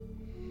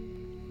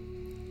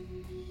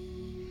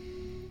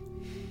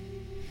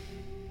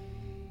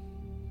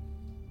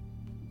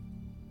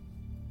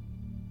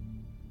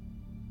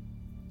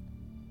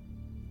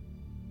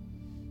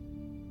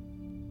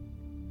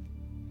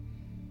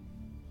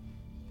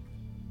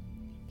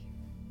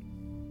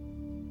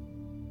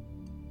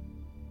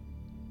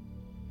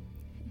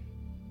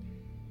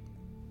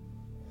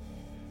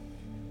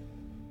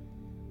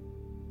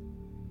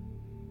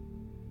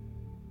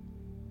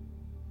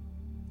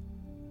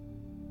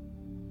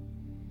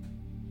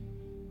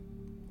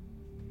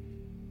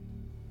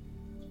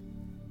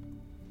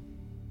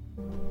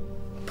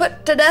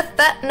put to death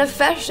that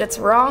nefesh that's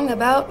wrong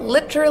about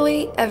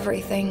literally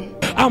everything.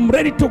 I'm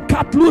ready to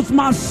cut loose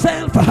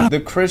myself.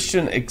 The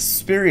Christian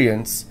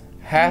experience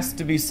has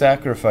to be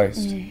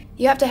sacrificed.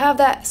 You have to have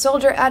that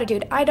soldier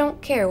attitude. I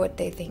don't care what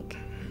they think.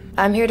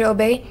 I'm here to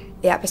obey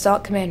the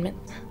apostolic commandment.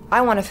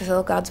 I want to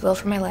fulfill God's will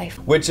for my life.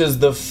 Which is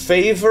the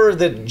favor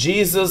that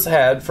Jesus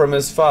had from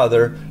his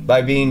Father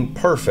by being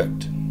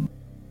perfect.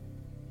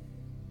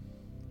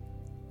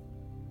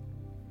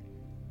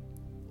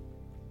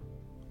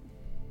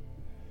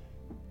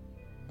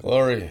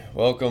 Glory,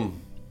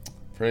 welcome,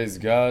 praise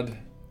God,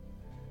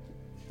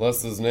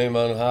 bless his name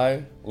on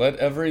high. Let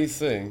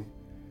everything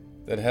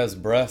that has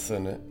breath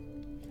in it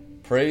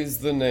praise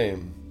the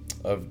name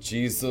of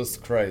Jesus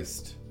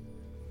Christ.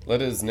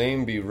 Let his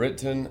name be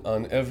written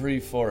on every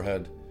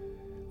forehead.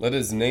 Let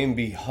his name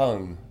be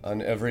hung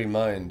on every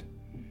mind.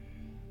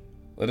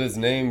 Let his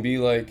name be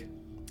like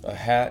a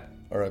hat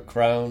or a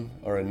crown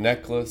or a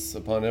necklace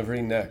upon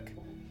every neck.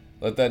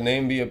 Let that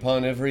name be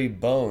upon every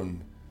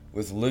bone,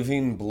 with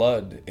living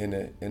blood in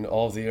it in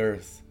all the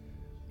earth.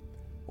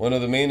 One of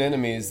the main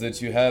enemies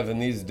that you have in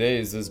these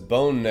days is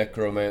bone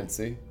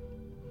necromancy.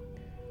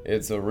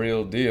 It's a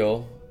real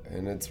deal,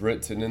 and it's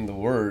written in the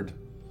Word.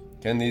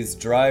 Can these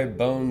dry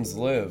bones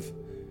live?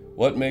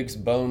 What makes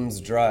bones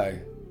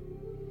dry?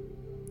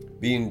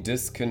 Being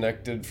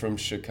disconnected from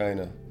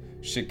Shekinah.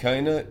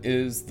 Shekinah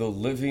is the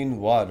living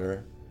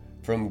water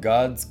from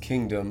God's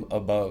kingdom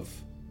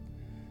above.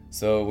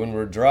 So when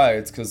we're dry,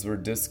 it's because we're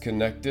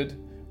disconnected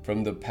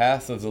from the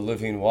path of the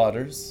living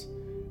waters,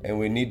 and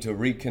we need to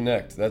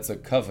reconnect. That's a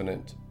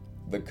covenant.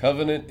 The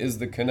covenant is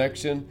the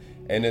connection,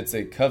 and it's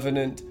a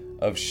covenant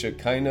of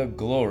Shekinah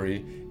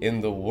glory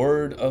in the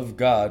Word of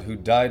God who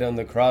died on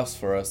the cross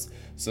for us,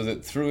 so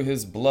that through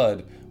his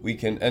blood we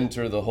can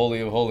enter the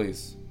Holy of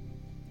Holies.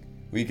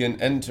 We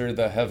can enter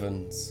the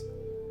heavens.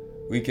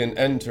 We can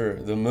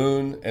enter the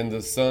moon and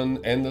the sun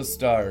and the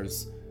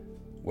stars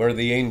where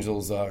the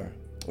angels are.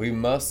 We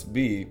must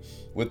be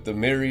with the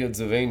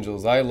myriads of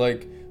angels. I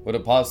like what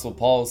Apostle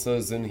Paul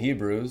says in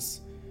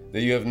Hebrews,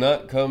 that you have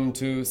not come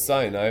to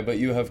Sinai, but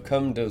you have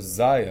come to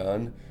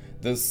Zion,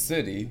 the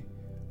city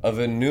of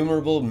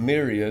innumerable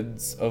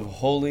myriads of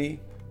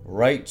holy,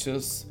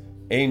 righteous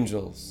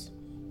angels.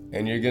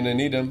 And you're going to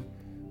need them,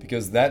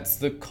 because that's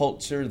the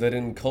culture that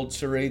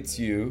enculturates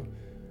you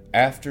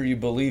after you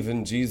believe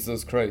in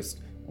Jesus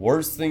Christ.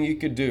 Worst thing you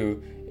could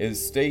do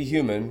is stay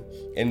human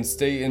and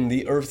stay in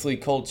the earthly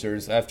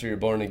cultures after you're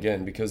born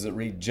again, because it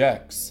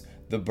rejects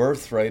the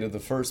birthright of the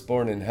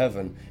firstborn in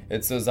heaven.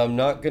 It says, I'm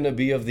not going to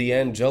be of the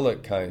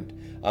angelic kind.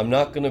 I'm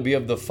not going to be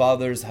of the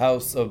Father's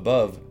house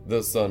above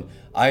the sun.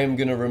 I am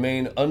going to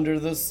remain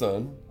under the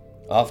sun.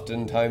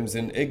 Oftentimes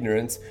in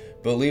ignorance,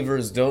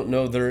 believers don't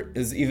know there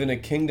is even a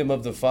kingdom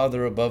of the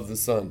Father above the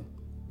sun.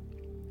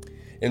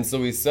 And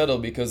so we settle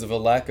because of a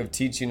lack of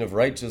teaching of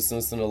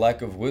righteousness and a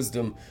lack of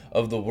wisdom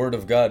of the Word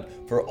of God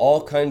for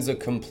all kinds of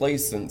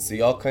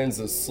complacency, all kinds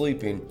of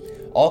sleeping,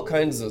 all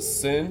kinds of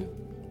sin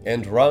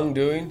and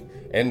wrongdoing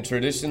and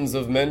traditions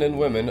of men and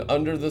women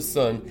under the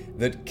sun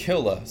that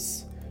kill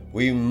us.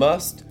 We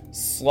must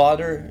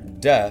slaughter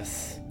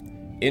death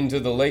into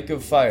the lake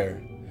of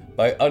fire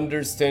by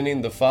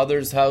understanding the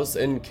Father's house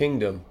and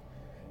kingdom.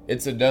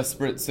 It's a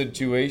desperate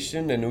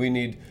situation, and we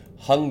need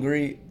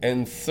hungry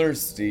and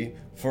thirsty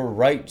for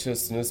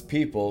righteousness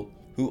people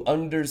who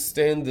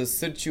understand the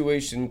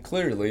situation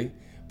clearly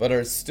but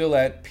are still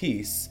at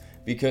peace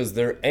because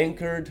they're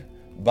anchored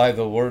by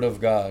the Word of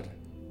God.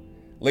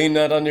 Lean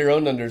not on your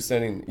own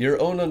understanding. Your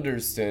own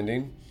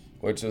understanding,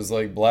 which is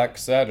like black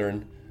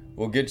Saturn,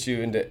 will get you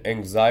into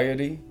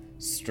anxiety,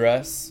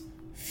 stress,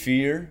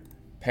 fear,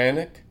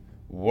 panic,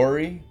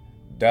 worry,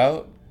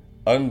 doubt,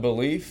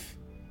 unbelief.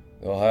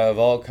 They'll have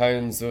all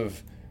kinds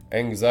of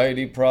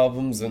anxiety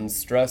problems and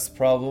stress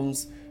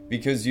problems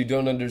because you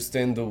don't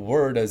understand the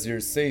Word as your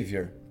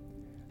Savior.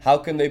 How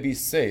can they be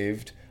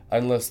saved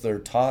unless they're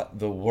taught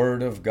the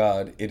Word of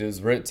God? It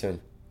is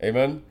written.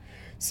 Amen?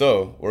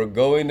 So, we're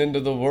going into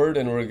the Word,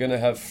 and we're going to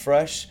have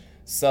fresh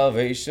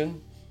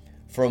salvation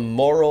from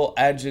moral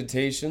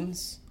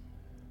agitations,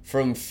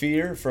 from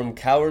fear, from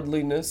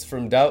cowardliness,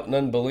 from doubt and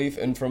unbelief,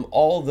 and from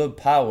all the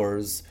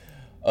powers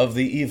of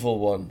the evil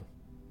one.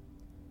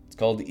 It's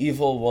called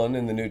evil one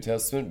in the New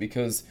Testament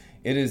because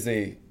it is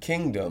a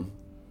kingdom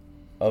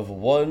of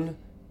one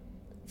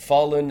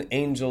fallen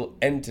angel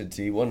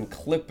entity, one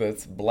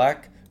clippeth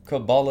black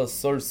Kabbalah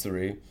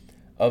sorcery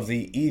of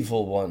the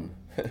evil one.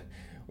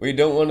 We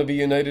don't want to be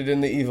united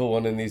in the evil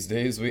one in these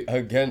days. We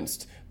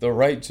against the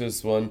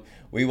righteous one.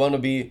 We want to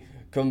be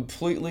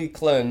completely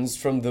cleansed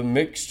from the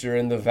mixture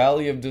in the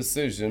valley of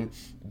decision,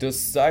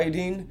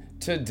 deciding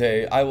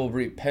today, I will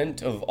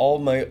repent of all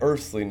my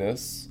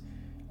earthliness.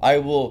 I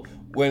will,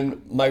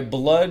 when my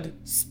blood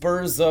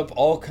spurs up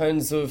all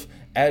kinds of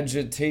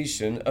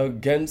agitation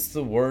against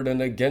the Word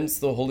and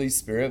against the Holy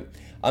Spirit,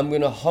 I'm going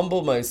to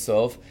humble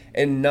myself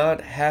and not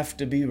have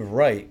to be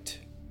right.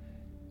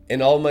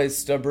 In all my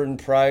stubborn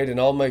pride and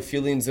all my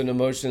feelings and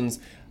emotions,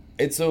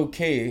 it's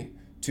okay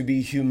to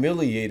be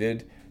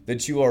humiliated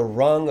that you are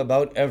wrong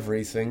about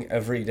everything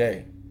every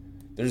day.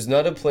 There's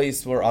not a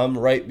place where I'm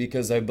right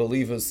because I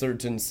believe a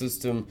certain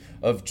system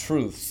of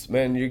truths.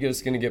 Man, you're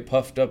just going to get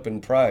puffed up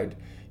in pride.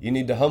 You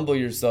need to humble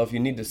yourself. You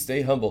need to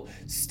stay humble.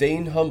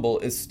 Staying humble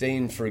is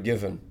staying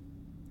forgiven.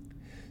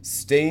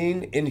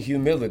 Staying in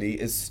humility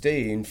is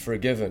staying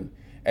forgiven.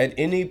 At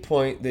any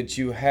point that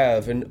you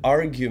have an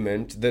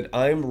argument that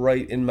I'm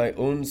right in my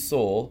own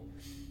soul,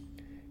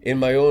 in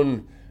my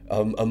own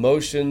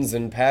emotions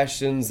and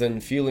passions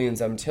and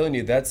feelings, I'm telling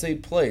you, that's a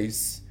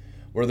place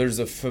where there's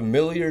a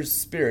familiar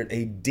spirit,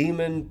 a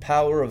demon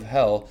power of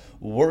hell,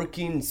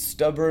 working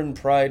stubborn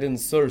pride and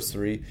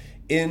sorcery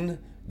in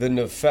the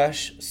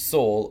nefesh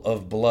soul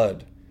of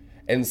blood.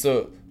 And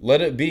so let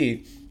it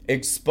be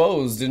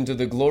exposed into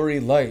the glory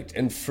light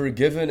and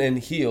forgiven and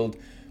healed,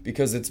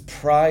 because it's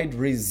pride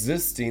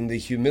resisting the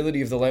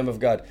humility of the Lamb of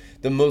God.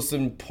 The most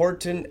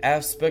important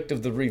aspect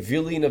of the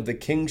revealing of the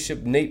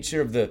kingship nature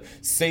of the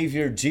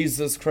Savior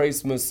Jesus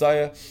Christ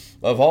Messiah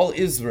of all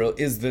Israel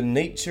is the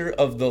nature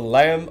of the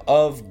Lamb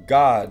of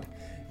God.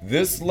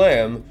 This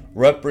Lamb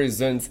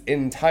represents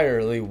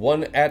entirely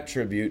one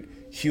attribute: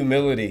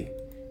 humility.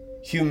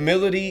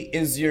 Humility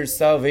is your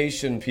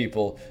salvation,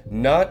 people.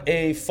 Not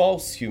a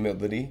false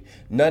humility,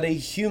 not a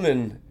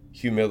human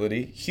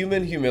humility.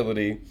 Human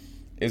humility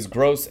is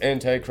gross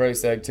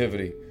antichrist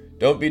activity.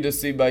 Don't be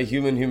deceived by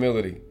human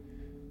humility.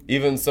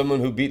 Even someone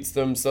who beats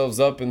themselves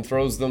up and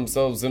throws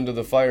themselves into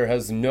the fire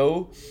has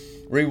no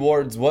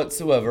rewards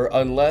whatsoever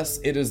unless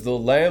it is the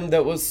Lamb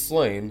that was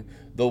slain,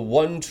 the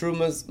one true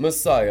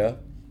Messiah,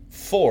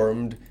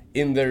 formed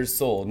in their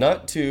soul.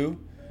 Not two,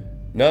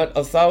 not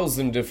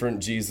 1,000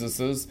 different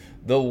Jesuses,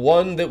 the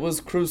one that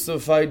was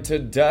crucified to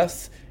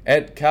death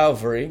at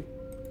Calvary,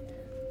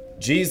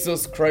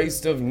 Jesus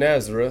Christ of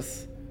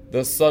Nazareth,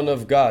 the Son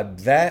of God.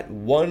 That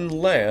one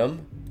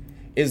Lamb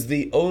is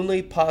the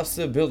only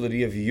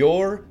possibility of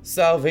your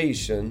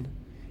salvation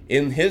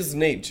in His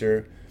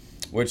nature,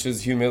 which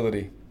is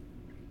humility.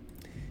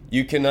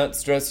 You cannot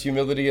stress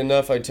humility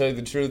enough. I tell you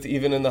the truth,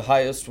 even in the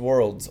highest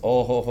worlds,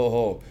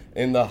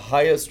 in the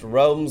highest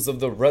realms of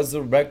the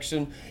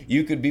resurrection,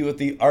 you could be with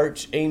the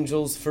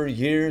archangels for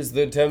years.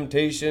 The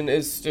temptation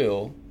is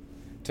still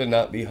to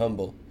not be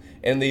humble.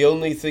 And the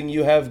only thing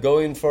you have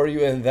going for you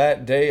in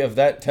that day of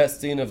that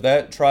testing, of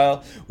that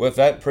trial, with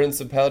that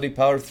principality,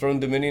 power, throne,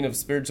 dominion of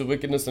spiritual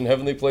wickedness in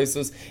heavenly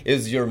places,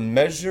 is your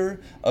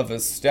measure of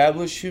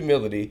established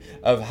humility,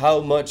 of how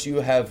much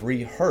you have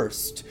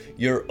rehearsed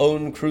your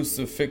own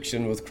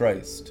crucifixion with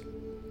Christ.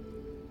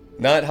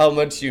 Not how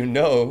much you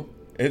know.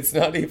 It's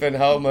not even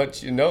how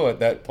much you know at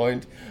that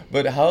point,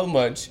 but how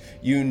much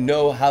you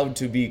know how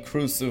to be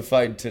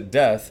crucified to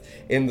death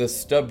in the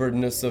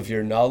stubbornness of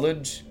your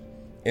knowledge,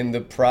 in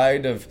the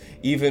pride of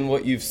even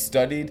what you've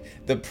studied.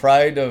 The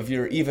pride of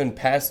your even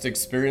past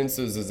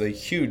experiences is a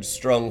huge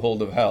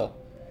stronghold of hell.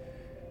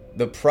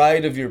 The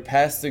pride of your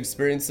past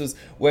experiences.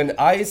 When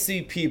I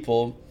see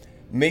people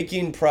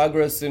making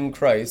progress in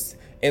Christ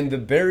and the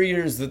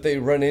barriers that they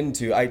run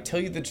into, I tell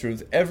you the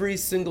truth, every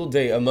single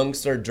day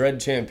amongst our dread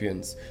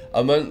champions,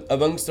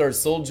 amongst our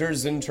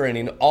soldiers in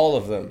training, all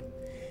of them,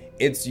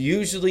 it's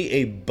usually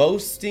a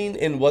boasting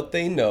in what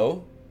they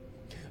know,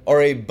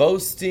 or a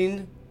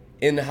boasting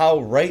in how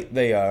right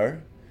they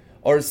are,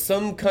 or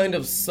some kind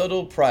of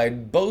subtle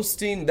pride.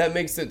 Boasting, that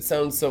makes it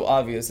sound so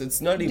obvious. It's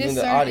not even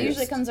the obvious. It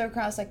usually comes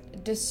across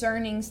like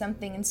discerning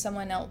something in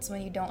someone else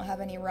when you don't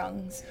have any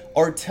rungs.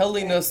 Or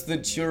telling us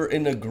that you're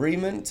in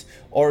agreement,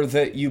 or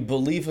that you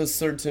believe a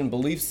certain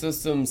belief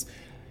systems.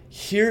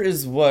 Here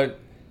is what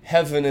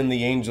heaven and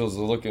the angels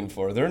are looking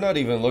for. They're not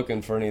even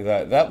looking for any of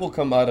that. That will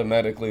come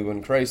automatically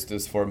when Christ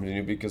is formed in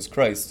you, because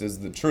Christ is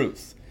the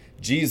truth.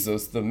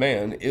 Jesus, the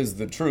man, is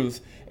the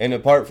truth, and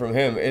apart from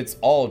him, it's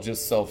all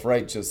just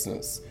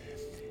self-righteousness.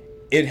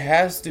 It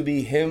has to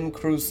be him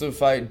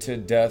crucified to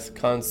death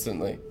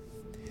constantly.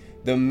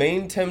 The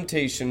main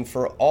temptation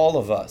for all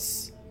of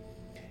us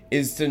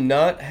is to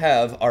not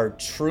have our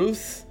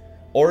truth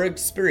or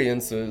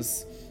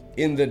experiences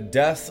in the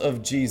death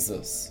of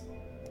Jesus.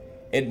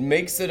 It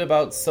makes it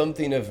about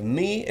something of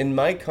me and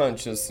my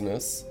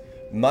consciousness,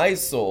 my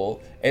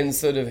soul,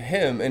 instead of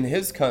him and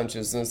his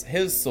consciousness,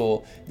 his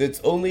soul, that's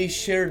only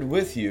shared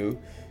with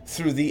you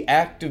through the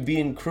act of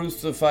being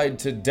crucified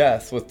to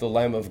death with the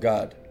Lamb of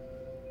God.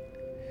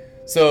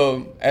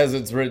 So, as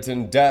it's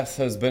written, death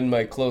has been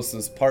my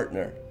closest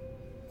partner.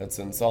 That's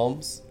in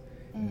Psalms.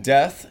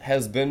 Death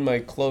has been my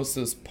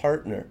closest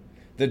partner.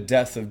 The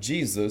death of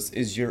Jesus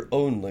is your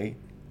only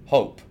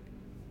hope.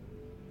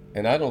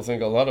 And I don't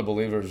think a lot of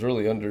believers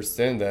really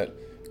understand that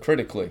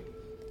critically.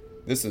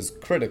 This is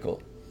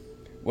critical.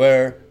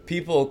 Where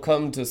people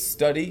come to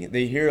study,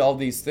 they hear all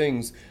these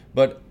things,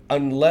 but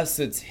unless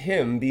it's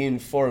him being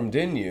formed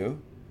in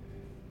you,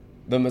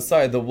 the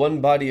Messiah, the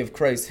one body of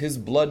Christ, his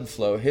blood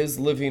flow, his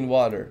living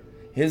water,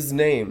 his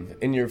name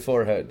in your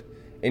forehead,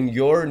 and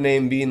your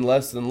name being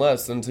less and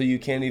less until you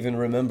can't even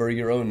remember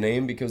your own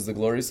name because the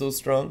glory is so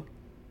strong.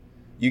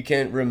 You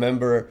can't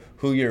remember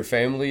who your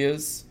family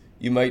is.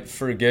 You might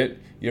forget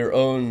your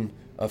own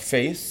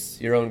face,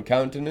 your own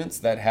countenance.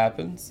 That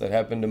happens. That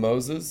happened to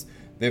Moses.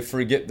 They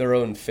forget their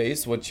own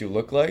face, what you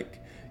look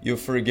like. You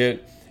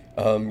forget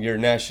your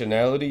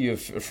nationality. You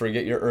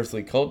forget your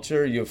earthly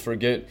culture. You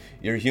forget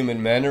your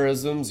human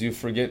mannerisms. You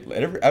forget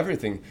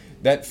everything.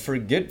 That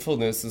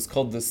forgetfulness is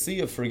called the sea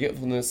of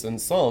forgetfulness in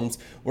Psalms,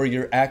 where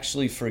you're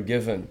actually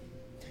forgiven.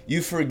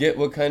 You forget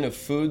what kind of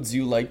foods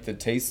you like the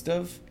taste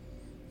of.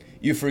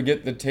 You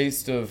forget the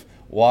taste of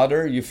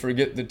water. You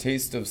forget the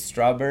taste of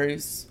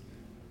strawberries.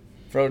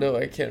 Frodo,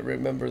 I can't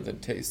remember the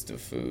taste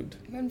of food.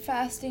 I've been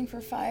fasting for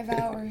 5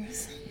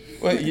 hours.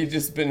 Well, you've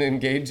just been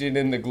engaging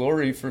in the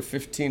glory for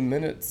 15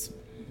 minutes,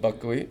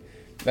 buckwheat.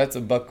 That's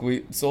a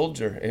buckwheat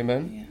soldier,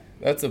 amen?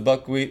 Yeah. That's a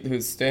buckwheat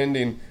who's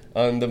standing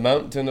on the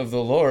mountain of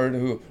the Lord,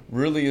 who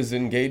really is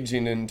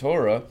engaging in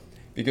Torah,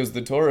 because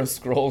the Torah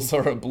scrolls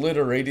are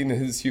obliterating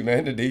his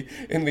humanity,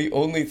 and the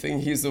only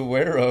thing he's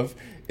aware of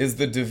is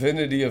the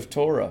divinity of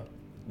Torah,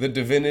 the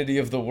divinity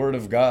of the Word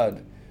of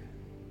God.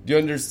 Do you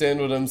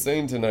understand what I'm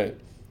saying tonight?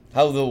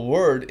 How the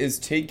Word is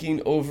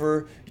taking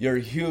over your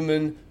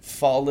human,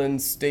 fallen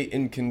state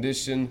and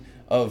condition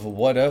of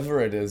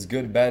whatever it is,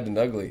 good, bad, and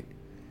ugly.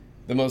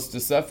 The most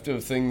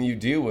deceptive thing you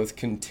deal with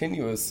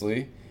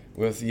continuously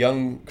with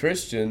young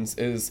Christians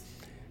is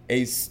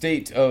a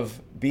state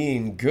of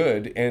being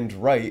good and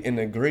right in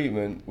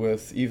agreement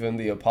with even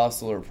the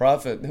apostle or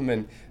prophet. I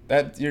mean,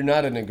 that you're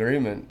not in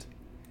agreement.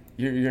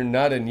 You're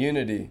not in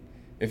unity.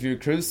 If you're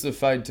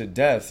crucified to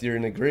death, you're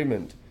in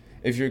agreement.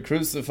 If you're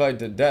crucified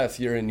to death,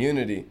 you're in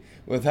unity.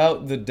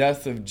 Without the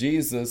death of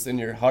Jesus in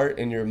your heart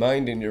and your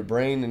mind and your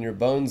brain and your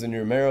bones and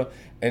your marrow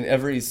and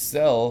every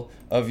cell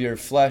of your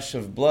flesh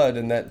of blood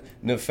and that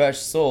nephesh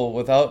soul,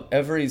 without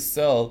every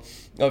cell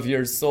of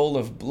your soul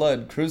of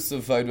blood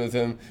crucified with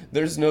him,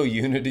 there's no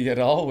unity at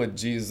all with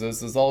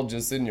Jesus. It's all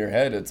just in your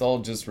head. It's all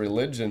just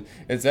religion.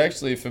 It's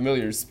actually a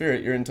familiar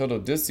spirit. You're in total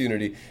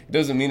disunity. It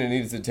doesn't mean it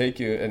needs to take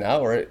you an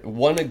hour.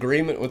 One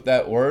agreement with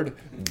that word,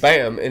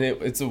 bam, and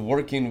it's a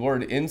working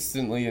word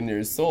instantly in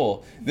your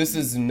soul. This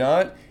is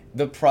not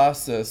the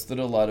process that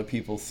a lot of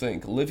people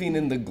think. Living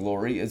in the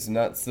glory is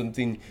not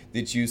something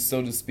that you,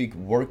 so to speak,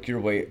 work your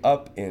way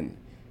up in.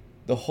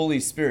 The Holy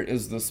Spirit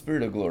is the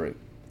Spirit of glory.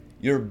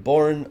 You're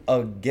born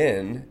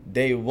again,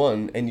 day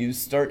one, and you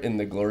start in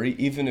the glory,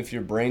 even if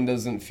your brain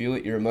doesn't feel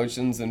it, your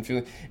emotions don't feel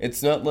it.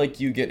 It's not like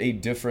you get a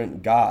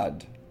different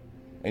God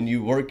and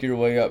you work your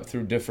way up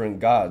through different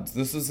gods.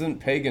 This isn't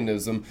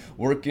paganism,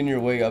 working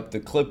your way up the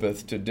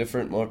clippeth to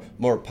different,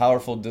 more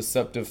powerful,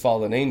 deceptive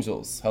fallen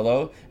angels.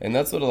 Hello? And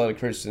that's what a lot of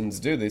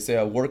Christians do. They say,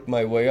 I work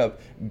my way up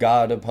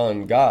God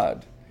upon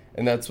God.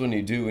 And that's when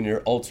you do when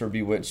you're ultra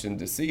bewitched and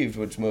deceived,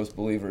 which most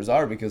believers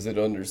are, because they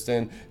don't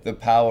understand the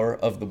power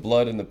of the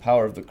blood and the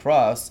power of the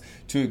cross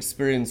to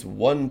experience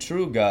one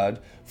true God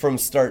from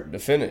start to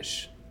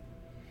finish.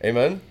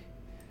 Amen?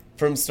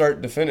 From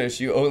start to finish,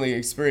 you only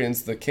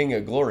experience the King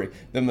of Glory.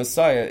 The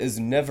Messiah is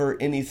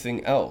never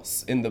anything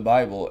else in the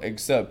Bible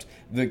except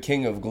the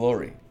King of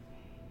Glory.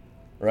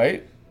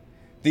 Right?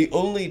 The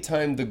only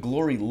time the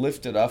glory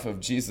lifted off of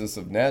Jesus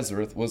of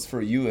Nazareth was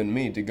for you and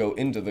me to go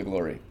into the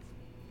glory.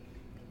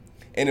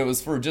 And it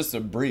was for just a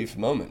brief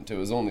moment. It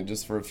was only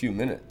just for a few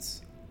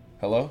minutes.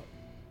 Hello?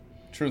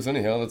 Truth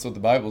anyhow, that's what the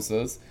Bible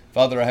says.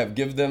 Father, I have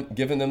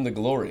given them the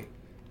glory.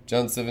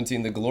 John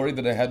 17, the glory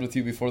that I had with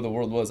you before the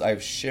world was, I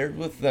have shared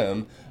with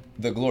them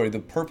the glory. The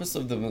purpose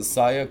of the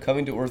Messiah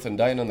coming to earth and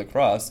dying on the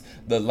cross,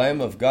 the Lamb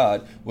of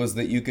God, was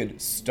that you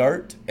could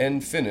start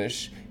and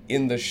finish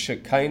in the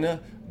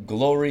Shekinah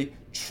glory,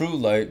 true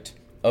light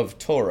of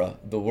Torah,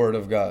 the Word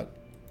of God.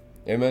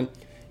 Amen?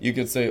 You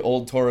could say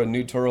Old Torah,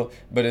 New Torah,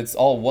 but it's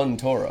all one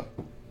Torah.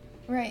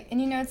 Right. And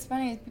it's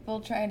funny,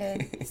 people try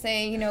to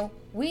say,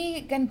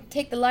 we can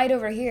take the light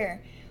over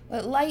here.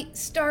 But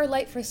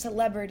starlight for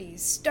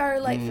celebrities,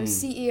 starlight for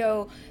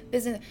CEO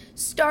business,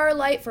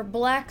 starlight for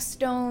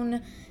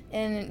Blackstone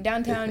in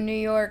downtown New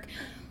York.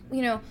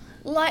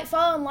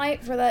 Fallen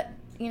light for that,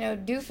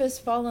 doofus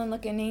fallen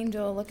looking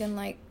angel looking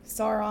like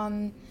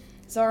Sauron's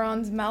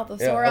mouth of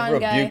Sauron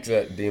guy. I rebuke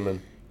that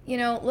demon.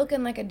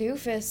 Looking like a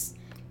doofus,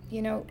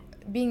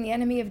 being the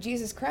enemy of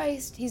Jesus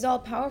Christ. He's all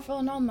powerful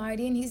and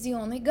almighty, and he's the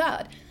only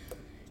God.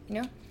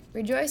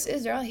 Rejoice,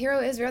 Israel, hear,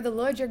 O Israel, the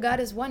Lord your God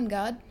is one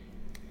God.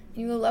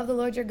 You will love the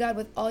Lord your God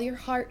with all your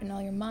heart and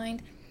all your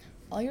mind,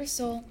 all your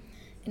soul,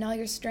 and all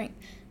your strength.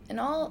 And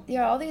all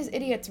these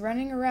idiots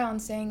running around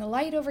saying,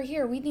 light over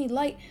here, we need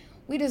light,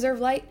 we deserve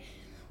light.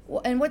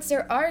 And what's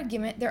their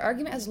argument? Their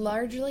argument has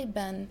largely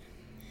been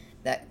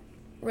that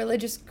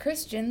religious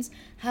Christians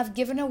have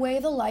given away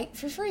the light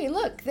for free.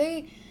 Look,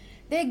 they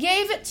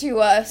gave it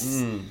to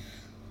us.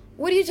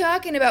 What are you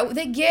talking about?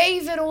 They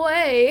gave it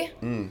away.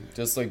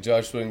 Just like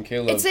Joshua and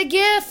Caleb. It's a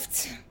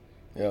gift.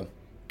 Yeah.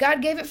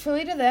 God gave it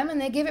freely to them,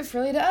 and they gave it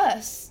freely to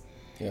us.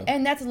 Yeah.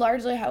 And that's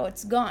largely how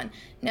it's gone.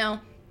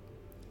 Now,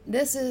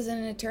 this is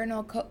an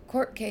eternal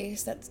court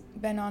case that's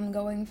been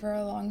ongoing for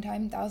a long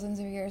time, thousands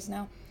of years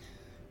now.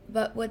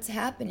 But what's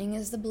happening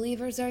is the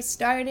believers are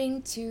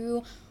starting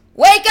to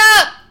wake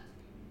up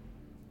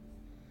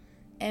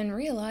and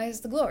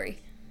realize the glory.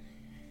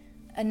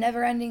 A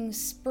never-ending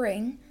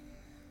spring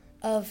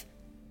of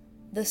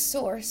the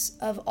source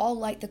of all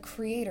light, the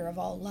creator of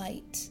all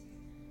light.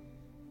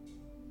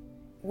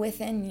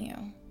 within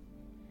you,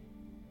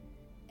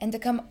 and to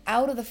come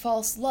out of the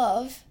false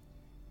love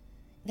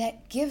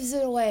that gives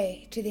it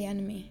away to the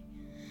enemy,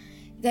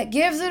 that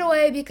gives it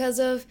away because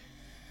of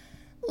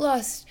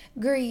lust,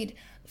 greed,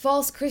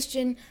 false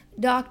Christian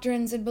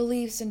doctrines and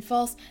beliefs, and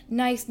false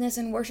niceness,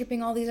 and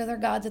worshiping all these other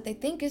gods that they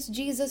think is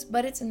Jesus,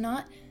 but it's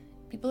not.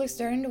 People are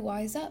starting to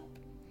wise up,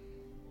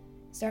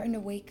 starting to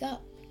wake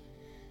up.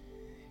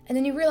 And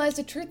then you realize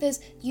the truth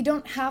is you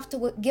don't have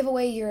to give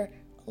away your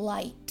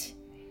light.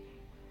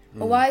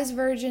 A wise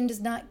virgin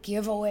does not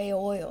give away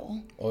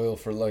oil. Oil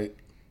for light.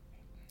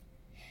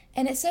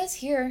 And it says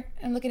here,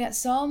 I'm looking at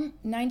Psalm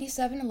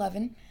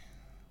 97:11,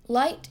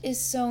 light is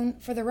sown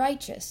for the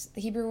righteous.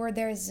 The Hebrew word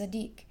there is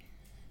zadik.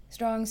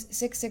 Strong's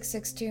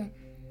 6662.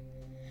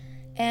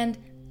 And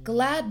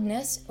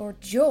gladness or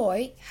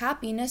joy,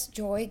 happiness,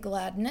 joy,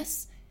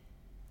 gladness,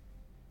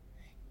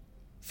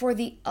 for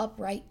the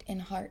upright in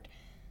heart.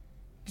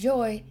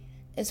 Joy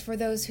is for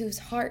those whose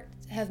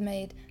hearts have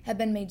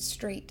been made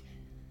straight.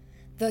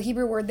 The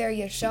Hebrew word there,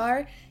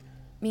 yashar,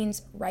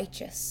 means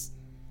righteous.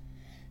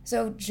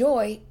 So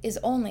joy is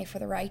only for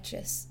the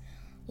righteous.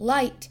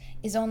 Light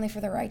is only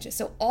for the righteous.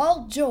 So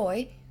all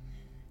joy,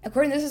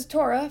 according to this is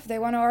Torah, if they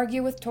want to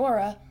argue with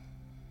Torah,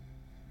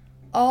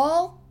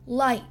 all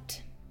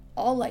light,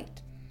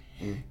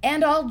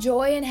 and all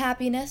joy and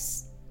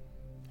happiness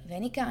of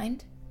any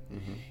kind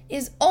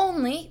is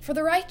only for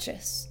the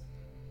righteous.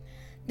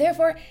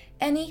 Therefore,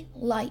 any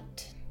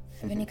light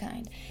of any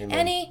kind,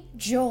 any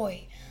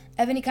joy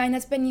of any kind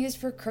that's been used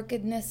for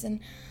crookedness and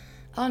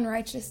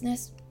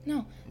unrighteousness,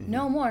 no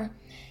more.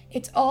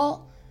 It's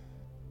all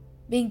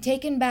being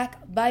taken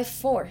back by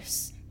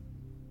force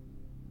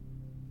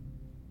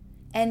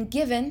and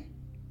given,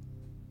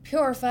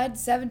 purified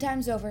 7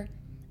 times over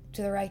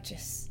to the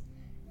righteous.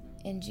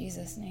 In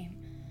Jesus' name.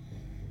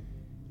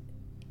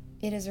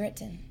 It is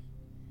written.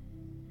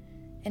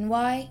 And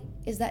why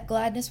is that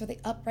gladness for the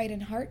upright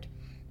in heart?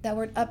 That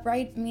word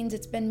upright means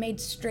it's been made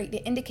straight.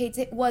 It indicates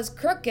it was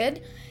crooked,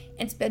 and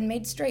it's been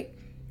made straight.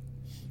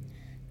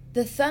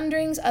 The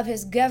thunderings of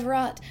his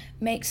Gevrat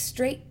make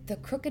straight the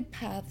crooked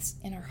paths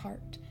in our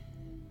heart.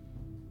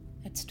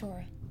 That's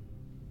Torah.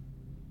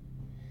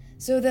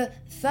 So the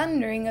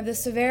thundering of the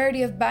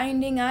severity of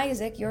binding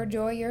Isaac, your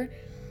joy, your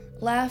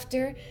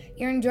laughter,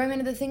 your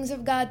enjoyment of the things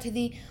of God, to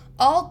the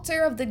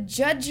altar of the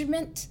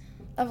judgment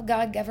of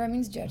God. Gevrat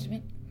means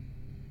judgment.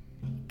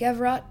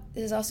 Gevrat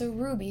is also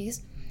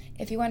rubies.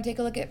 If you want to take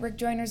a look at Rick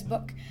Joyner's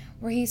book,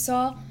 where he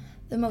saw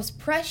the most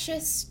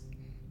precious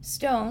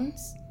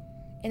stones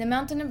in the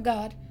mountain of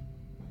God,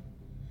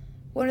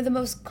 one of the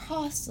most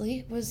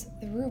costly was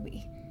the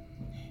ruby.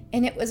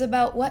 And it was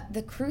about what?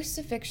 The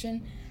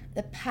crucifixion,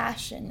 the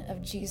passion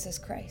of Jesus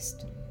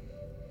Christ.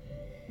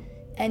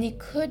 And he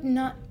could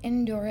not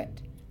endure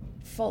it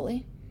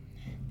fully.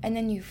 And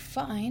then you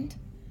find,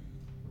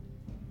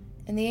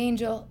 and the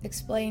angel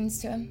explains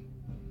to him,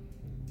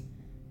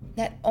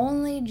 that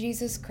only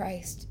Jesus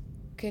Christ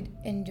could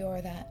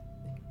endure that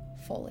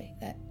fully,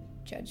 that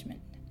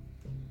judgment.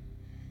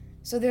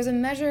 So there's a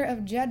measure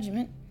of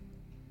judgment,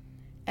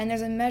 and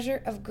there's a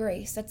measure of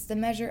grace. That's the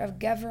measure of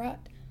Gevra,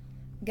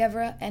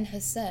 and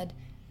Hesed,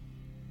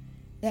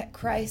 that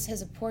Christ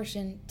has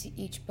apportioned to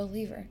each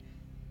believer.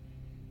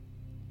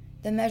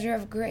 The measure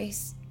of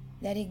grace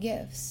that he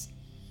gives,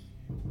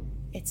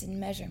 it's in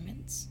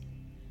measurements.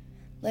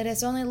 Let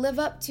us only live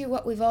up to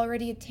what we've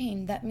already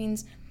attained. That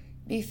means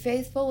be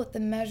faithful with the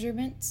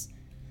measurements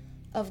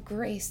of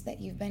grace that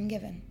you've been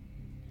given,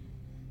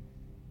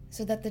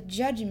 so that the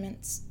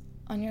judgments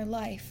on your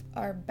life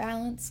are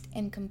balanced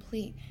and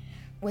complete,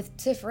 with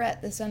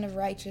Tiferet, the Son of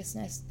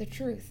Righteousness, the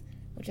truth,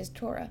 which is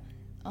Torah,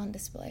 on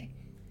display.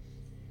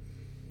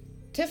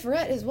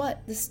 Tiferet is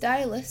what? The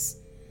stylus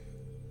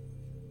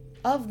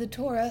of the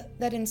Torah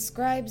that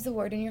inscribes the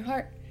word in your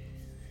heart.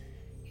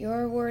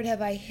 Your word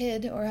have I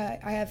hid, or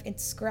I have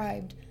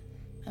inscribed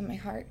on my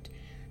heart,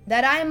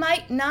 that I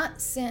might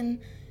not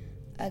sin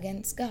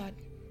against God.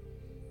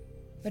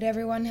 But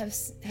everyone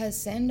has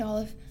sinned, all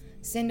have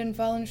sinned and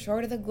fallen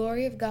short of the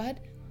glory of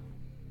God.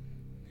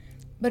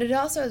 But it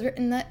also is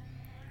written that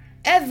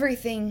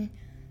everything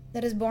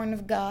that is born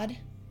of God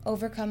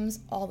overcomes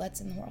all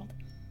that's in the world.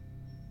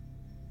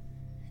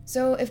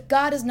 So if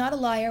God is not a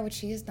liar, which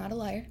he is not a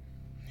liar,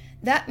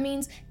 that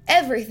means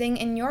everything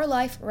in your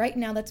life right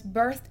now that's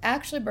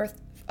birthed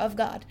of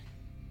God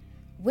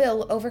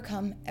will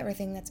overcome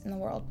everything that's in the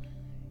world.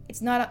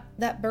 It's not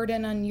that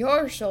burden on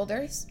your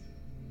shoulders.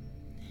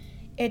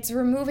 It's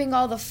removing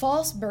all the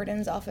false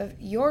burdens off of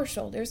your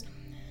shoulders,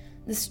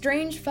 the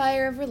strange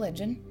fire of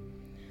religion,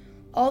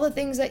 all the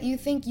things that you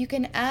think you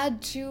can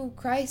add to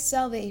Christ's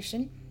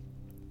salvation,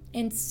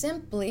 and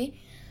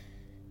simply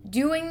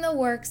doing the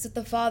works that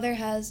the Father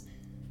has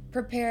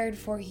prepared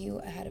for you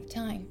ahead of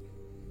time.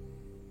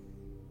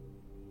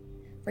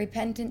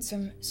 Repentance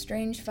from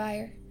strange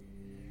fire,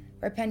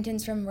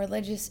 repentance from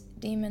religious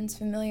demons,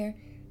 familiar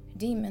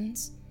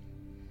demons,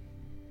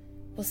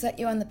 will set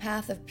you on the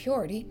path of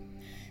purity,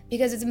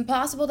 because it's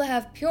impossible to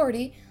have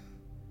purity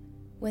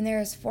when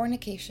there is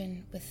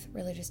fornication with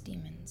religious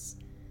demons.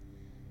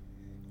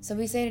 So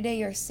we say today,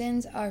 your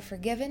sins are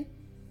forgiven.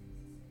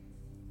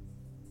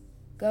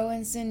 Go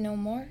and sin no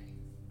more.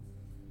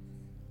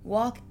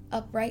 Walk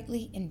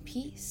uprightly in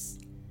peace.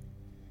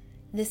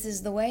 This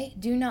is the way.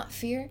 Do not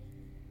fear.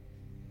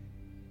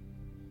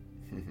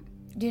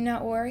 Do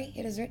not worry,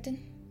 it is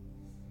written.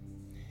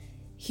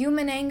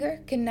 Human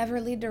anger can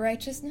never lead to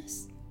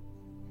righteousness.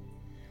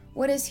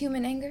 What is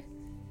human anger?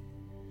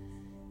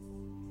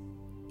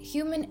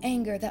 Human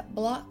anger that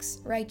blocks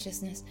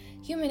righteousness.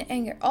 Human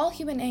anger, all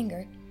human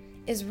anger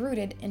is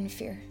rooted in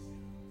fear.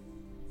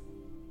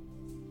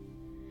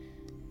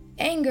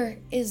 Anger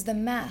is the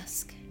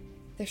mask,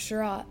 the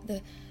charade,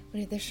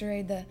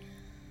 the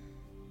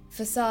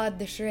facade,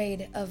 the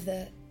charade of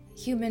the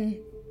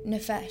human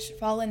nefesh,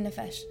 fallen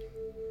nefesh.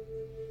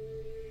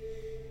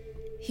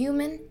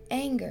 Human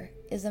anger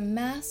is a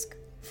mask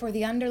for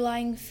the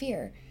underlying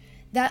fear.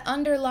 That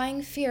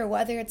underlying fear,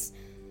 whether it's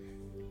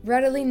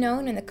readily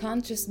known in the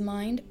conscious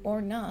mind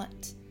or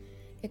not,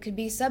 it could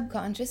be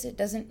subconscious. It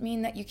doesn't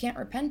mean that you can't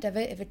repent of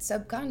it if it's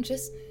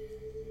subconscious.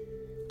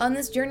 On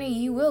this journey,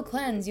 you will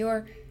cleanse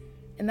your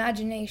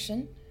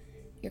imagination,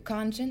 your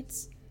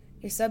conscience,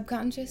 your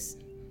subconscious.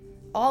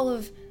 All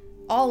of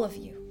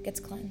you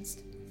gets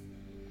cleansed.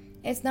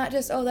 It's not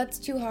just, oh, that's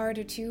too hard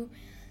or too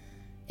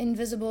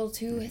invisible,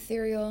 too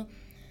ethereal,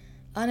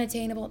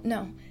 unattainable.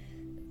 No.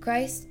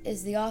 Christ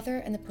is the author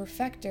and the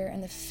perfecter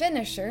and the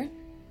finisher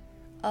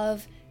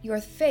of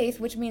your faith,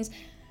 which means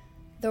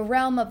the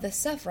realm of the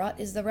Sephiroth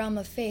is the realm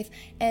of faith.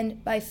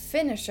 And by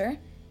finisher,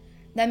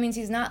 that means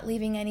he's not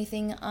leaving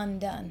anything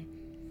undone.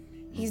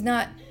 He's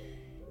not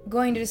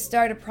going to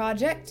start a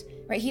project,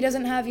 right? He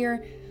doesn't have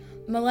your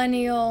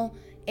millennial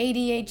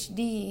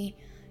ADHD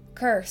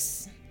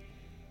curse.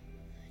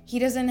 He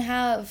doesn't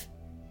have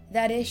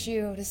that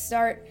issue to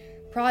start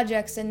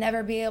projects and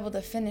never be able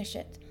to finish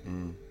it.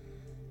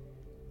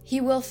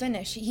 He will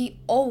finish. He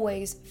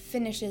always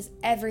finishes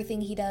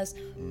everything he does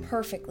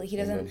perfectly. He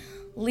doesn't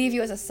leave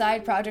you as a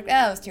side project.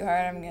 Oh, it was too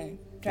hard. I'm going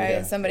to try it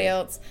with somebody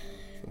else.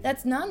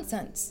 That's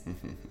nonsense.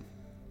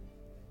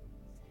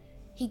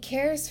 He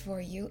cares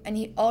for you, and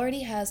he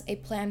already has a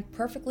plan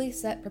perfectly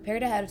set,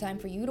 prepared ahead of time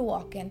for you to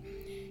walk in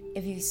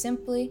if you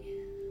simply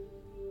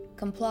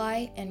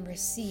comply and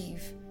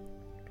receive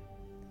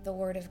the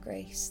word of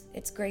grace.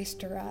 It's grace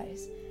to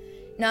rise.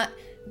 Not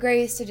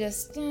grace to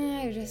just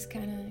kind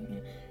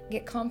of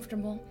get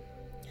comfortable.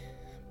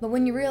 But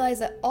when you realize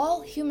that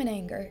all human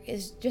anger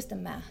is just a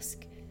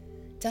mask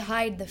to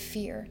hide the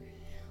fear.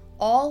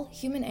 All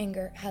human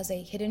anger has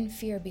a hidden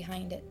fear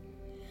behind it.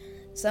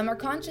 Some are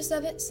conscious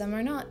of it, some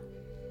are not.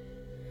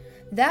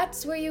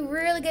 That's where you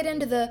really get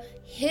into the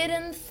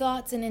hidden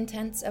thoughts and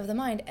intents of the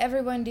mind.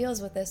 Everyone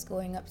deals with this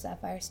going up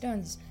sapphire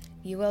stones.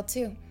 You will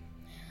too.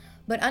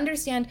 But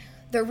understand,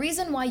 the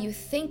reason why you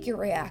think you're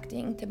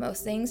reacting to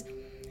most things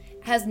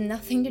has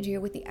nothing to do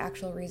with the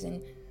actual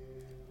reason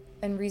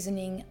and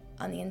reasoning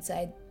on the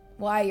inside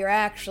why you're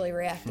actually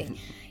reacting.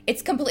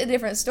 It's a completely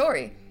different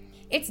story.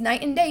 It's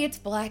night and day. It's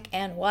black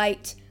and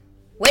white.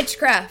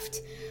 Witchcraft.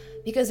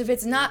 Because if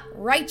it's not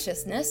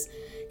righteousness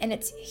and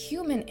it's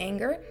human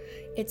anger,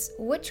 it's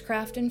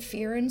witchcraft and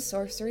fear and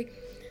sorcery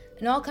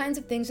and all kinds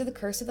of things are the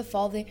curse of the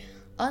fall, the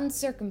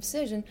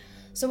uncircumcision.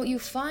 So what you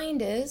find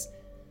is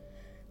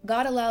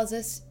God allows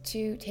us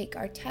to take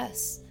our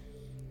tests.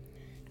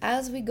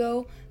 As we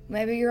go,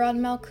 maybe you're on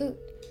Malkut.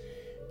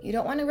 You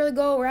don't want to really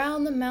go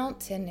around the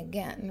mountain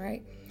again,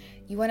 right?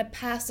 You want to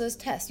pass those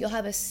tests. You'll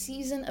have a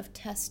season of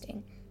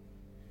testing.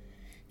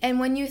 And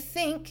when you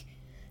think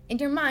in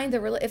your mind,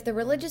 if the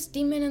religious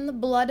demon in the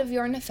blood of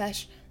your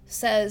nefesh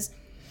says,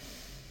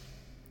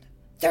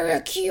 they're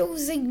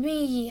accusing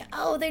me.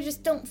 Oh, they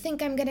just don't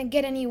think I'm going to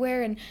get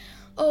anywhere. And,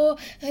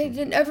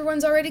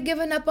 everyone's already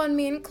given up on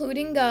me,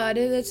 including God.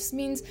 It just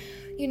means,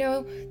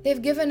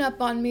 they've given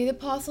up on me. The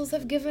apostles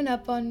have given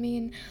up on me.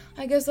 And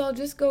I guess I'll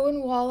just go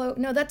and wallow.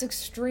 No, that's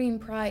extreme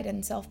pride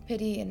and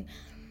self-pity and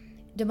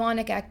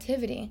demonic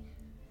activity.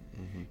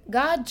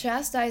 God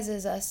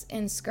chastises us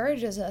and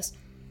scourges us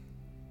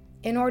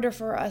in order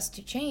for us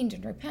to change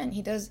and repent.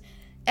 He does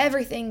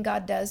everything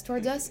God does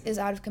towards us is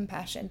out of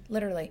compassion,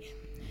 literally.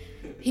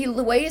 He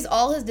weighs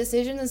all his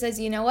decisions and says,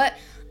 you know what?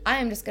 I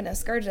am just going to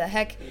scourge the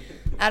heck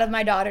out of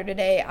my daughter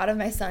today, out of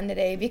my son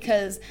today,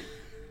 because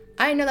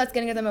I know that's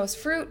going to get the most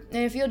fruit.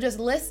 And if you'll just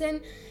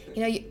listen,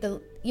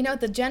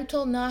 the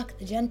gentle knock,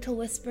 the gentle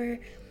whisper,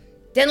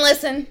 didn't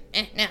listen.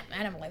 No,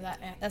 I don't believe that.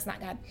 That's not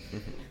God.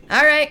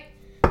 All right.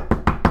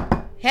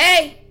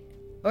 Hey,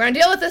 we're going to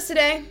deal with this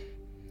today.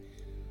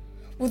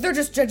 Well, they're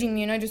just judging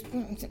me, and I just...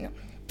 No.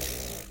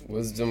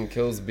 Wisdom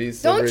kills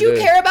beasts. Don't you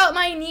care about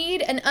my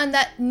need? And on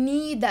that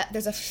need, that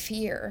there's a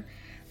fear.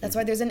 That's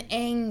why there's an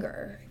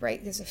anger,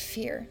 right? There's a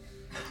fear.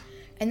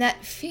 And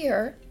that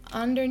fear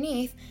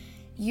underneath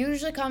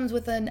usually comes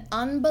with an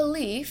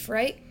unbelief,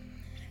 right?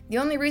 The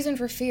only reason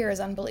for fear is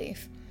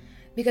unbelief.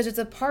 Because it's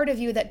a part of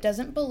you that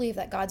doesn't believe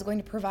that God's going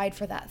to provide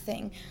for that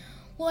thing.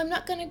 Well, I'm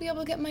not going to be able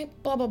to get my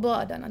blah, blah,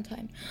 blah done on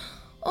time.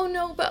 Oh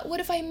no, but what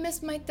if I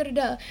miss my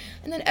da-da-da?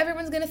 And then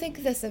everyone's going to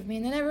think this of me.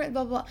 And then everyone,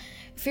 blah, blah, blah.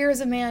 Fear is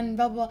a man,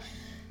 blah, blah.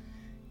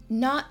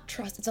 not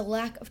trust. It's a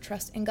lack of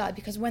trust in God,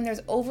 because when there's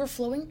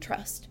overflowing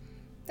trust,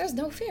 there's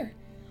no fear.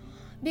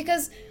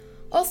 Because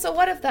also,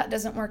 what if that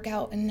doesn't work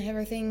out and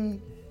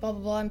everything blah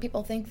blah blah and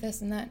people think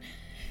this and that?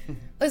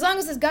 As long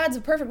as it's God's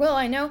perfect will,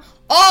 I know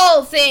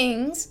all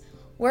things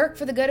work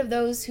for the good of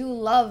those who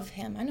love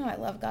him. I know I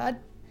love God.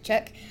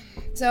 Check.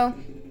 So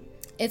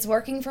it's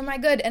working for my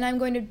good, and I'm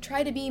going to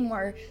try to be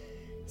more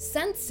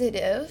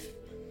sensitive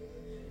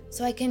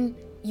so I can,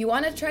 you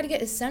want to try to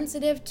get as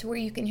sensitive to where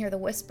you can hear the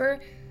whisper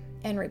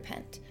and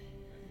repent.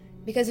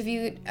 Because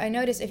I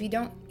notice if you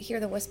don't hear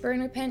the whisper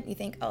and repent, you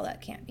think, oh,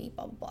 that can't be,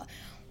 blah, blah,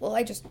 blah.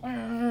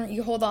 Well,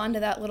 you hold on to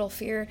that little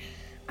fear.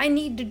 I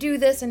need to do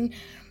this, and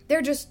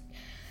they're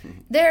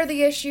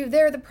the issue,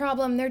 they're the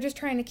problem, they're just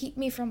trying to keep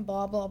me from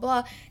blah, blah,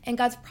 blah. And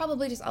God's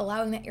probably just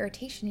allowing that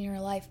irritation in your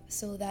life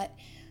so that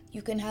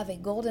you can have a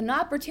golden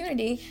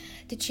opportunity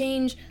to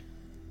change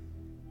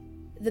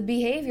the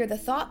behavior, the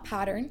thought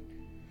pattern,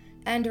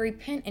 and to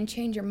repent and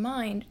change your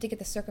mind to get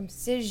the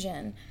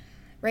circumcision,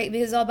 right?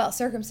 Because it's all about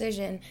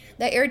circumcision.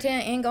 That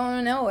irritant ain't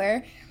going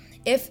nowhere.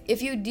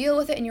 If you deal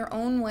with it in your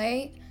own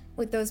way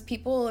with those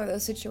people or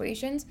those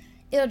situations,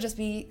 it'll just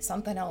be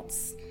something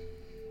else.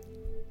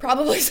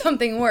 Probably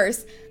something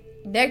worse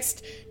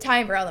next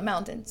time around the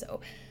mountain.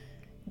 So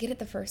get it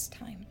the first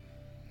time.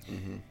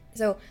 Mm-hmm.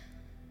 So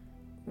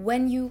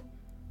when you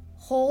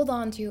hold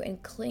on to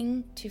and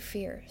cling to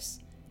fears,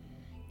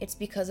 it's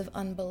because of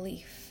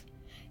unbelief.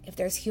 If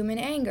there's human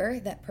anger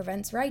that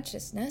prevents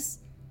righteousness,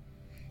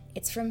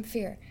 it's from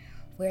fear.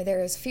 Where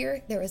there is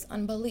fear, there is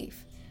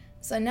unbelief.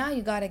 So now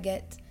you got to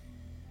get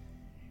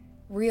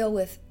real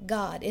with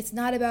God. It's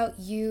not about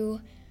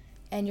you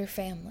and your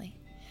family.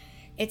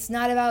 It's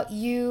not about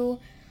you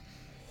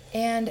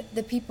and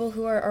the people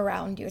who are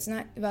around you. It's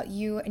not about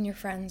you and your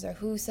friends or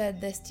who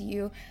said this to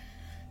you.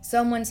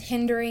 Someone's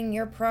hindering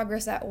your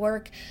progress at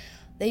work.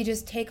 They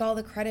just take all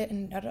the credit,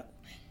 and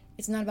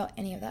it's not about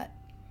any of that.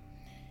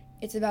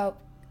 It's about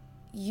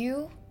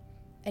you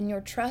and your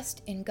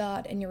trust in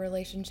God and your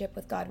relationship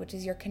with God, which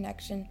is your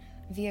connection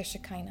via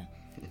Shekinah.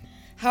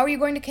 How are you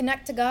going to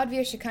connect to God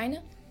via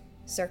Shekinah?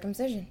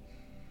 Circumcision.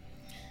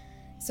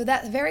 So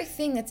that very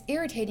thing that's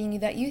irritating you,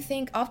 that you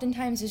think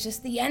oftentimes is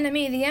just the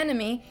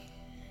enemy,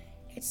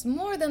 it's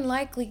more than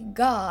likely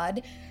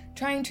God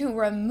trying to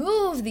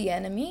remove the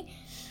enemy,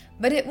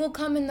 but it will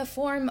come in the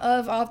form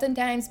of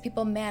oftentimes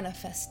people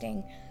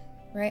manifesting,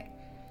 right?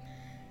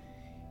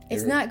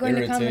 It's not going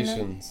to come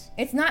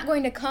it's not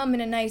going to come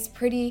in a nice,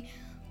 pretty,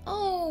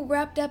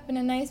 wrapped up in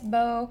a nice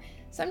bow.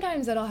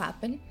 Sometimes it'll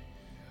happen.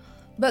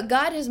 But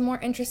God is more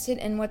interested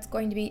in what's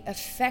going to be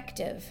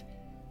effective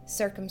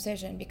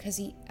circumcision, because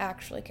he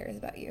actually cares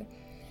about you.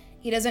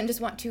 He doesn't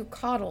just want to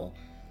coddle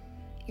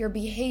your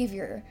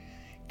behavior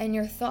and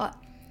your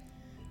thought.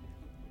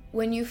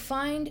 When you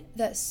find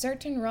that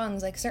certain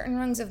rungs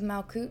of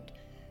Malkut,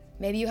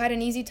 maybe you had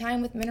an easy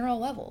time with mineral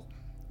level.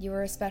 You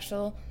were a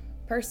special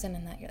person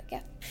in that. You're like,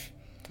 yeah.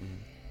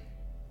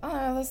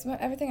 That's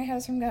everything I have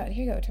is from God.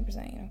 Here you go,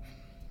 10%,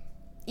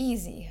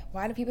 Easy.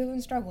 Why do people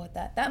even struggle with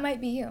that? That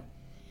might be you.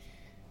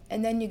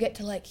 And then you get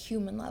to like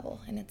human level,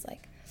 and it's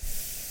like,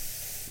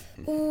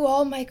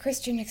 all my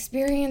Christian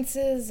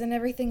experiences and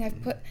everything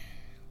I've put,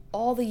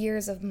 all the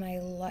years of my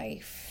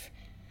life,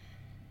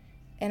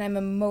 and I'm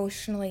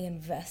emotionally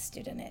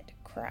invested in it.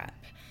 Crap.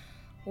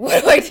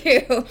 What do I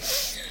do?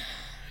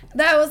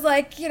 That was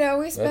like,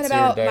 we spent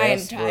about my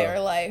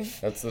entire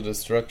life. That's the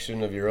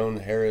destruction of your own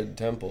Herod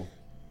temple.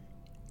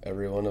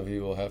 Every one of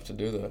you will have to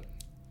do that.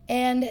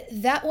 And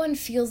that one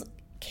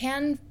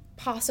can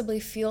possibly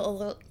feel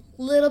a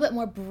little bit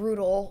more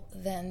brutal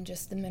than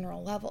just the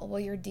mineral level. Well,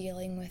 you're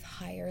dealing with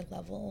higher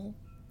level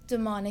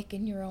demonic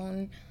in your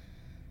own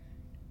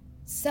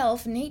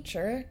self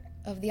nature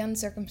of the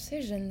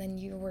uncircumcision than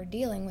you were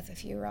dealing with a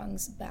few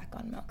rungs back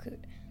on Malkut.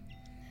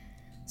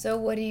 So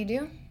what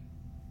do?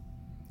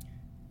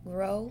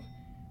 Grow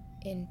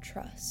in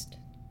trust.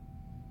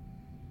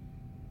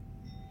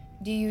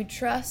 Do you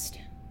trust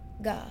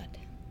God?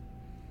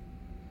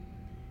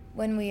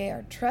 When we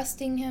are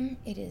trusting him,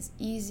 it is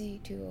easy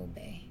to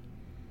obey.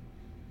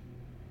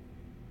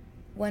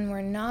 When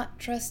we're not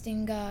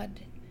trusting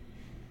God,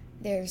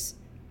 there's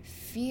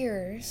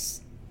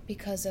fears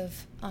because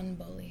of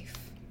unbelief.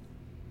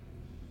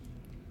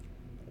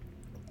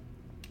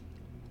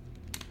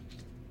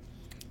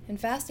 And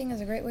fasting is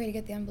a great way to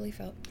get the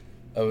unbelief out.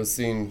 I was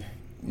seeing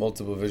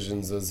multiple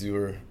visions as you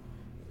were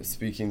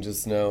speaking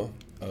just now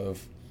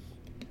of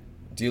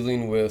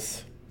dealing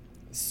with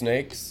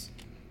snakes,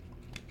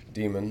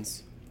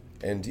 demons,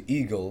 and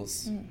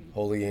eagles,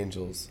 holy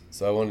angels.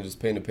 So I want to just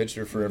paint a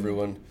picture for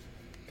everyone,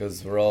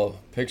 because we're all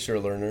picture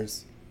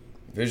learners.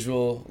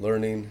 Visual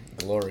learning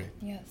glory.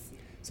 Yes.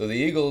 So the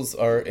eagles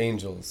are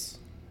angels,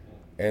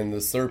 and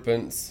the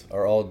serpents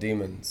are all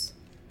demons.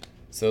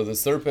 So the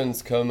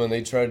serpents come and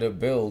they try to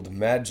build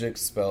magic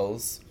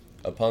spells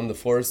upon the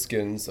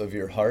foreskins of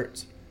your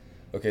heart.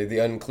 Okay, the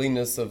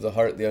uncleanness of the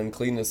heart, the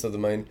uncleanness of the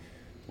mind.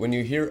 When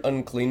you hear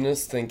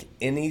uncleanness, think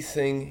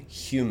anything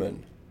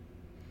human.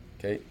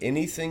 Okay,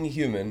 anything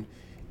human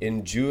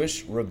in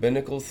Jewish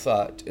rabbinical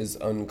thought is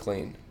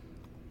unclean.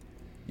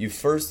 You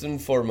first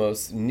and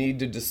foremost need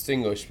to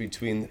distinguish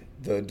between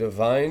the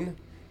divine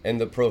and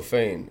the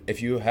profane.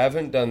 If you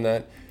haven't done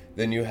that,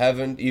 then you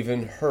haven't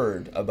even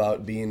heard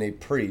about being a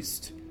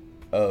priest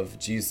of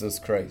Jesus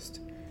Christ.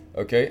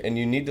 Okay? And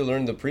you need to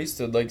learn the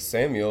priesthood like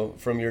Samuel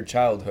from your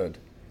childhood,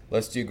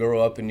 lest you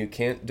grow up and you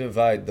can't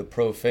divide the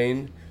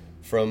profane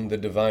from the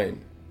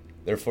divine.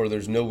 Therefore,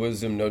 there's no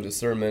wisdom, no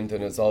discernment,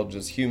 and it's all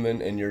just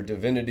human, and your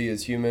divinity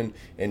is human,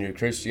 and your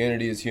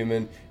Christianity is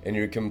human, and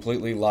you're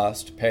completely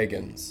lost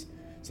pagans.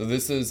 So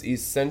this is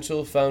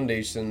essential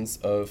foundations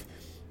of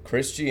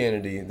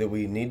Christianity that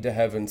we need to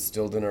have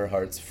instilled in our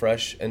hearts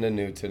fresh and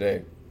anew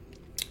today.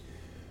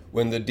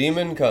 When the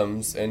demon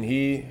comes and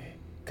he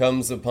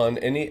comes upon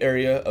any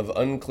area of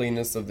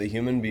uncleanness of the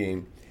human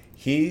being,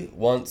 he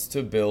wants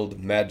to build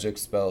magic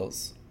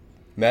spells.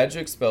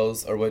 Magic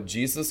spells are what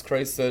Jesus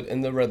Christ said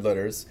in the red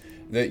letters,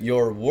 that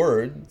your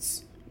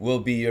words will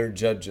be your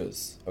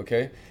judges.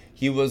 Okay?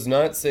 He was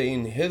not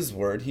saying his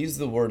word, he's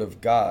the word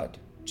of God.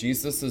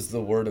 Jesus is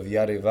the word of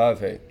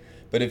Yarevave.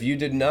 But if you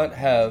did not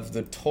have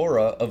the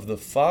Torah of the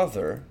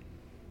Father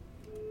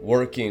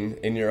working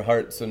in your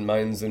hearts and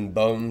minds and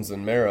bones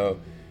and marrow,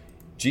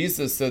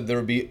 Jesus said there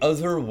would be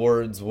other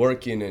words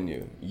working in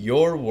you.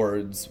 Your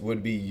words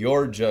would be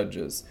your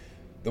judges.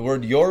 The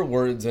word your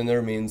words in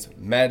there means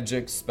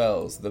magic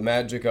spells, the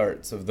magic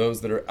arts of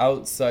those that are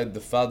outside the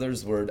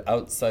Father's word,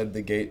 outside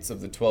the gates of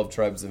the 12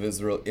 tribes of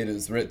Israel. It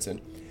is written.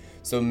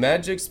 So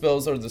magic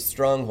spells are the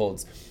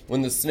strongholds.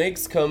 When the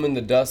snakes come in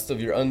the dust of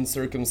your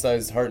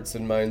uncircumcised hearts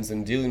and minds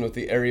and dealing with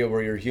the area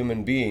where you're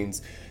human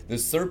beings, the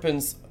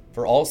serpents,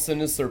 for all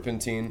sin is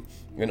serpentine,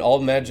 and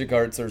all magic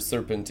arts are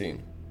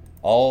serpentine.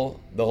 The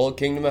whole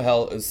kingdom of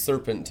hell is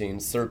serpentine,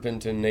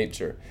 serpent in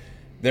nature.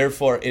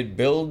 Therefore, it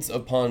builds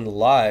upon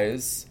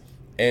lies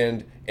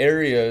and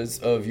areas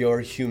of your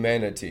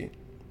humanity.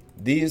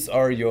 These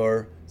are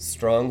your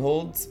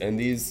strongholds, and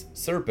these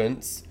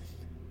serpents,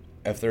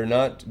 if they're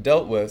not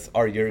dealt with,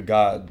 are your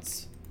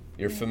gods.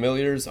 Your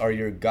familiars are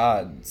your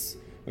gods.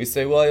 We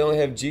say, well, I only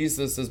have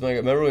Jesus as my God.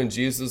 Remember when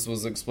Jesus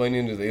was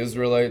explaining to the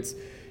Israelites,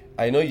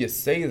 I know you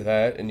say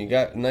that, and you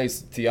got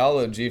nice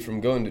theology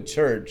from going to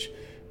church,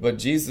 but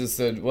Jesus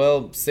said,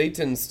 well,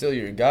 Satan's still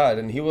your God,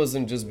 and he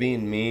wasn't just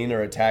being mean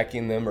or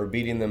attacking them or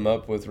beating them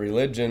up with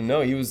religion.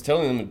 No, he was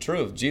telling them the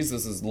truth.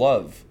 Jesus is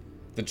love.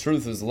 The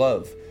truth is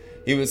love.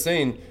 He was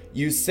saying,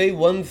 you say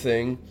one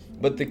thing,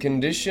 but the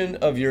condition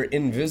of your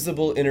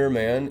invisible inner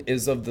man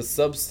is of the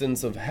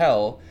substance of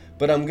hell,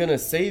 but I'm going to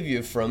save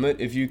you from it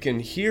if you can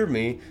hear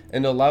me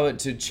and allow it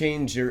to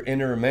change your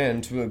inner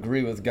man to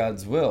agree with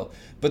God's will.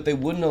 But they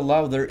wouldn't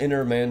allow their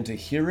inner man to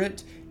hear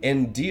it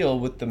and deal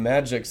with the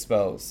magic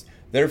spells.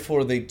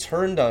 Therefore, they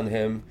turned on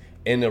him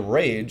in a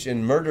rage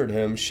and murdered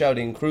him,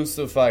 shouting,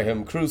 crucify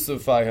him,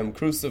 crucify him,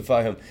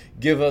 crucify him,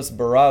 give us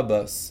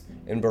Barabbas.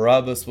 And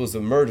Barabbas was a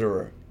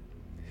murderer.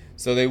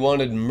 So they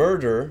wanted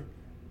murder,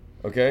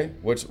 okay?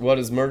 What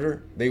is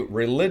murder?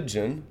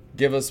 Religion.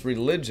 Give us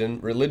religion.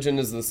 Religion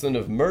is the sin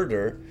of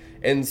murder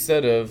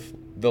instead of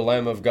the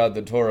Lamb of God,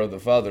 the Torah of the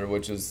Father,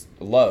 which is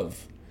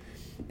love.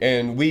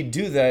 And we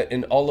do that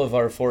in all of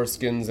our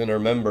foreskins and our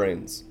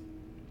membranes.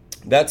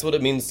 That's what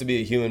it means to be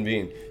a human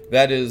being.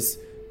 That is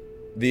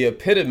the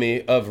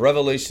epitome of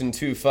Revelation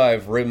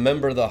 2:5.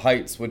 Remember the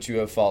heights which you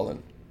have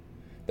fallen.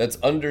 That's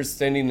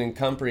understanding and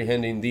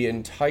comprehending the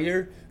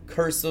entire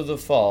curse of the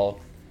fall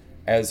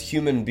as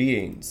human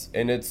beings.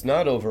 And it's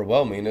not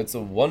overwhelming. It's a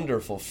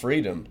wonderful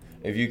freedom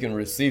if you can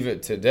receive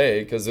it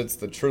today, because it's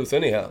the truth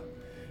anyhow.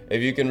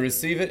 If you can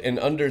receive it and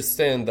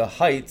understand the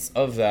heights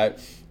of that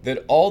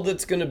all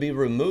that's going to be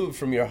removed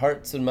from your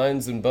hearts and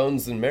minds and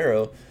bones and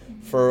marrow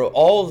for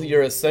all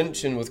your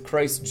ascension with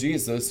Christ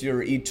Jesus,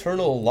 your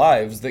eternal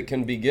lives that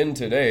can begin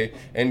today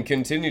and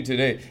continue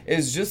today,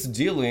 is just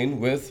dealing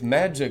with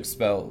magic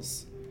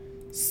spells.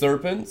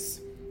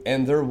 Serpents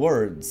and their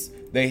words.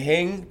 They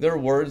hang their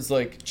words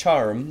like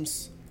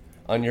charms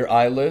on your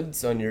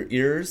eyelids, on your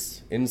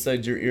ears,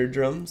 inside your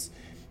eardrums,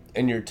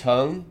 and your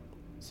tongue.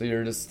 So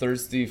you're just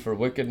thirsty for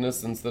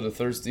wickedness instead of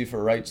thirsty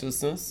for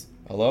righteousness.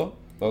 Hello?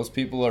 Most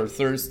people are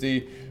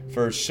thirsty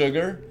for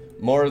sugar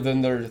more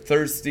than they're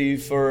thirsty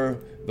for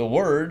the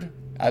word.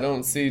 I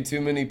don't see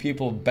too many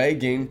people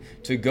begging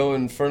to go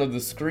in front of the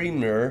screen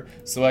mirror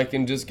so I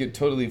can just get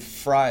totally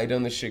fried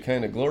on the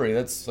Shekinah glory.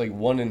 That's like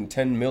 1 in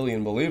 10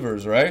 million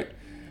believers, right?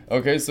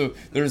 Okay, so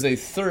there's a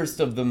thirst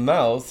of the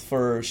mouth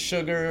for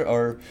sugar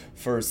or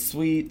for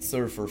sweets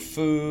or for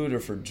food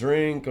or for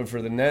drink or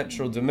for the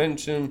natural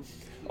dimension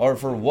or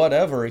for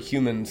whatever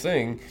human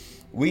thing.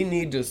 We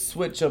need to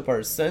switch up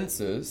our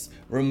senses,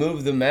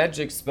 remove the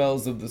magic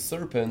spells of the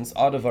serpents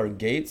out of our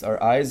gates,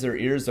 our eyes, our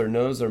ears, our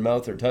nose, our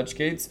mouth, our touch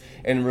gates,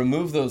 and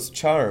remove those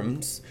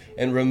charms,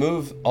 and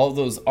remove all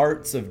those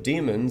arts of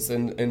demons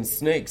and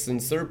snakes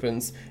and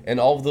serpents, and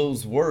all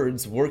those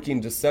words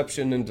working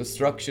deception and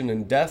destruction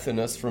and death in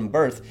us from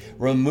birth.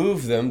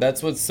 Remove them.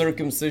 That's what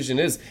circumcision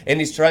is.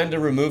 And he's trying to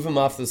remove them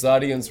off this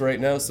audience right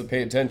now, so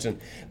pay attention.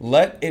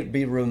 Let it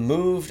be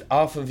removed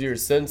off of your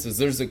senses.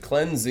 There's a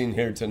cleansing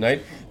here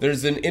tonight.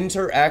 There's an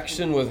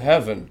interaction with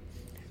heaven.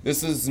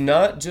 This is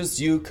not just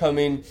you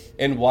coming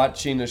and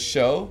watching a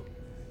show.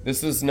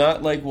 This is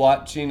not like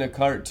watching a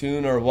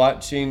cartoon or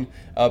watching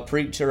a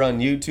preacher on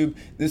YouTube.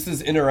 This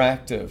is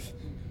interactive.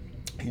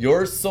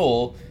 Your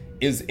soul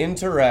is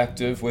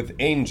interactive with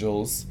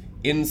angels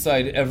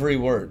inside every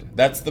word.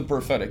 That's the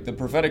prophetic. The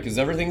prophetic is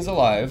everything's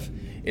alive.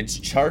 It's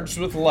charged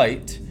with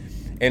light.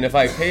 And if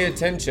I pay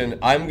attention,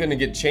 I'm going to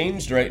get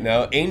changed right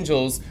now.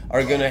 Angels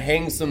are going to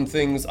hang some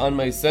things on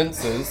my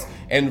senses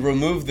and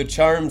remove the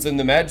charms and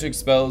the magic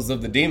spells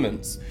of the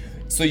demons.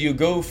 So you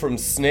go from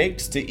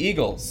snakes to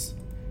eagles.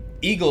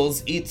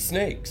 Eagles eat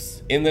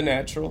snakes in the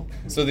natural,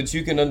 so that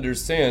you can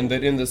understand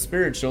that in the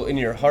spiritual, in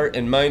your heart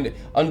and mind,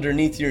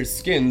 underneath your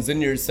skins,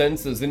 in your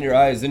senses, in your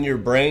eyes, in your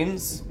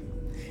brains,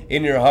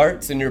 in your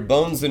hearts, in your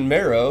bones and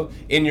marrow,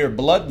 in your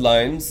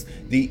bloodlines,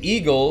 the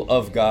eagle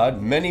of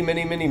God, many,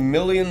 many, many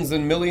millions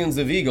and millions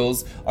of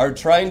eagles are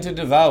trying to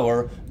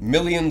devour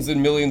millions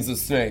and millions of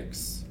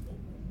snakes.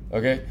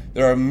 Okay?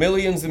 There are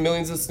millions and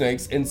millions of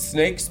snakes, and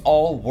snakes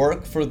all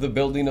work for the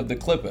building of the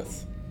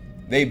clippeth.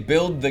 They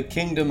build the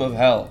kingdom of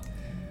hell.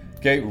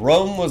 Okay,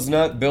 Rome was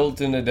not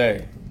built in a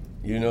day.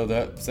 You know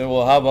that. Say,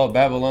 well, how about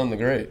Babylon the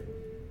Great?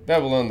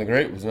 Babylon the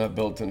Great was not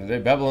built in a day.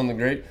 Babylon the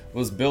Great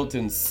was built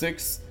in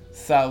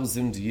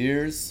 6,000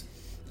 years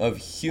of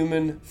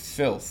human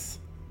filth.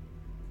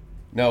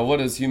 Now, what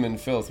is human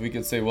filth? We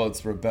could say, well,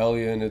 it's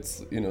rebellion,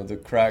 it's,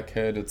 the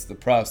crackhead, it's the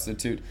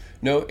prostitute.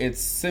 No,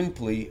 it's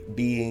simply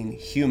being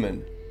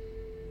human.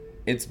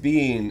 It's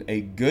being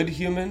a good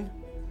human,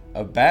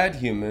 a bad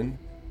human,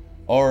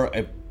 or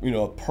a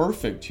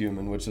perfect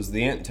human, which is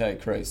the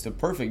Antichrist. A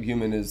perfect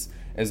human is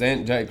as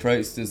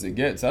Antichrist as it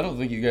gets. I don't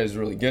think you guys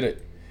really get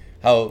it.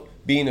 How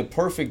being a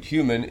perfect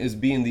human is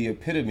being the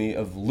epitome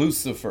of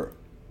Lucifer.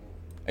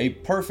 A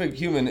perfect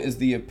human is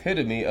the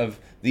epitome of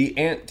the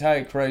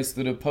Antichrist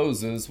that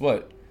opposes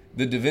what?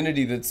 The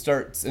divinity that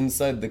starts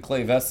inside the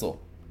clay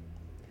vessel.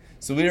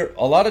 So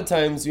a lot of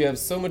times you have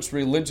so much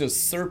religious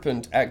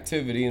serpent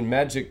activity and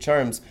magic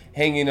charms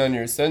hanging on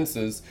your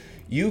senses.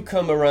 You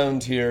come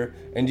around here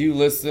and you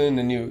listen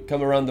and you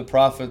come around the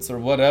prophets or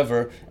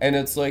whatever, and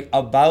it's like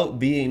about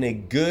being a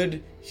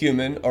good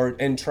human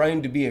and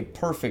trying to be a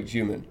perfect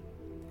human.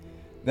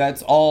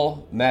 That's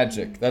all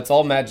magic. That's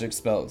all magic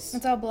spells.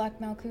 That's all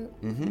Black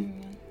Malkut.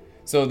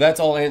 So that's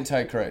all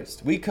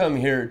Antichrist. We come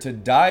here to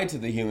die to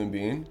the human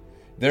being.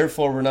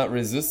 Therefore, we're not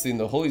resisting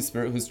the Holy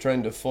Spirit who's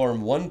trying to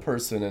form one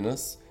person in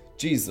us,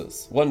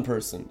 Jesus. One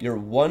person. You're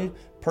one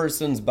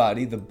person's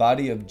body, the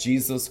body of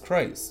Jesus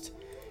Christ.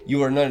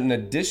 You are not an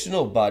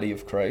additional body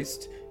of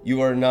Christ.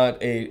 You are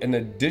not an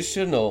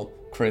additional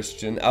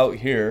Christian out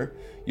here.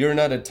 You're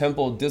not a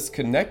temple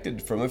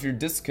disconnected from. If you're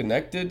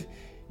disconnected,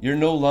 you're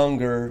no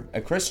longer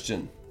a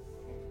Christian.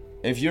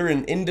 If you're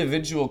an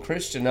individual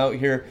Christian out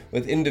here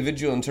with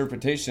individual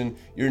interpretation,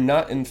 you're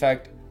not, in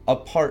fact, a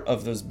part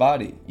of this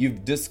body.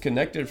 You've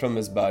disconnected from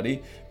his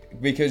body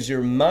because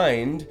your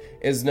mind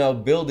is now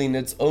building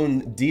its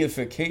own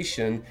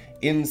deification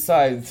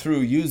inside through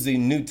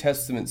using New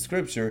Testament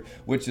scripture,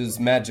 which is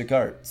magic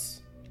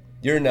arts.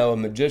 You're now a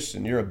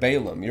magician, you're a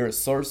Balaam, you're a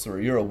sorcerer,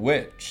 you're a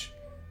witch.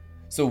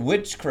 So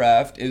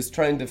witchcraft is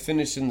trying to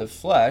finish in the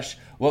flesh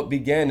what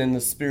began in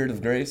the spirit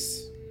of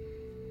grace.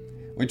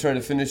 We try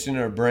to finish in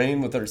our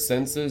brain with our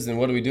senses, and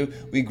what do?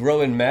 We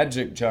grow in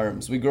magic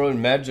charms, we grow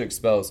in magic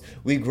spells,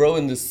 we grow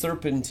in the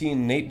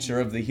serpentine nature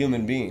of the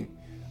human being.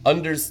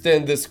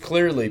 Understand this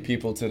clearly,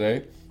 people,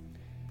 today.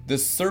 The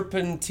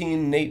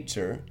serpentine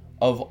nature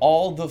of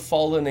all the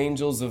fallen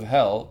angels of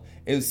hell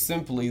is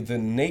simply the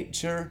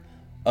nature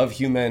of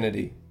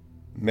humanity.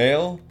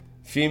 Male,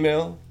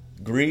 female,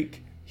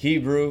 Greek,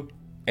 Hebrew,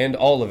 and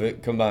all of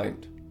it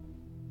combined.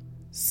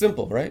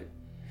 Simple, right?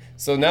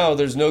 So now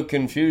there's no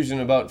confusion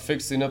about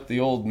fixing up the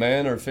old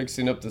man or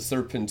fixing up the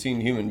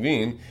serpentine human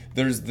being.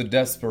 There's the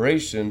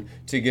desperation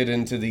to get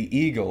into the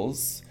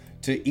eagles,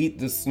 to eat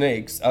the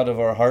snakes out of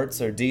our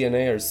hearts, our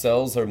DNA, our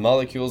cells, our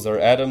molecules, our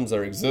atoms,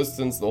 our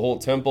existence. The whole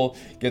temple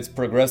gets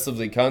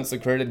progressively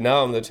consecrated.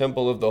 Now I'm the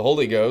temple of the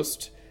Holy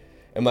Ghost,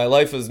 and my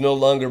life is no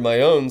longer my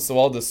own, so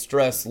all the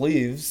stress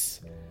leaves.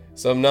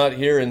 So I'm not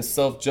here in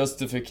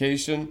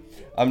self-justification.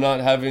 I'm not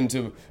having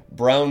to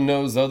brown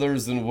nose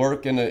others and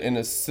work in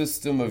a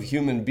system of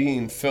human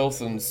being filth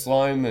and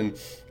slime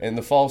and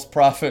the false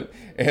prophet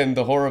and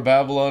the whore of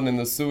Babylon and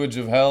the sewage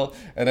of hell.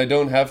 And I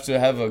don't have to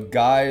have a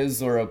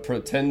guise or a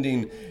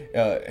pretending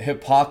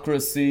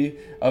hypocrisy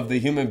of the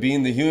human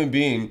being. The human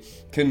being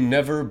can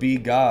never be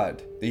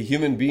God. The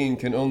human being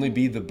can only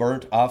be the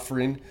burnt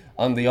offering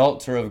on the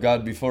altar of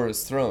God before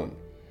his throne.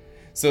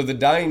 So the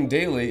dying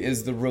daily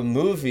is the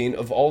removing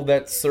of all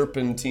that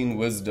serpentine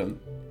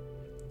wisdom.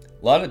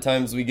 A lot of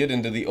times we get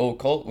into the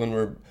occult when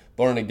we're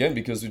born again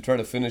because we try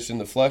to finish in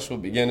the flesh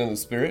what began in the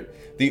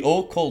spirit. The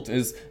occult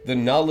is the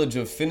knowledge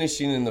of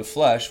finishing in the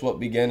flesh what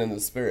began in the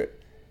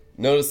spirit.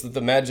 Notice that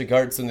the magic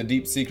arts and the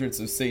deep secrets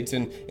of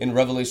Satan in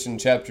Revelation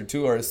chapter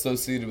 2 are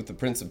associated with the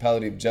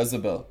principality of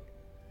Jezebel.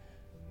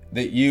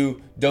 That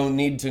you don't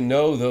need to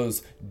know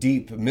those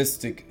deep,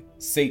 mystic,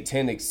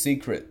 satanic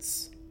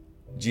secrets.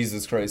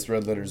 Jesus Christ,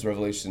 red letters,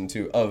 Revelation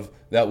 2, of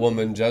that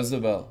woman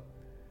Jezebel.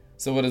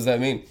 So what does that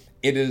mean?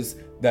 It is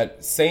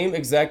that same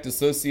exact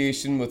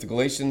association with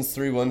Galatians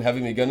 3:1,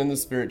 having begun in the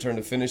spirit, turn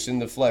to finish in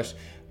the flesh.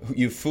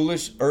 You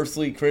foolish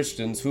earthly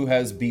Christians, who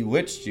has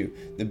bewitched you?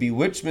 The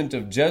bewitchment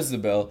of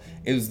Jezebel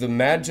is the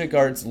magic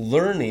arts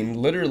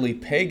learning, literally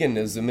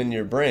paganism in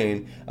your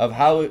brain, of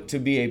how to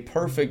be a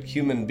perfect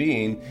human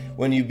being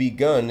when you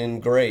begun in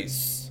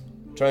grace.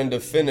 Trying to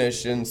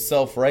finish in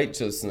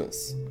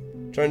self-righteousness.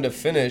 Trying to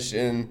finish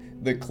in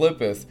the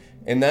clippeth.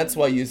 And that's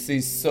why you see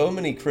so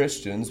many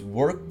Christians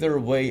work their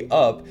way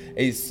up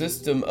a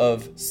system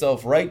of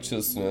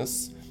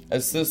self-righteousness, a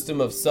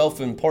system of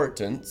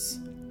self-importance.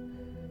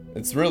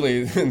 It's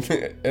really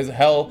as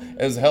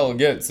hell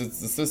gets. It's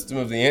the system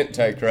of the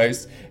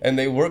Antichrist, and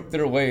they work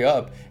their way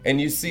up. And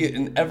you see it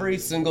in every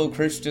single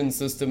Christian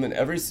system, in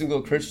every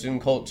single Christian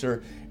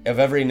culture of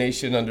every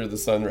nation under the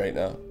sun right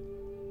now.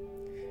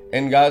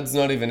 And God's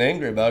not even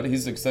angry about it.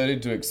 He's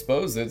excited to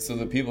expose it so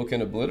that people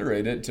can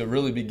obliterate it, to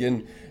really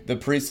begin the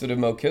priesthood of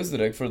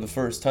Melchizedek for the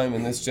first time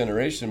in this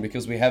generation,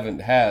 because we haven't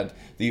had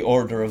the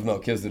order of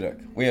Melchizedek.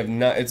 We have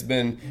not. It's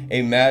been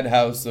a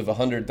madhouse of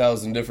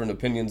 100,000 different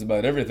opinions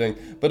about everything.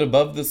 But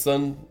above the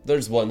sun,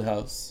 there's one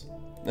house.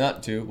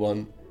 Not two,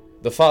 one.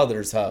 The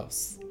Father's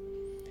house.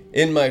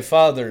 In my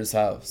Father's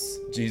house,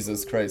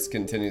 Jesus Christ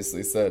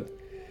continuously said.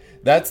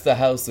 That's the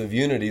house of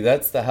unity.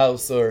 That's the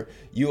house where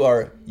you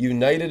are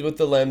united with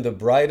the Lamb, the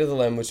bride of the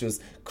Lamb, which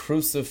was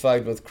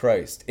crucified with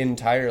Christ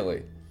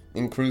entirely.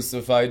 And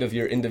crucified of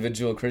your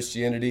individual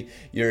Christianity,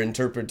 your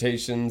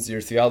interpretations, your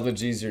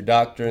theologies, your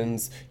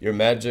doctrines, your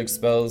magic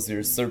spells,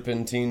 your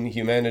serpentine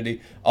humanity,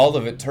 all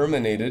of it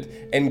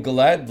terminated, and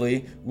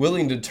gladly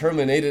willing to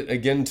terminate it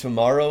again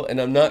tomorrow.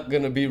 And I'm not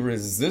going to be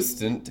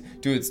resistant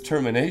to its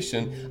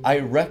termination. I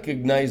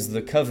recognize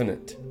the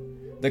covenant.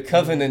 The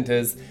covenant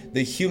is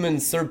the human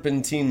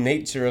serpentine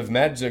nature of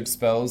magic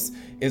spells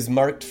is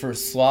marked for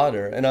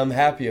slaughter, and I'm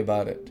happy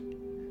about it.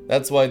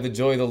 That's why the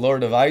joy of the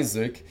Lord of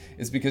Isaac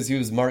is because he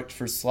was marked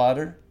for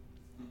slaughter.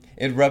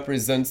 It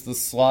represents the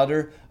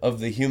slaughter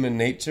of the human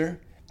nature.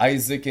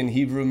 Isaac in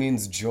Hebrew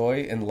means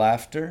joy and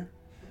laughter.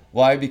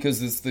 Why?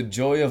 Because it's the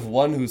joy of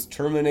one who's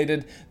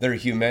terminated their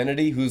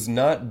humanity, who's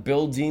not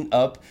building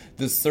up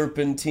the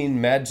serpentine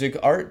magic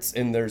arts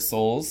in their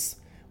souls,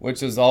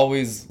 which is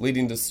always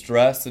leading to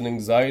stress and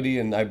anxiety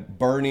and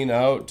burning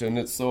out, and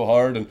it's so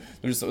hard. And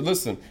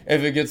listen,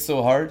 if it gets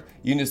so hard,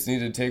 you just need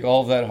to take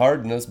all of that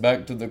hardness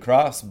back to the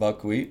cross,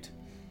 buckwheat,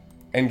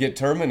 and get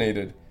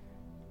terminated.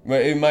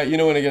 But it might,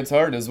 when it gets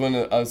hard is when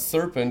a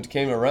serpent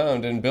came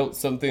around and built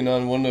something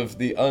on one of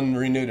the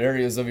unrenewed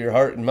areas of your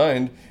heart and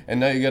mind, and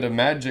now you got a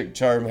magic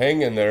charm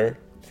hanging there.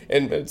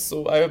 And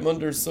I am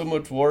under so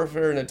much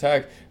warfare and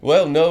attack.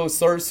 Well, no,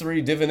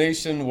 sorcery,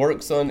 divination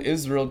works on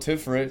Israel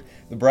Tiferet,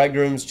 the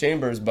bridegroom's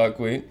chambers,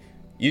 buckwheat.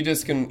 You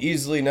just can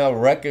easily now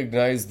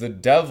recognize the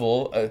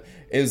devil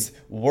is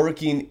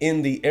working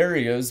in the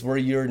areas where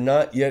you're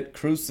not yet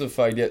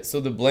crucified yet. So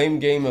the blame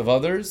game of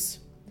others,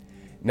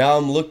 now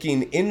I'm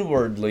looking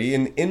inwardly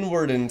in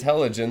inward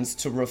intelligence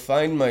to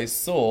refine my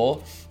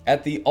soul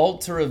at the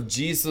altar of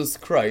Jesus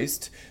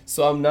Christ.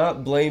 So I'm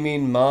not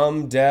blaming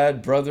mom,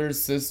 dad, brother,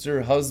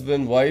 sister,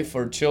 husband, wife,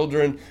 or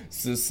children,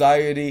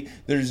 society.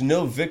 There's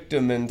no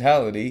victim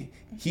mentality.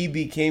 He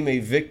became a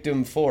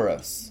victim for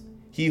us.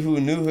 He who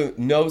knew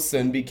no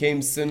sin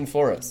became sin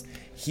for us.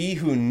 He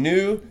who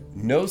knew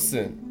no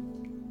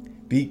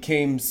sin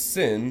became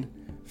sin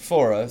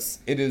for us.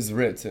 It is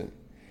written.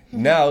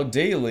 Now,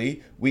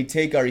 daily, we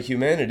take our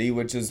humanity,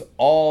 which is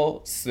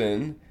all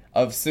sin,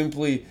 of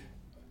simply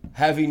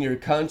having your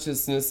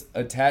consciousness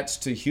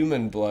attached to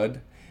human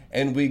blood,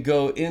 and we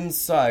go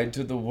inside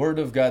to the Word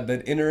of God,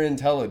 that inner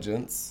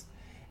intelligence,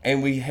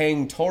 and we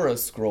hang Torah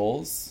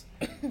scrolls,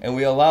 and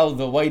we allow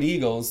the white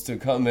eagles to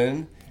come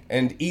in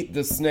and eat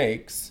the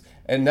snakes,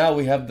 and now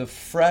we have the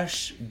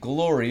fresh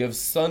glory of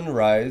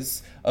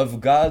sunrise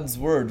of God's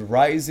Word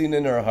rising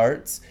in our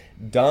hearts,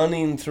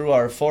 dawning through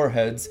our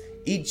foreheads,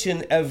 each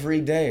and every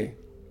day.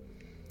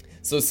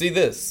 So see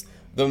this,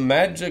 the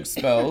magic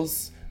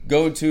spells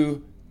go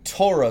to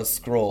Torah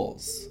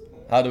scrolls.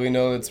 How do we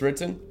know it's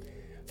written?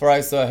 For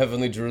I saw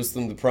heavenly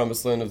Jerusalem, the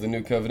promised land of the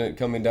new covenant,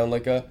 coming down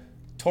like a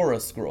Torah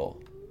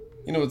scroll.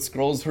 You know what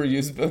scrolls were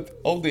used with?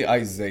 Only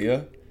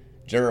Isaiah,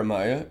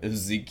 Jeremiah,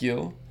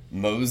 Ezekiel,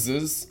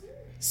 Moses.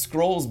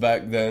 Scrolls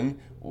back then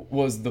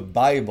was the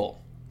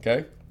Bible,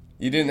 okay?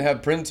 You didn't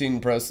have printing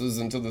presses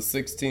until the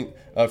 1500s,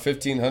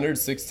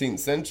 16th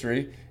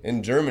century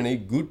in Germany,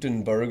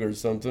 Gutenberg or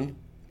something.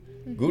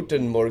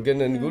 Guten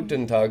Morgen and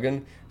Guten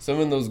Tagen, some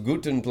of those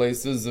Guten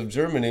places of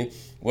Germany,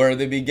 where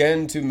they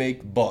began to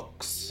make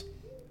books.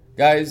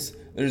 Guys,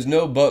 there's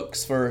no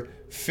books for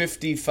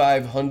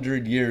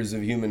 5,500 years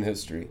of human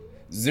history.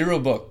 0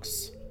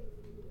 books.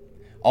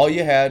 All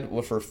you had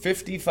for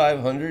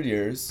 5,500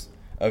 years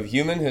of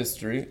human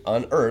history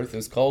on Earth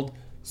is called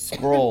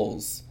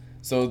scrolls.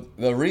 So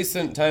the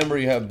recent time where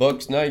you have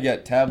books, now you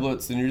got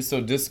tablets, and you're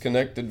so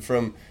disconnected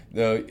from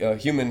the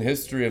human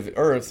history of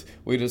Earth.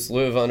 We just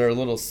live on our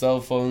little cell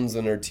phones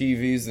and our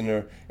TVs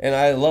and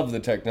I love the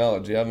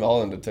technology. I'm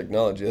all into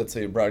technology. That's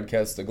how you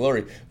broadcast the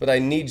glory. But I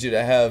need you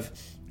to have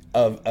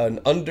an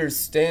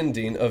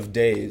understanding of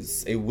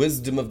days, a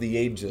wisdom of the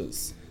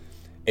ages,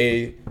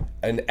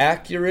 an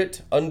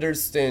accurate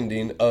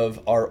understanding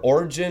of our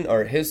origin,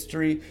 our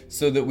history,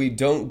 so that we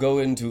don't go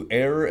into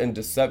error and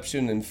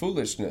deception and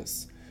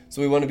foolishness.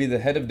 So we want to be the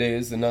head of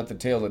days and not the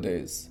tail of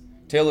days.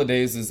 Tail of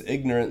days is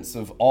ignorance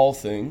of all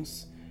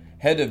things.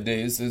 Head of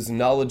days is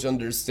knowledge,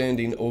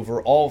 understanding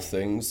over all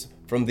things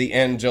from the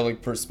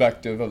angelic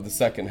perspective of the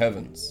second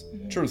heavens.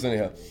 Truth,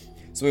 anyhow.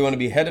 So we want to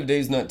be head of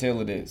days, not tail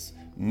of days.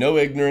 No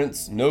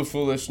ignorance, no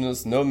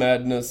foolishness, no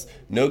madness,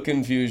 no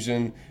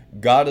confusion.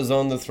 God is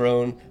on the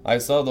throne. I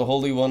saw the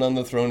Holy One on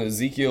the throne.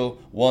 Ezekiel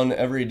 1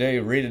 every day.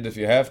 Read it if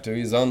you have to.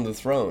 He's on the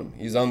throne.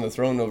 He's on the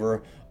throne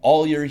over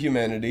all your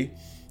humanity,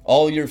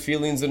 all your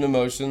feelings and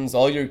emotions,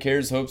 all your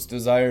cares, hopes,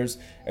 desires.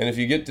 And if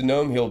you get to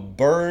know him, he'll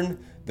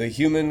burn the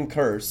human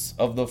curse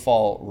of the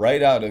fall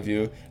right out of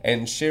you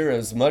and share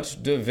as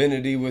much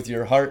divinity with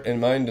your heart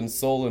and mind and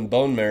soul and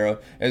bone marrow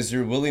as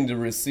you're willing to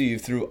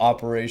receive through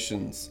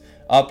operations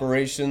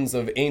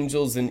of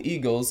angels and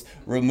eagles,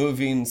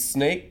 removing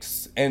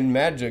snakes and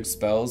magic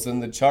spells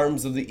and the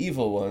charms of the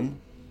evil one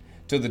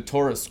to the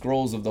Torah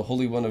scrolls of the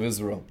Holy One of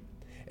Israel.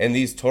 And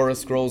these Torah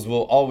scrolls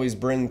will always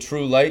bring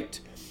true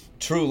light.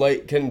 True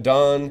light can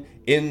dawn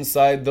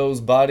inside those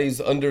bodies,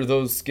 under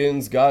those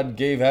skins. God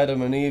gave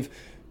Adam and Eve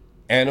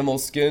animal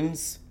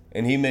skins,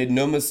 and he made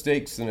no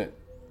mistakes in it.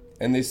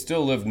 And they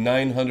still lived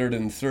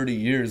 930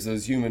 years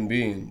as human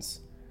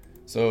beings.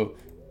 So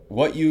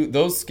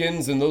those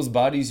skins and those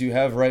bodies you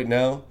have right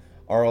now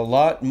are a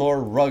lot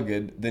more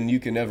rugged than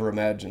you can ever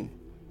imagine.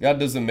 God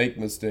doesn't make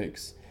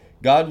mistakes.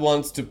 God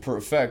wants to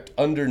perfect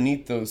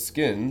underneath those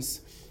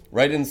skins,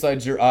 right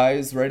inside your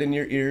eyes, right in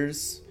your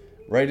ears,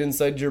 right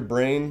inside your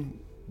brain,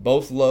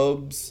 both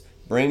lobes,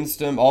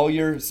 brainstem, all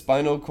your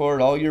spinal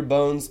cord, all your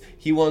bones.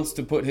 He wants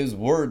to put his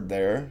word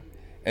there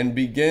and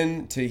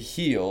begin to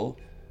heal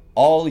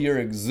all your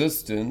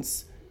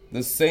existence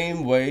the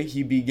same way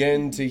he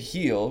began to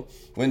heal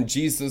when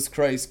Jesus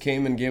Christ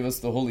came and gave us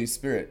the Holy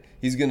Spirit.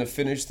 He's going to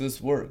finish this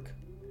work.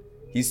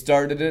 He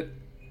started it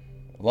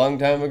a long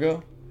time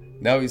ago.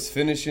 Now he's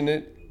finishing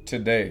it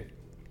today.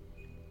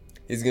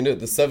 He's going to do it.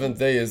 The 7th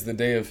day is the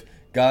day of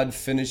God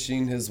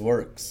finishing his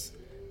works.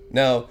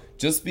 Now,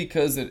 just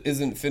because it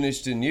isn't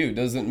finished in you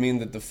doesn't mean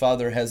that the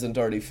Father hasn't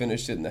already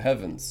finished it in the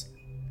heavens.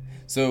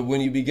 So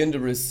when you begin to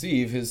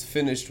receive his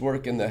finished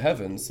work in the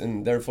heavens,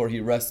 and therefore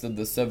he rested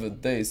the 7th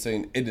day,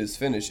 saying, it is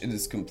finished, it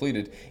is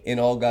completed in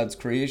all God's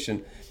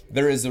creation,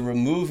 there is a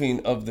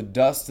removing of the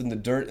dust and the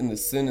dirt and the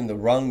sin and the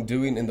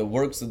wrongdoing and the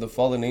works of the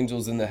fallen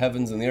angels in the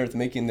heavens and the earth,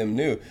 making them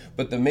new.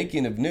 But the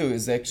making of new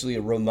is actually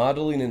a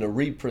remodeling and a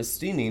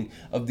repristining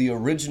of the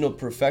original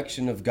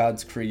perfection of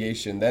God's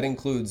creation. That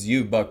includes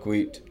you,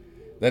 buckwheat.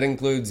 That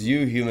includes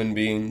you, human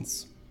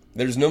beings.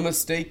 There's no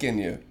mistake in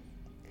you.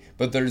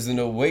 But there's an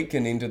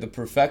awakening to the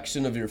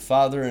perfection of your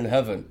Father in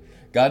heaven.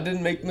 God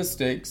didn't make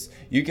mistakes.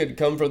 You could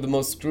come from the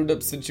most screwed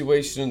up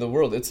situation in the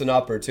world. It's an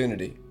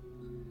opportunity.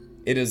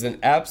 It is an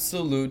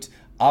absolute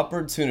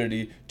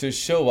opportunity to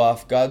show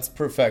off God's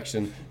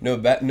perfection, no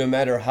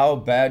matter how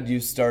bad you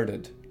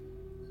started.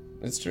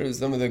 It's true.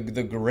 Some of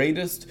the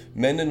greatest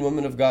men and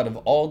women of God of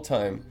all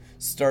time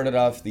started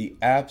off the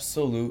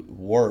absolute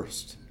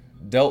worst,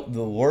 dealt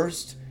the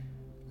worst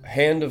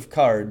hand of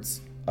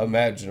cards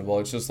imaginable.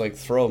 It's just like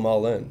throw them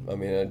all in. I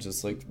mean, I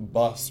just like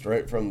bust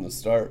right from the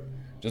start.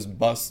 Just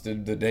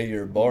busted the day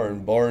you're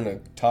born. Born a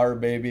tar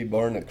baby,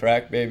 born a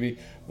crack baby,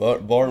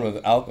 born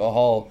with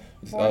alcohol.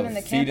 Born in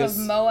the camp fetus.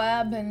 of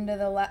Moab in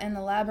the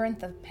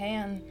labyrinth of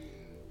Pan.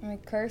 And we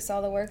curse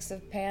all the works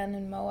of Pan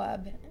and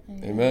Moab.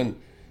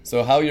 Amen.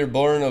 So how you're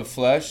born of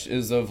flesh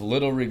is of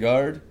little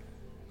regard.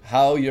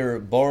 How you're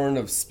born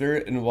of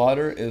spirit and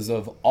water is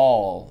of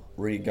all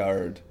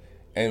regard.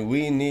 And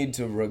we need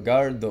to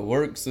regard the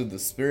works of the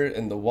Spirit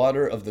and the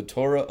water of the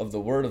Torah of the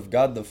Word of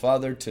God the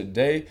Father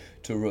today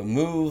to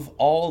remove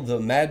all the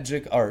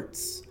magic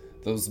arts,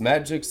 those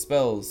magic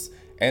spells,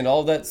 and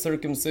all that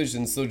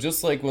circumcision. So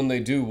just like when they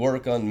do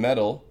work on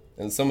metal,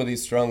 and some of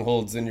these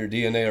strongholds in your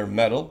DNA are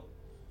metal,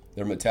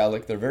 they're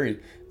metallic,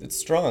 it's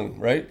strong,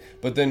 right?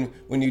 But then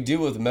when you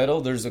deal with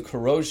metal, there's a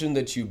corrosion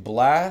that you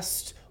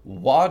blast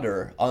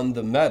water on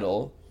the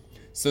metal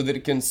so that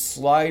it can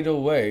slide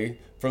away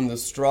from the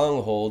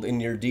stronghold in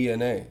your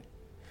DNA.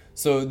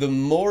 So the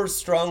more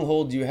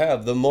stronghold you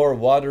have, the more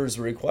water is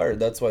required.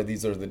 That's why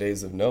these are the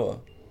days of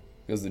Noah.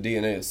 because the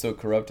DNA is so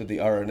corrupted, the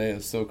RNA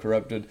is so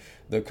corrupted,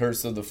 the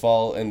curse of the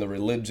fall and the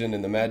religion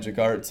and the magic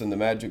arts and the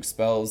magic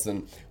spells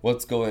and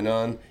what's going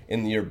on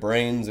in your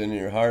brains and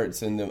your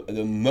hearts and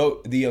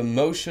the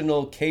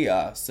emotional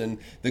chaos and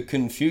the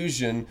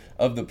confusion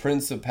of the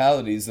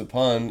principalities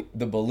upon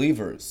the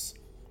believers.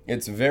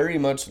 It's very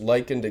much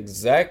likened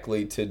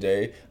exactly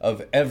today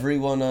of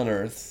everyone on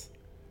earth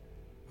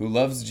who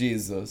loves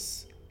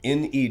Jesus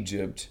in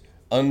Egypt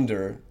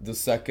under the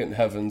second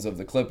heavens of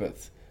the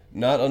clippeth,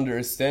 not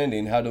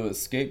understanding how to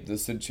escape the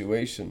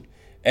situation.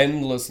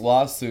 Endless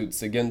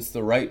lawsuits against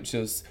the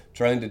righteous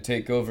trying to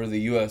take over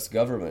the U.S.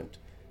 government.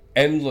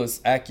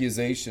 Endless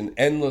accusation,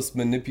 endless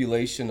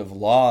manipulation of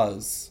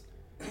laws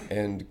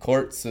and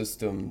court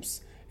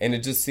systems. And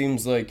it just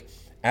seems like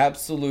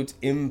absolute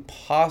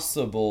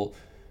impossible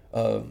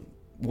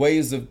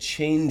ways of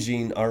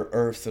changing our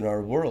earth and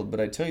our world. But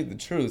I tell you the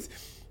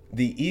truth,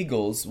 the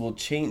eagles will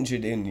change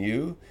it in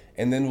you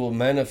and then will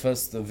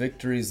manifest the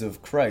victories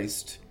of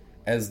Christ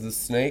as the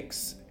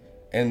snakes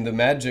and the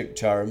magic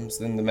charms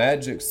and the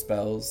magic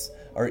spells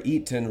are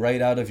eaten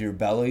right out of your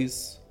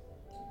bellies.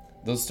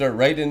 They'll start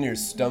right in your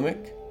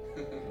stomach.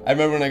 I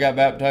remember when I got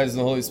baptized in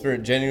the Holy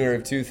Spirit, January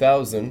of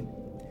 2000.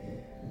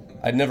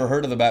 I'd never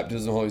heard of the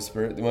baptism of the Holy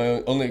Spirit.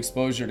 My only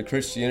exposure to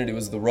Christianity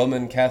was the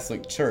Roman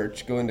Catholic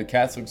Church, going to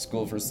Catholic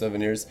school for 7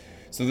 years.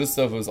 So this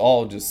stuff was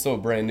all just so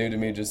brand new to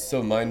me, just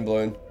so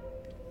mind-blowing.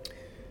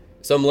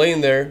 So I'm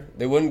laying there.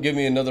 They wouldn't give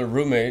me another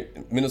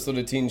roommate.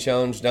 Minnesota Teen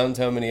Challenge,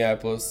 downtown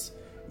Minneapolis.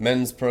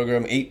 Men's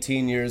program,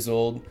 18 years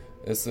old.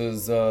 This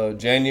is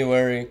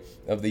January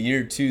of the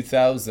year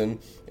 2000.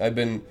 I've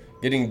been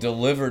getting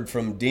delivered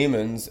from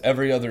demons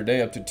every other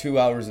day, up to 2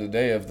 hours a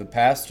day, of the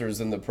pastors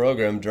in the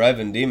program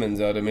driving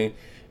demons out of me.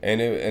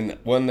 And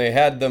when they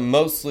had them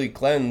mostly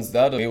cleansed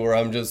out of me, where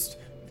I'm just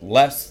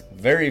less,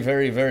 very,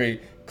 very, very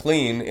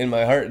clean in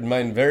my heart and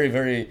mind, very,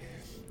 very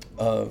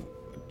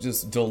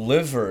just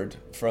delivered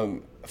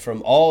from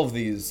all of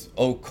these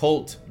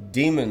occult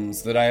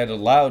demons that I had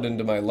allowed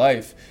into my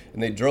life,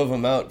 and they drove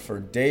them out for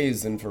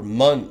days and for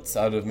months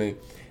out of me.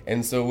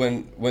 And so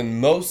when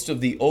most of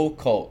the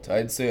occult,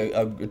 I'd say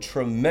a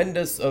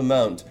tremendous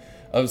amount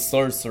of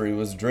sorcery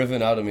was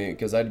driven out of me,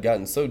 because I'd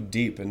gotten so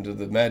deep into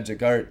the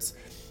magic arts,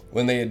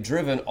 when they had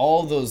driven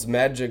all those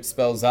magic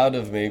spells out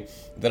of me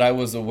that I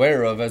was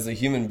aware of as a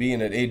human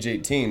being at age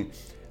 18,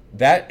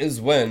 that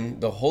is when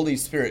the Holy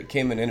Spirit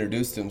came and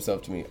introduced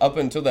himself to me. Up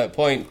until that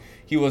point,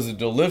 he was a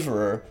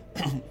deliverer,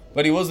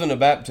 but he wasn't a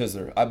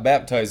baptizer.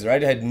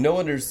 I had no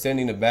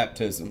understanding of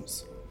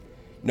baptisms.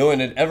 No one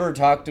had ever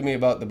talked to me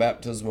about the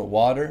baptism of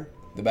water,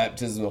 the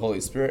baptism of the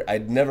Holy Spirit.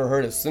 I'd never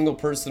heard a single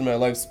person in my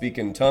life speak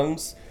in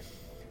tongues.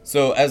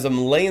 So as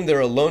I'm laying there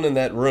alone in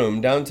that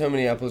room, downtown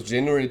Minneapolis,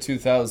 January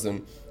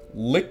 2000,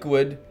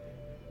 liquid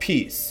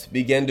peace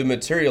began to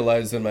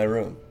materialize in my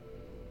room.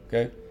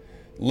 Okay?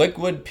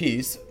 Liquid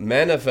peace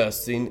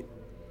manifesting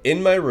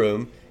in my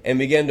room and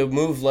began to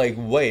move like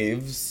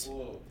waves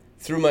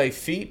through my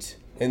feet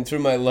and through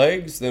my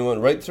legs, then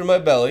went right through my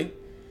belly,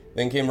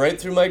 then came right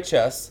through my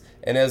chest,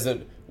 and as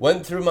it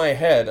went through my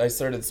head, I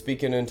started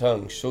speaking in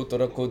tongues. That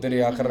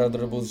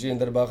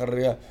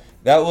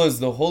was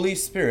the Holy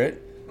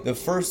Spirit, the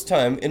first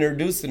time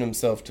introducing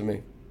himself to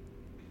me.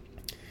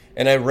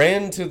 And I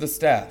ran to the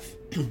staff,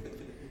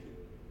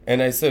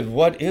 and I said,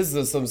 "What is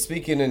this? I'm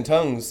speaking in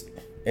tongues."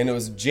 And it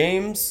was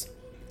James,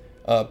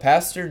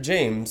 Pastor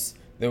James,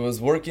 that was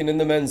working in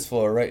the men's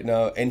floor right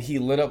now, and he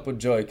lit up with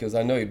joy because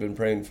I know he'd been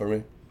praying for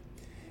me.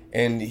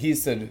 And he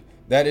said,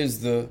 "That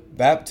is the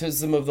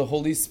baptism of the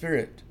Holy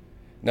Spirit.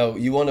 Now,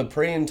 you want to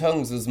pray in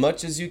tongues as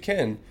much as you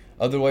can,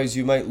 otherwise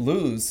you might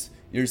lose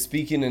your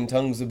speaking in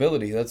tongues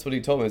ability." That's what he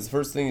told me. It's the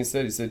first thing he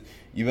said. He said,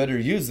 "You better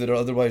use it, or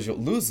otherwise you'll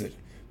lose it."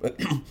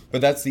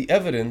 But that's the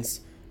evidence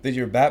that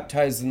you're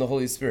baptized in the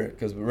Holy Spirit.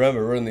 Because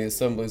remember, we're in the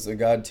Assemblies of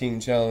God Teen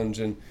Challenge,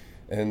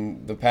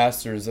 and the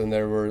pastors in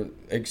there were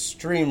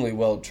extremely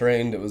well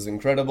trained. It was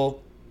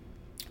incredible.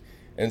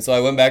 And so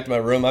I went back to my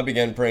room. I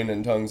began praying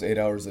in tongues 8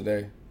 hours a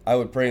day. I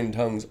would pray in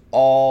tongues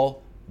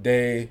all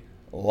day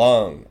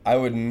long. I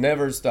would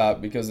never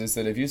stop, because they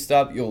said, if you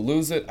stop, you'll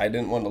lose it. I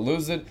didn't want to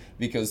lose it,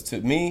 because to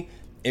me,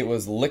 it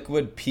was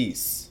liquid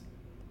peace.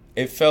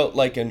 It felt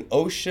like an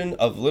ocean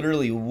of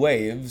literally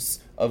waves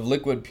of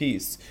liquid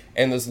peace.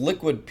 And this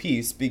liquid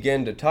peace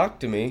began to talk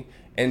to me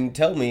and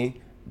tell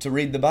me to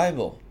read the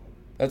Bible.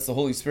 That's the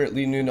Holy Spirit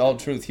leading you into all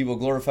truth. He will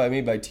glorify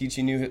me by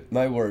teaching you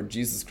my word.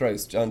 Jesus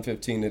Christ, John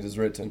 15, it is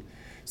written.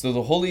 So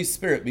the Holy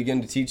Spirit began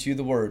to teach you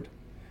the word.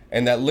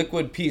 And that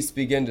liquid peace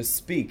began to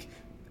speak.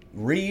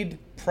 Read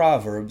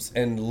Proverbs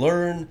and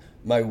learn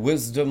my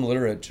wisdom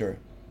literature.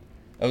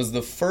 That was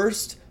the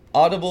first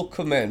audible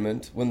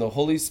commandment when the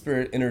Holy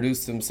Spirit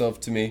introduced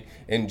himself to me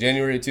in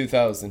January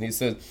 2000. He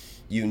said,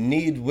 "You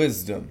need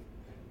wisdom.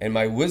 And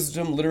my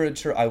wisdom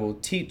literature I will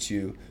teach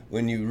you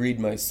when you read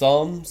my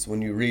Psalms,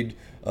 when you read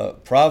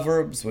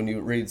Proverbs, when you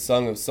read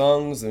Song of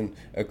Songs and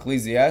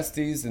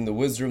Ecclesiastes and the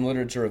wisdom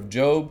literature of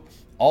Job.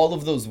 All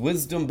of those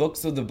wisdom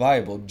books of the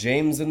Bible,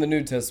 James in the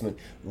New Testament,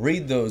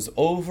 read those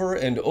over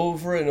and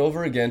over and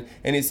over again.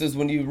 And he says,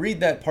 when you read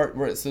that part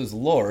where it says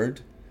Lord,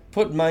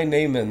 put my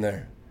name in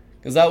there,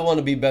 because I want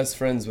to be best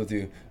friends with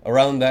you.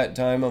 Around that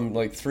time, I'm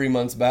like 3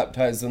 months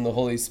baptized in the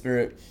Holy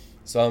Spirit.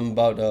 So I'm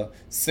about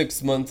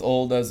 6 months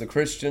old as a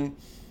Christian.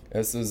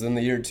 This is in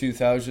the year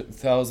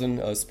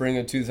 2000, spring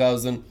of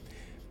 2000.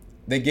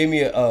 They gave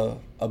me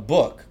a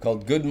book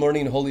called Good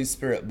Morning Holy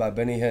Spirit by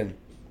Benny Hinn.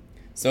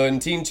 So in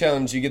Teen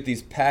Challenge, you get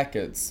these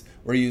packets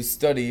where you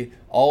study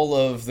all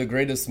of the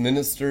greatest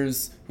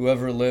ministers who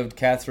ever lived,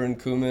 Catherine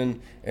Kuhlman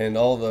and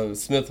all the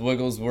Smith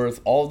Wigglesworth,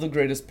 all the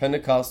greatest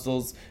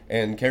Pentecostals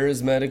and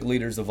charismatic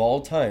leaders of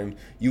all time.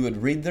 You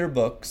would read their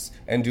books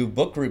and do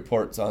book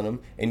reports on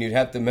them, and you'd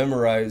have to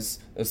memorize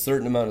a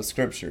certain amount of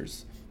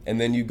scriptures. And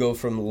then you go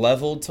from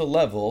level to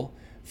level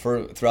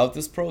throughout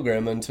this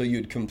program until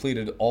you'd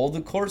completed all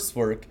the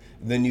coursework.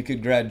 Then you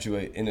could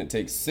graduate, and it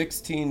takes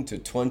 16 to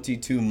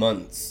 22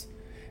 months.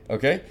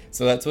 Okay,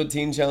 so that's what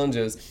Teen Challenge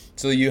is.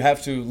 So you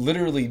have to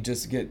literally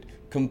just get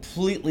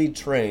completely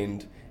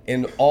trained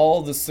in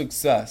all the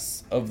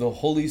success of the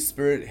Holy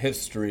Spirit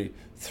history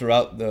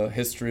throughout the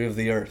history of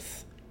the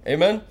earth.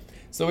 Amen?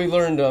 So we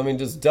learned,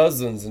 just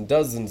dozens and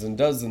dozens and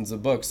dozens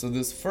of books. So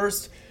this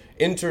first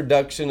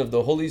introduction of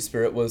the Holy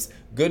Spirit was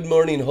Good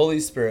Morning Holy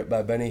Spirit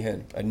by Benny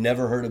Hinn. I'd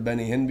never heard of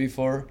Benny Hinn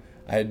before.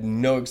 I had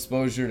no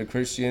exposure to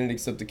Christianity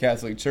except the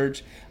Catholic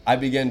Church. I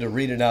began to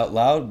read it out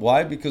loud.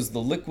 Why? Because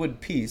the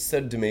Liquid Peace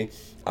said to me,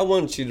 I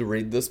want you to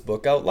read this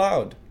book out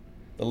loud.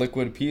 The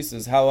Liquid Peace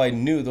is how I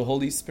knew the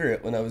Holy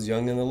Spirit when I was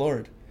young in the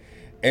Lord.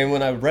 And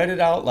when I read it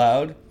out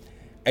loud,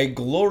 a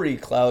glory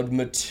cloud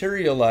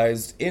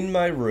materialized in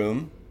my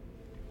room.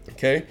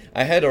 Okay,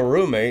 I had a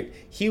roommate.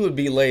 He would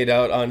be laid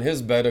out on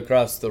his bed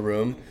across the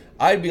room.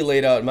 I'd be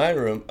laid out in my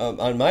room,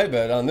 on my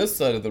bed on this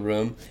side of the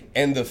room,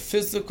 and the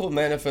physical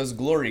manifest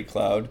glory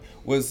cloud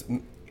was,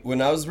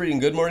 when I was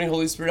reading Good Morning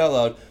Holy Spirit out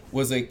loud,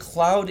 was a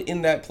cloud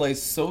in that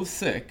place so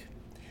thick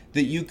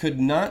that you could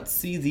not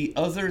see the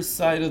other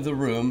side of the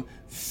room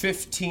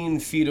 15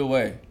 feet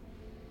away.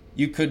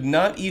 You could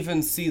not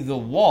even see the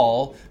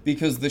wall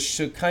because the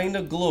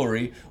Shekinah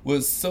glory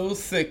was so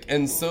thick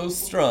and so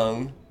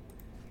strong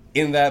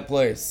in that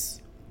place.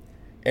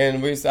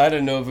 And I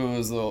didn't know if it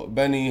was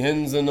Benny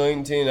Hinn's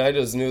anointing. I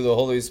just knew the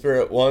Holy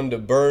Spirit wanted to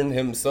burn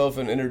himself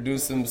and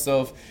introduce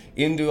himself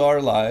into our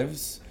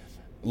lives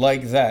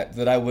like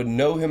that I would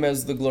know him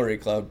as the glory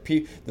cloud.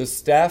 The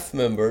staff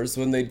members,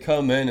 when they'd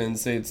come in and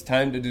say, it's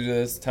time to do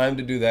this, time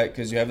to do that,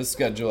 because you have a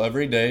schedule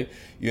every day.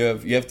 You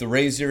have to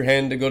raise your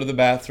hand to go to the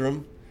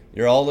bathroom.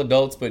 You're all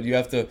adults, but you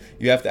have to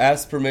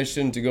ask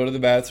permission to go to the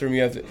bathroom.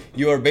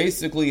 You are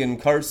basically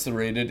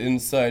incarcerated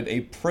inside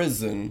a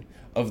prison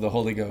of the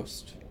Holy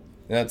Ghost.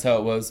 And that's how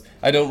it was.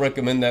 I don't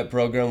recommend that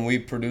program. We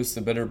produced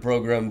a better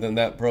program than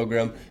that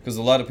program, because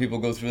a lot of people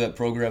go through that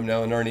program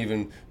now and aren't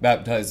even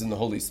baptized in the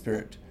Holy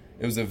Spirit.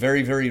 It was a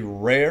very, very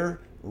rare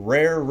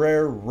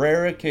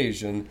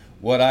occasion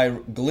what I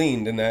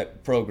gleaned in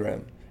that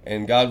program.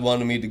 And God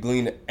wanted me to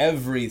glean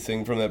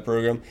everything from that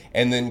program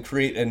and then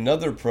create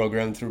another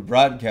program through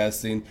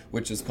broadcasting,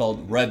 which is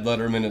called Red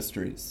Letter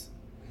Ministries.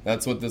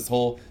 That's what this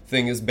whole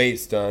thing is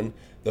based on.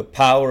 The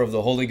power of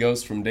the Holy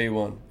Ghost from day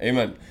one.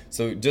 Amen.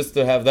 So just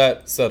to have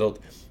that settled.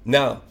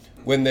 Now,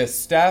 when the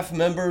staff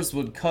members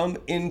would come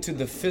into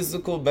the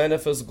physical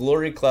manifest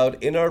glory cloud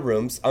in our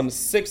rooms, I'm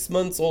 6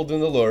 months old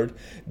in the Lord,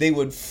 they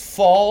would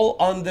fall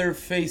on their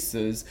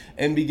faces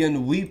and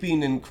begin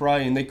weeping and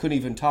crying. They couldn't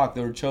even talk.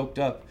 They were choked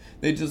up.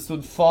 They just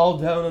would fall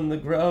down on the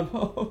ground.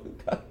 Oh,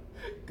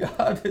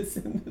 God is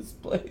in this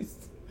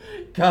place.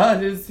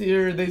 God is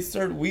here. They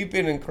start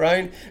weeping and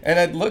crying. And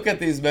I'd look at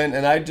these men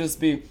and I'd just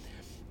be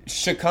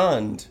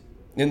shekined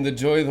in the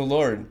joy of the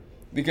Lord,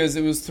 because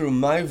it was through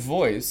my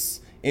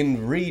voice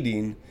in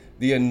reading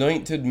the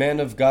anointed man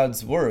of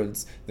God's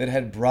words that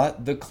had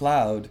brought the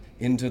cloud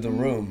into the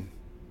room.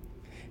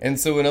 And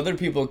so when other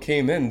people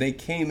came in, they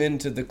came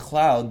into the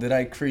cloud that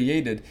I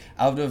created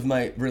out of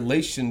my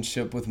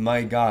relationship with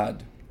my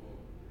God.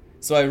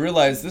 So I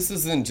realized this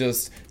isn't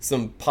just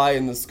some pie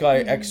in the sky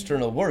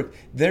external work.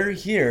 They're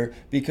here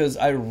because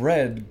I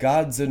read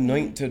God's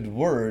anointed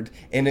word,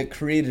 and it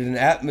created an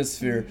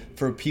atmosphere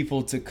for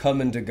people to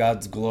come into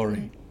God's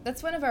glory.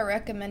 That's one of our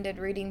recommended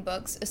reading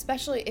books,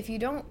 especially if you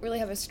don't really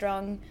have a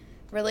strong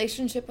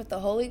relationship with the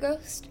Holy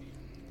Ghost.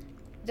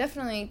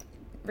 Definitely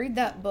read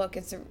that book.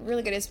 It's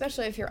really good,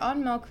 especially if you're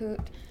on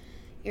Malkut,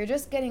 you're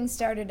just getting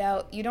started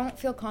out, you don't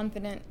feel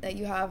confident that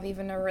you have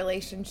even a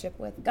relationship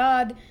with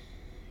God.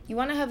 You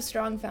want to have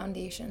strong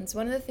foundations.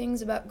 One of the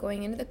things about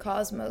going into the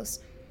cosmos,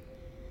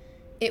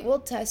 it will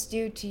test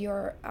you to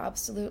your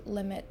absolute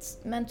limits,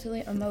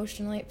 mentally,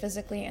 emotionally,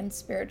 physically, and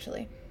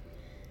spiritually.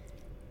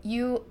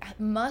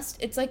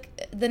 It's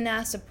like the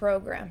NASA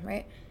program,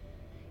 right?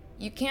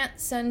 You can't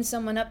send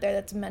someone up there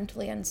that's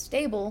mentally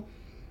unstable,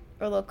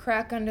 or they'll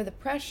crack under the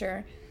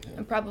pressure.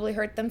 and probably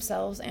hurt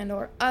themselves and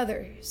or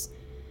others.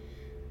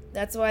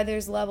 That's why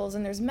there's levels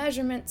and there's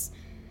measurements.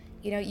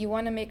 You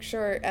want to make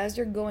sure as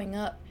you're going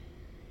up,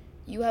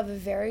 you have a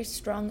very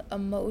strong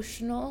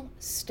emotional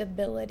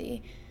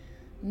stability.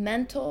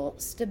 Mental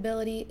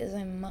stability is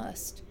a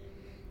must.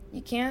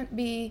 You can't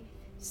be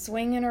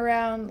swinging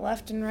around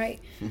left and right,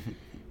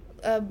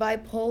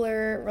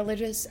 bipolar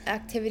religious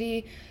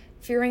activity,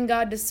 fearing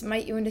God to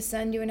smite you and to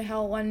send you into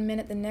hell one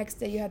minute, the next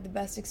day you had the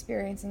best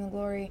experience in the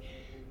glory,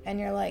 and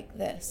you're like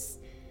this.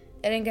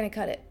 It ain't gonna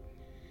cut it.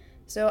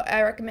 So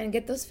I recommend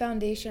get those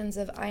foundations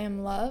of I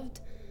am loved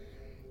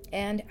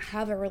and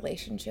have a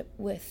relationship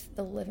with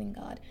the living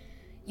God.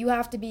 You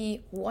have to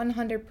be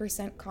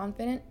 100%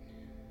 confident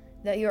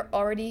that you're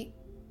already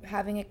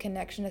having a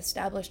connection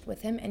established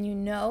with him, and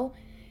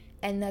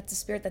and that's a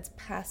spirit that's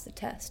passed the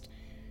test.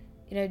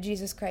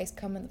 Jesus Christ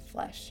come in the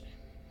flesh.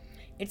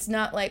 It's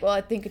not like, well,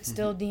 I think it's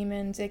still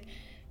demons.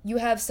 You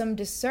have some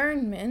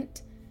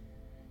discernment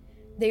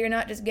that you're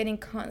not just getting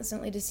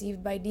constantly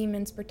deceived by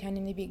demons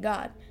pretending to be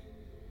God.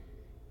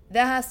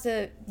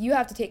 You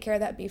have to take care of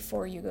that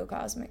before you go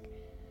cosmic.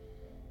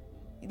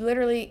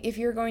 Literally, if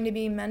you're going to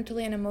be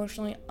mentally and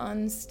emotionally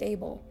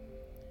unstable,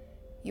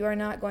 you are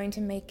not going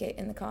to make it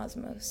in the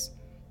cosmos.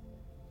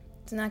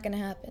 It's not going to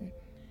happen.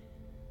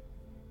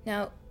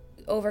 Now,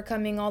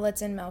 overcoming all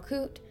that's in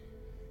Malkut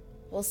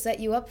will set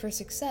you up for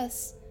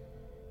success,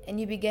 and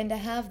you begin to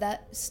have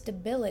that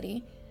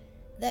stability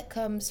that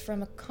comes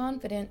from a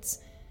confidence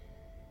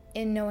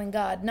in knowing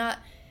God, not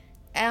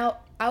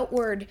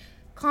outward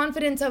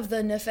confidence of the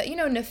nefesh.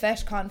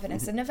 Nefesh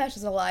confidence. The nefesh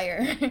is a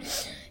liar.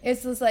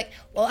 It's just like,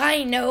 well,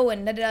 I know,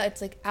 and da-da-da.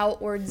 It's like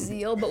outward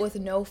zeal, but with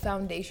no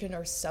foundation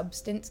or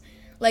substance.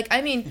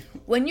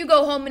 When you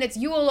go home and it's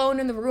you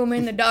alone in the room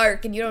in the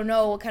dark and you don't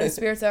know what kind of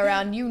spirits are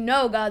around,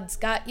 God's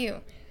got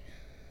you.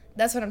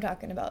 That's what I'm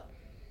talking about.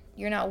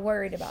 You're not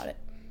worried about it.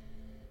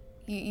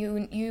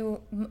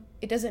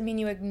 It doesn't mean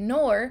you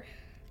ignore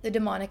the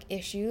demonic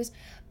issues,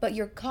 but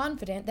you're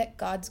confident that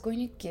God's going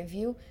to give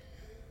you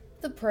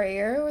the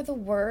prayer or the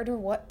word or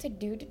what to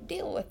do to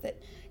deal with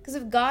it. Because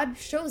if God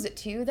shows it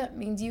to you, that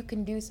means you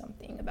can do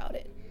something about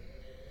it.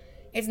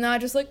 It's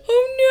not just like,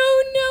 oh no,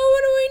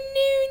 what do I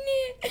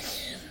do?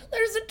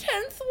 There's a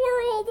 10th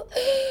world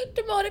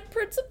demonic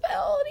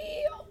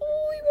principality.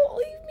 Oh, he won't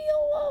leave me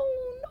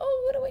alone.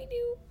 Oh, what do I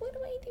do? What do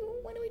I do?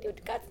 What do I do?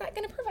 God's not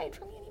going to provide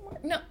for me anymore.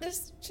 No,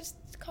 just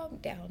calm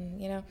down,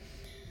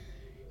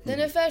 The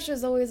nefesh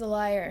is always a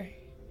liar.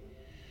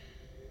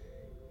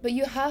 But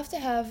you have to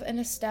have an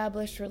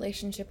established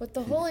relationship with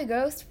the Holy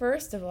Ghost,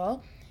 first of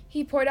all.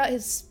 He poured out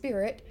his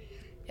spirit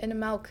into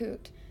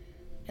Malkut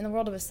in the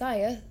world of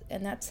Messiah,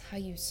 and that's how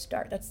you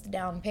start. That's the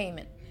down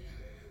payment.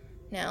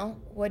 Now,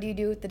 what do you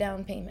do with the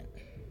down payment?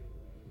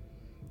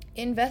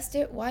 Invest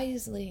it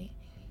wisely.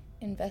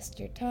 Invest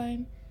your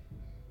time,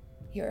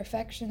 your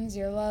affections,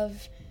 your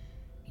love,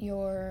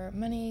 your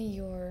money,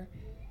 your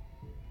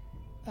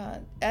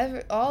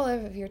all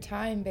of your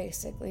time,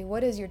 basically.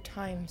 What is your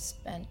time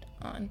spent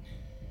on?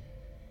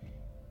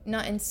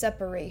 Not in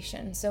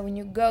separation. So when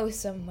you go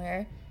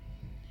somewhere,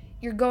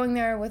 you're going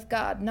there with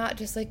God, not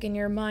just like in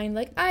your mind,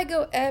 like, I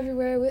go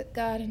everywhere with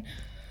God, and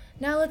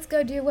now let's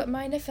go do what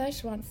my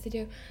nefesh wants to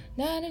do.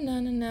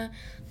 No.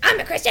 I'm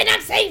a Christian,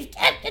 I'm saved.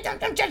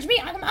 Don't judge me.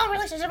 I have my own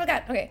relationship with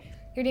God. Okay,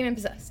 you're demon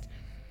possessed.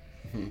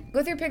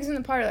 Go through pigs in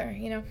the parlor,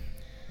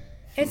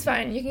 It's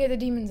fine. You can get the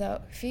demons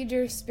out. Feed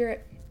your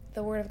spirit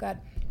the word of God.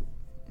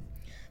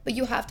 But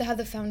you have to have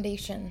the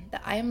foundation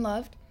that I am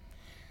loved,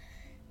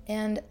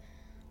 and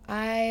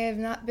I have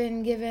not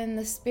been given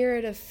the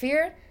spirit of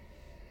fear,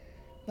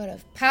 but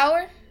of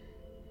power,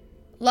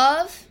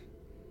 love,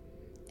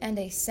 and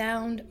a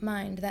sound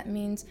mind. That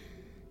means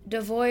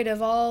devoid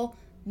of all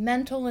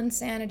mental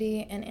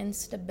insanity and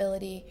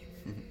instability.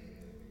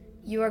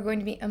 You are going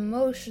to be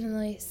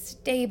emotionally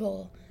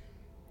stable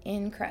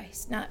in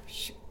Christ, not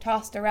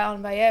tossed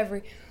around by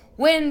every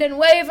wind and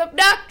wave of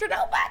doctrine.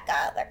 Oh my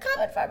God, they're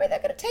coming for me. They're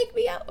going to take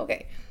me out.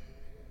 Okay,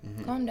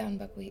 calm down,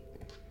 buckwheat.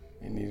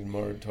 You need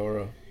more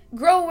Torah.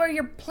 Grow where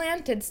you're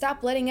planted.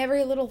 Stop letting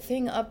every little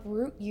thing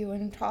uproot you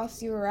and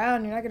toss you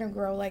around. You're not going to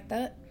grow like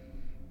that.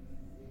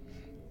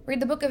 Read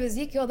the book of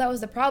Ezekiel. That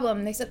was the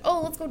problem. They said,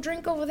 oh, let's go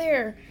drink over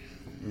there.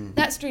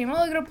 That stream.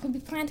 Oh, you're going to be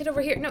planted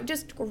over here. No,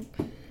 just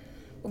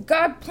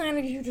God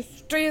planted you to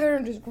stay there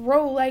and just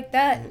grow like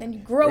that. And you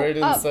grow right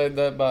up. Inside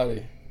that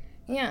body.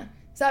 Yeah.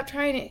 Stop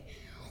trying it.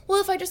 Well,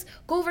 if I just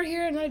go over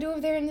here and I do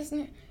over there and this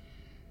and that.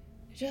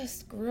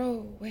 Just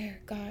grow where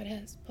God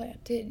has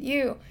planted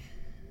you.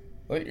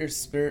 Let your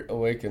spirit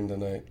awaken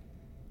tonight.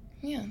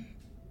 Yeah.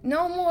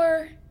 No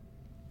more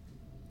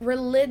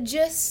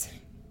religious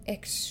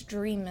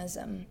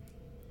extremism.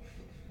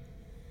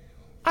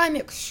 I'm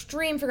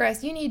extreme for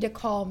Christ. You need to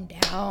calm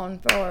down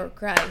for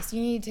Christ.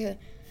 You need to...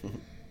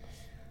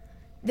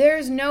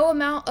 There's no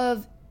amount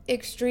of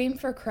extreme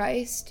for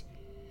Christ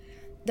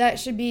that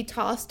should be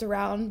tossed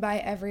around by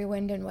every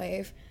wind and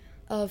wave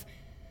of,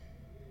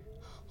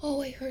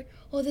 oh, I heard,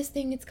 oh, this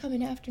thing, it's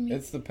coming after me.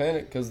 It's the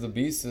panic because the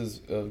beast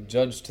is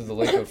judged to the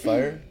lake of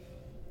fire,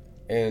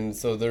 And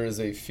so there is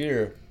a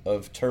fear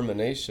of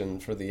termination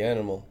for the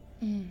animal.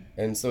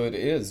 And so it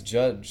is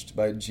judged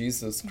by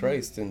Jesus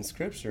Christ in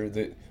Scripture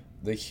that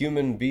the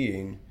human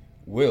being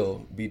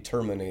will be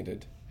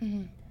terminated.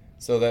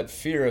 So that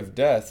fear of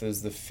death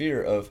is the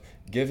fear of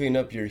giving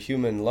up your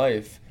human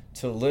life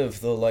to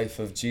live the life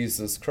of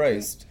Jesus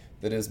Christ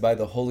that is by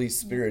the Holy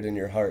Spirit in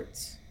your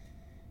hearts.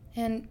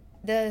 And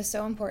that is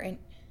so important.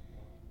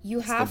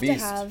 You have to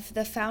have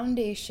the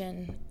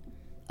foundation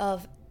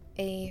of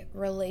a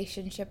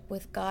relationship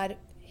with God,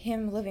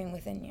 Him living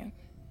within you.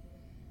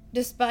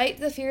 Despite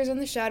the fears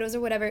and the shadows or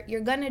whatever, you're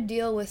going to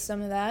deal with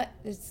some of that.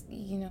 It's,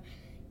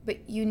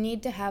 but you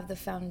need to have the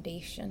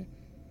foundation,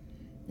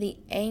 the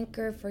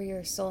anchor for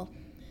your soul.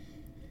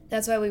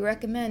 That's why we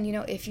recommend,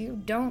 if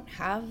you don't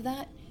have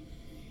that,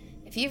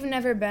 if you've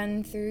never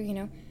been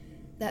through,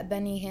 that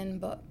Benny Hinn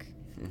book,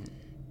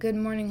 Good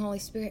Morning Holy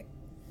Spirit,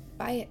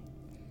 buy it,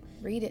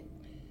 read it.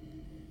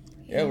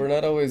 Yeah, we're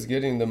not always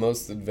getting the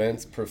most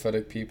advanced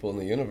prophetic people in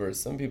the universe.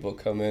 Some people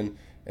come in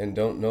and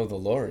don't know the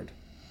Lord.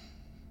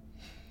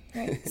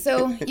 Right.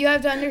 So you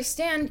have to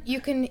understand you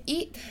can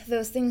eat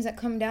those things that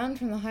come down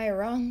from the higher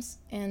realms,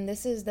 and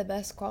this is the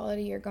best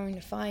quality you're going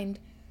to find.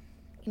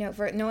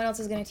 For no one else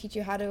is going to teach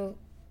you how to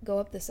go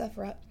up the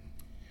Sephiroth.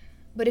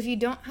 But if you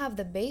don't have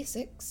the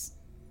basics,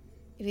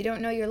 if you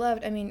don't know you're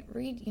loved,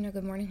 read,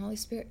 Good Morning Holy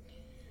Spirit.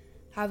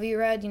 Have you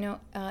read,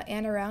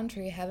 Anna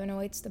Roundtree, Heaven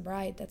Awaits the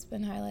Bride? That's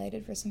been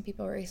highlighted for some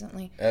people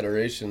recently.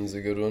 Adoration's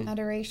a good one.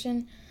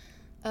 Adoration.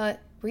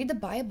 Read the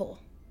Bible.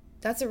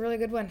 That's a really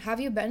good one. Have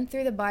you been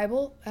through the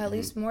Bible at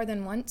least more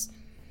than once?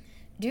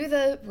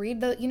 There's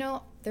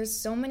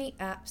so many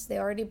apps. They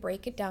already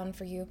break it down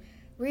for you.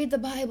 Read the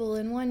Bible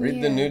in one year.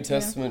 Read the New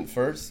Testament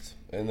first,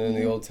 and then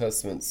the Old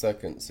Testament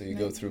second. So you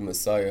go through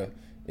Messiah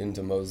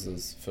into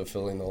Moses,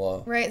 fulfilling the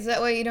law. Right, so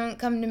that way you don't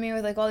come to me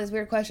with all these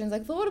weird questions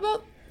like, well, what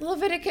about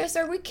Leviticus?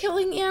 Are we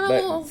killing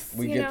animals?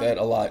 We get that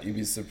a lot. You'd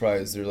be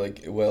surprised. They're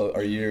like, well,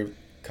 are your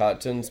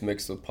cottons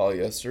mixed with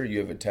polyester? You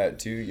have a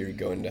tattoo, you're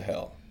going to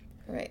hell.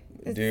 Right.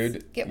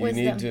 Dude, you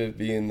need to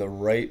be in the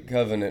right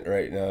covenant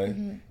right now.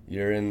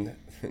 You're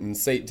in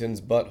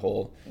Satan's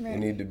butthole. Right. You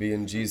need to be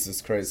in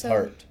Jesus Christ's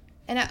heart.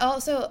 And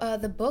also,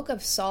 the book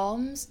of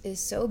Psalms is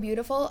so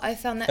beautiful. I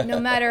found that no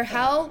matter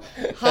how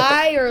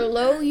high or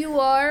low you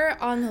are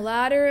on the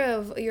ladder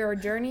of your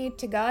journey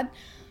to God,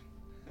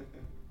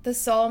 the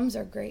Psalms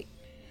are great.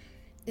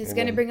 It's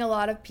going to bring a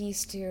lot of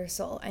peace to your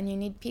soul, and you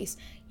need peace.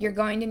 You're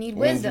going to need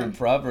wisdom. I went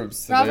through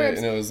Proverbs today,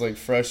 and it was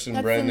fresh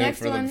and brand new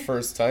for the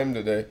first time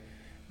today.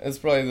 That's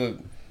probably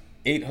the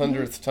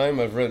 800th time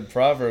I've read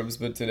Proverbs,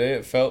 but today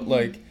it felt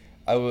like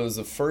I was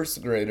a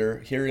first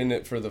grader hearing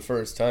it for the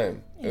first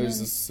time. It was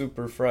just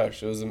super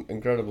fresh. It was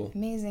incredible.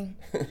 Amazing.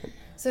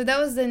 So that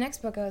was the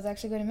next book I was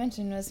actually going to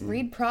mention was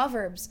read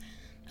Proverbs.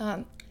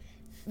 So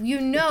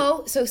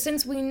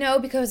since we know,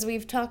 because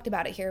we've talked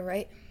about it here,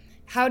 right?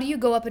 How do you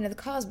go up into the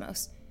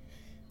cosmos?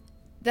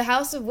 The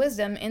house of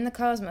wisdom in the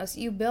cosmos,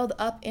 you build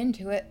up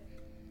into it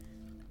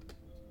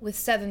with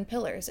 7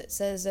 pillars. It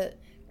says that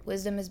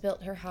wisdom has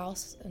built her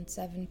house on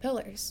 7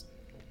 pillars.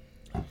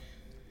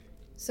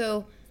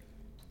 So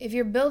if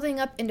you're building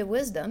up into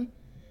wisdom,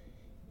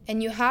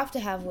 and you have to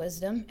have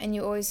wisdom, and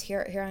you always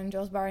hear it here on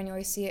Joel's Bar, and you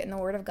always see it in the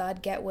Word of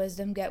God, get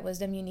wisdom,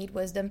 you need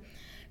wisdom.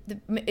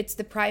 It's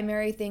the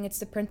primary thing, it's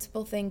the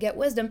principal thing, get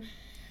wisdom.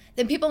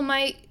 Then people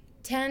might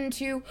tend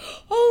to,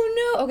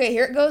 oh no, okay,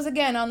 here it goes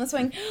again on the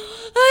swing.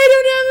 I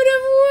don't have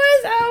enough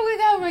wisdom. Oh my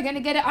God, we're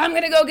gonna get it. I'm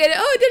gonna go get it.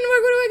 Oh, it didn't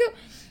work. Where do I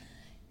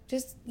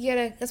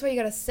go? That's why you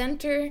gotta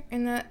center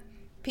in that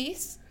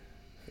piece.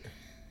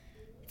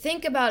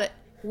 Think about it.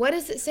 What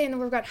does it say in the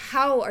Word of God?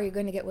 How are you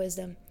going to get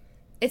wisdom?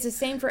 It's the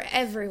same for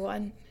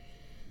everyone.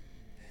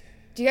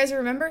 Do you guys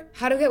remember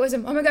how to get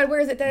wisdom? Oh my God, where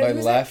is it? By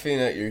laughing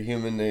at your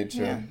human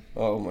nature. Yeah.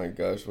 Oh my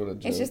gosh, what a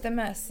joke. It's just a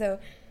mess. So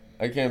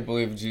I can't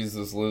believe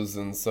Jesus lives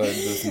inside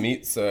this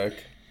meat sack.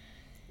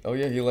 Oh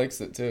yeah, he likes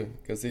it too,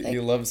 because he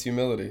loves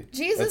humility.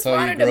 Jesus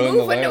wanted to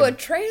move into a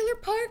trailer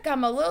park.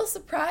 I'm a little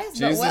surprised.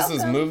 Jesus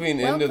is moving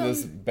into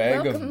this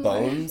bag of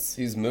bones.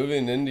 He's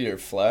moving into your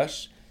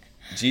flesh.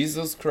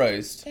 Jesus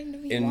Christ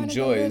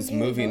enjoys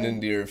moving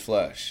into your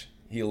flesh.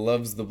 He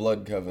loves the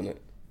blood covenant.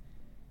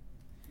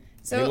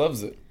 So he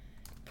loves it.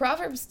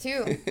 Proverbs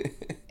 2.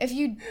 If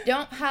you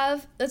don't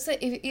have, let's say,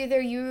 if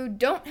either you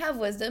don't have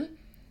wisdom,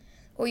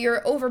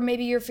 or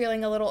maybe you're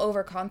feeling a little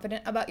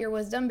overconfident about your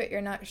wisdom, but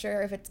you're not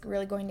sure if it's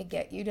really going to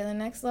get you to the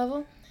next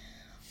level.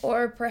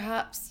 Or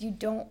perhaps you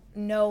don't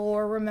know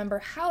or remember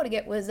how to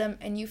get wisdom,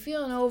 and you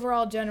feel an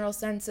overall general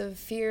sense of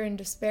fear and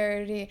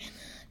disparage,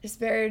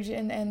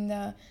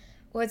 and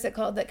what's it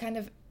called? That kind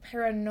of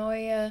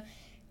paranoia,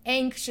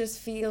 anxious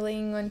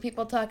feeling when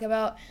people talk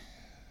about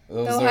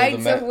the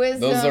heights of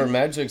wisdom. Those are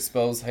magic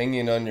spells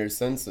hanging on your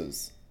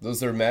senses.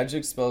 Those are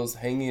magic spells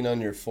hanging on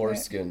your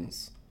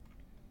foreskins.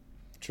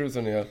 Right. Truth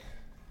anyhow.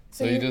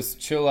 So you just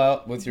chill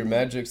out with your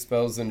magic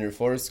spells and your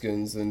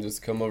foreskins and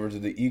just come over to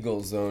the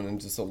eagle zone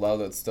and just allow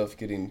that stuff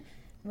getting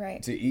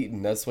Right. to eat,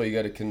 and that's why you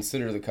got to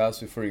consider the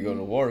cost before you go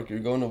to war. You're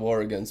going to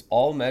war against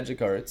all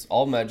magic arts,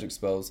 all magic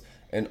spells,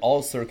 and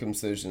all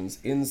circumcisions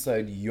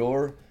inside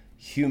your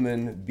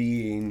human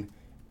being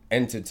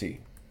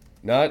entity.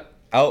 Not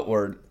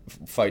outward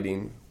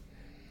fighting,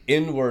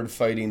 inward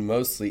fighting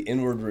mostly,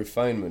 inward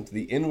refinement.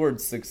 The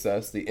inward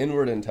success, the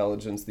inward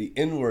intelligence,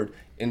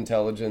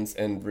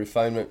 and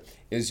refinement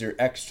is your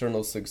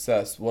external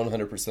success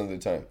 100% of the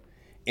time.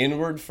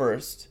 Inward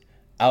first,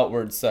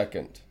 outward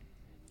second.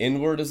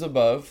 Inward is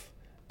above,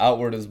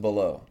 outward is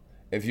below.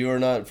 If you are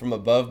not from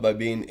above by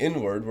being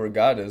inward, where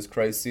God is,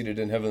 Christ seated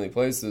in heavenly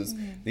places,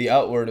 the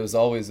outward is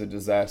always a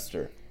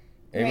disaster.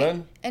 Amen?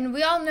 Right. And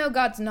we all know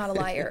God's not a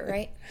liar,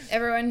 right?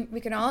 Everyone, we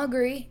can all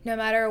agree, no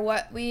matter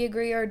what we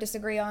agree or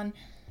disagree on,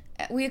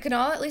 we can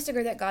all at least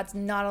agree that God's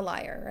not a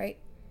liar, right?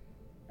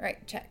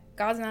 Right, check.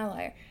 God's not a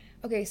liar.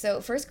 Okay, so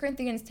 1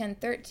 Corinthians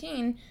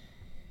 10:13,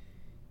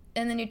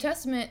 in the New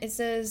Testament, it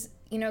says,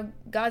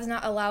 God's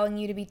not allowing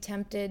you to be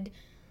tempted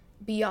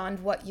beyond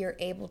what you're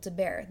able to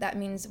bear. That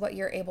means what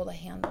you're able to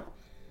handle.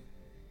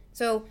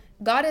 So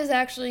God is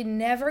actually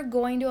never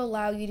going to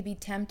allow you to be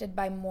tempted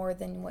by more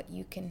than what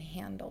you can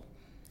handle.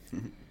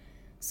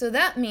 So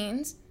that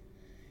means,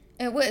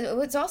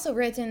 it's also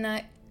written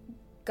that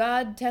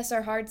God tests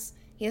our hearts.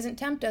 He doesn't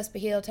tempt us,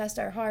 but he'll test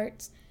our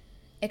hearts,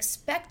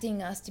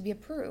 expecting us to be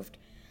approved.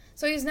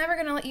 So he's never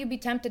going to let you be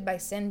tempted by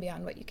sin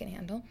beyond what you can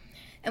handle.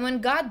 And when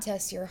God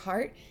tests your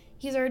heart,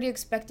 he's already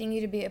expecting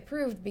you to be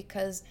approved,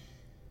 because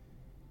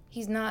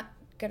he's not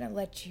going to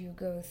let you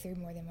go through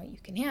more than what you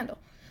can handle.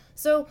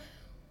 So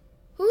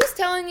who's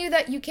telling you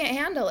that you can't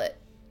handle it?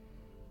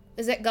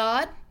 Is it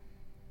God?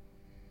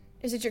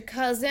 Is it your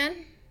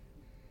cousin?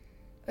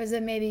 Or is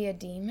it maybe a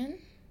demon?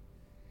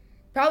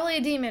 Probably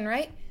a demon,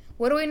 right?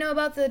 What do we know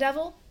about the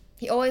devil?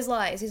 He always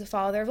lies. He's a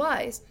father of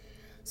lies.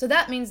 So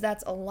that means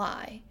that's a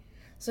lie.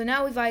 So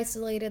now we've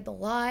isolated the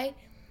lie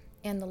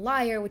and the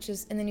liar, which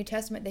is in the New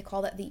Testament, they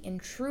call that the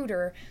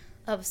intruder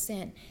of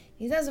sin.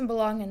 He doesn't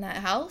belong in that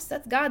house.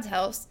 That's God's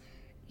house.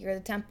 You're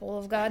the temple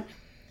of God.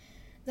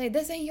 Like,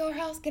 this ain't your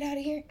house. Get out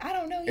of here. I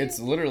don't know you. It's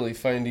literally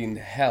finding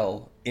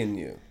hell in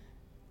you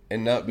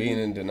and not being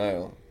in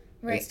denial.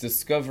 Right. It's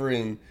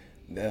discovering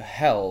the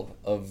hell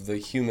of the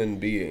human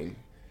being.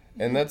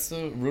 And that's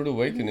the root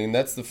awakening.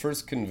 That's the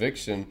first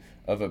conviction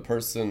of a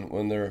person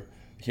when they're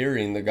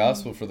hearing the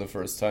gospel for the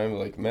first time.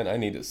 Like, man, I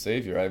need a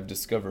savior. I've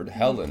discovered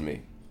hell in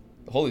me.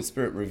 The Holy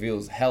Spirit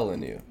reveals hell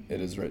in you,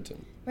 it is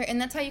written. Right, and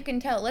that's how you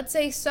can tell. Let's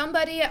say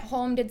somebody at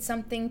home did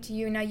something to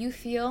you. Now you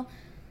feel,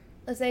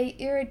 let's say,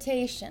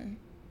 irritation.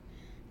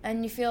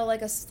 And you feel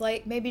like a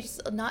slight, maybe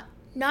just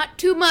not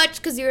too much,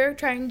 because you're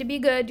trying to be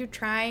good. You're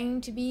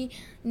trying to be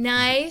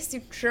nice.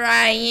 You're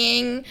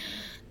trying.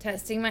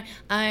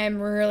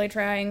 I'm really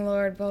trying,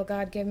 Lord. Oh,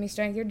 God, give me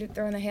strength. You're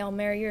throwing the Hail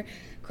Mary. You're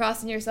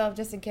crossing yourself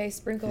just in case.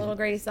 Sprinkle a little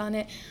grace on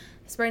it.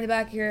 Spray in the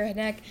back of your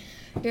neck.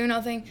 Do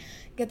nothing.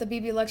 Get the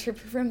BB luxury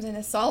perfumes and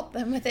assault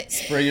them with it.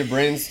 Spray your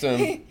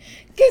brainstem.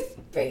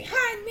 Get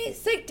behind me,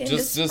 Satan.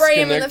 Just spray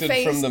him in the disconnected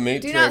face. from the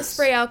matrix. Do not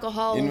spray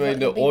alcohol. You made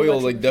the oil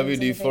like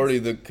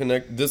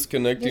WD-40,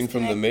 disconnecting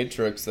from the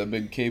matrix, that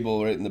big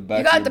cable right in the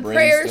back of your brainstem. You got the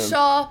prayer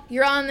shawl.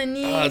 You're on the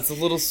knees. Ah, it's a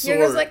little sore.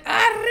 You're just like,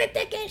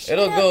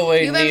 it'll go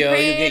away, You've been Neo. You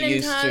praying get in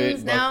used to it,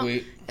 tongues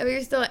buckwheat. Now, but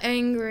you're still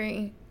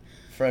angry.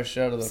 Fresh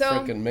out of the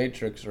frickin'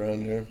 matrix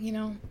around here.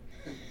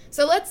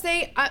 So let's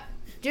say,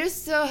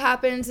 just so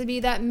happens to be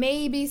that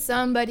maybe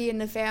somebody in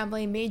the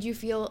family made you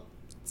feel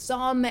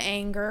some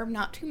anger,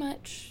 not too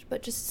much,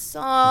 but just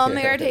some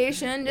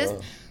irritation. Just,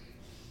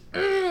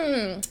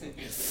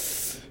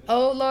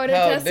 oh Lord, they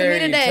tested me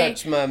today.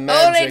 Touch my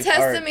magic they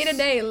tested arts. me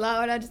today,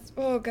 Lord.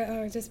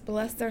 God, just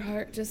bless their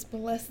heart. Just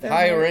bless their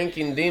heart.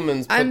 High-ranking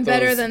demons put I'm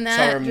better those than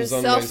that. charms Just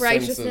on my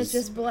self-righteousness. senses.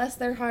 Just bless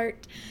their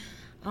heart.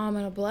 I'm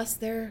gonna bless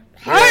their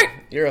heart.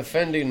 You're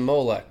offending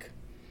Molech.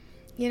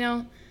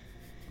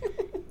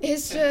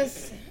 It's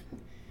just,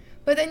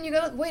 but then you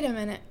go, wait a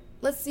minute,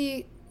 let's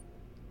see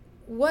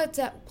what's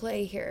at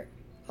play here.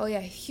 Oh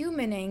yeah,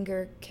 human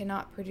anger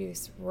cannot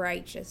produce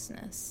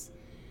righteousness.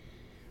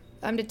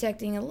 I'm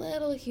detecting a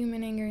little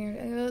human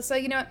anger. So,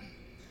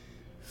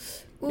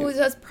 ooh,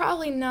 that's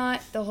probably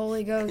not the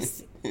Holy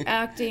Ghost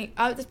acting.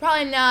 It's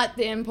probably not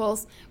the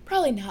impulse.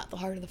 Probably not the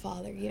heart of the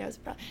Father. It's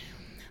probably,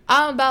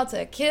 I'm about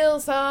to kill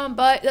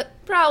somebody.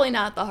 Probably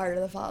not the heart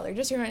of the Father.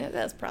 Just remember,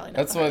 that's probably not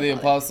That's the heart why the of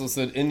the Father. apostle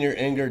said, in your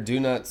anger, do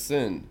not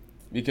sin.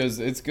 Because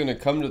it's going to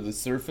come to the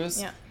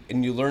surface,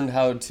 and you learn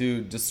how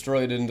to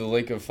destroy it into the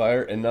lake of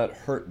fire and not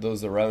hurt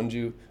those around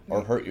you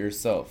or hurt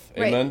yourself.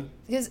 Amen? Right.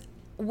 Because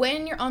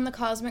when you're on the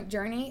cosmic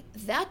journey,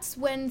 that's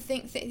when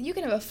you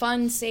can have a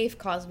fun, safe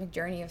cosmic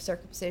journey of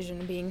circumcision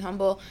and being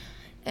humble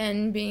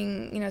and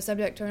being,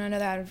 subject to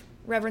another out of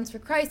reverence for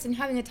Christ and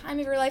having the time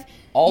of your life.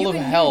 All of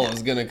hell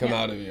is going to come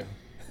out of you.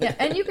 Yeah,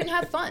 and you can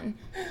have fun.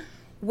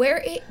 Where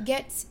it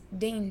gets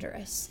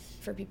dangerous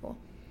for people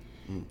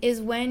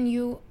is when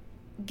you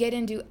get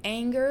into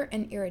anger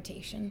and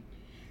irritation.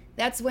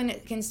 That's when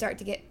it can start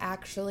to get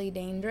actually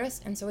dangerous.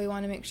 And so we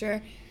want to make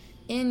sure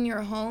in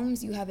your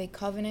homes you have a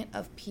covenant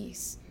of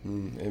peace.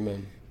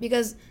 Amen.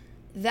 Because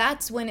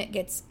That's when it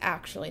gets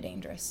actually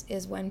dangerous,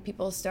 is when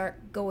people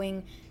start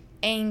going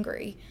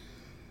angry,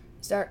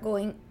 start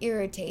going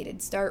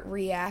irritated, start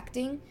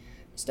reacting,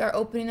 start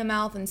opening the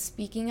mouth and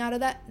speaking out of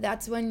that.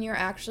 That's when you're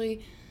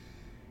actually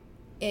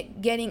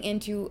getting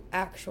into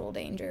actual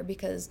danger,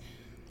 because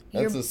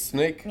that's a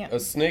snake. Yeah. A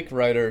snake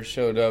rider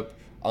showed up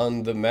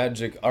on the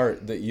magic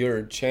art that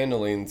you're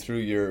channeling through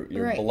your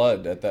Right.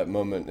 blood at that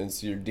moment, and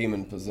so you're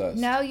demon possessed.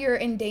 Now you're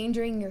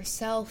endangering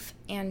yourself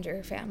and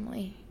your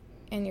family,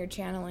 and you're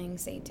channeling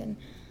Satan.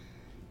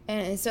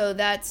 And so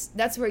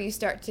that's where you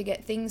start to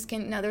get things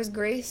now there's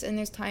grace and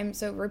there's time,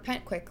 so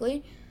repent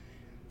quickly,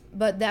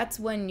 but that's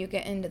when you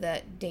get into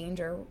that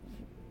danger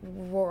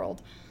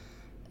world.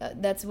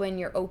 That's when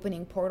you're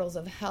opening portals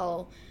of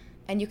hell,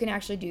 and you can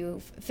actually do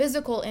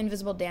physical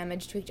invisible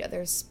damage to each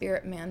other's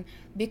spirit man,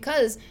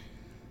 because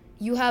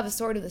you have a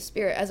sword of the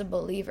spirit as a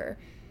believer.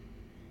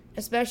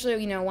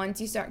 Especially,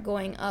 once you start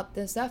going up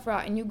the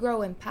Sephiroth and you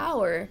grow in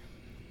power,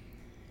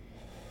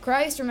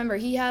 Christ, remember,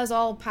 he has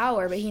all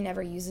power, but he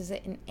never uses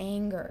it in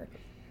anger,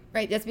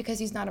 right? That's because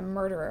he's not a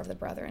murderer of the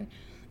brethren.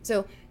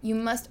 So you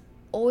must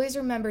always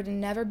remember to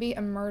never be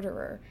a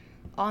murderer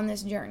on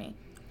this journey.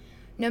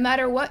 No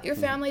matter what your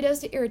family does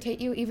to irritate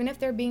you, even if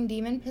they're being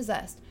demon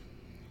possessed,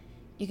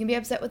 you can be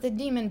upset with the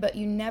demon, but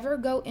you never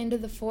go into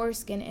the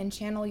foreskin and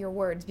channel your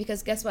words,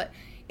 because guess what?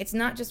 It's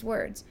not just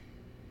words.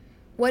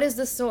 What is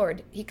the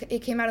sword?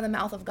 It came out of the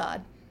mouth of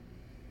God.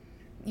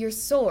 Your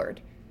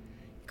sword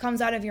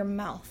comes out of your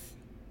mouth.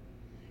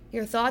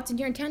 Your thoughts and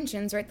your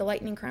intentions, right? The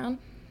lightning crown.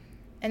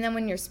 And then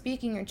when you're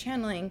speaking or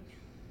channeling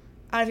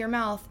out of your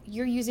mouth,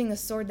 you're using the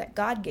sword that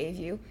God gave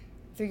you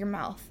through your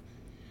mouth.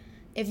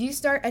 If you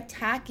start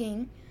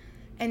attacking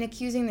and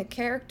accusing the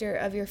character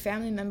of your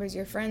family members,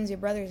 your friends, your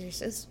brothers,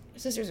 your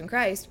sisters in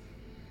Christ,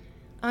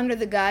 under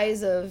the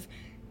guise of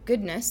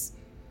goodness,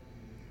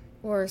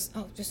 or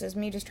just as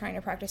me just trying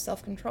to practice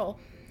self-control,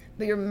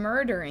 but you're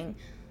murdering,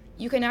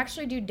 you can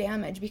actually do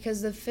damage,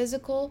 because the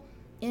physical,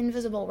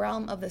 invisible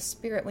realm of the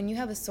spirit, when you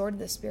have a sword of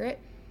the spirit,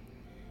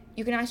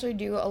 you can actually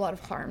do a lot of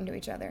harm to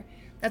each other.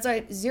 That's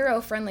why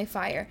 0 friendly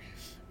fire.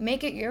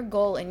 Make it your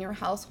goal in your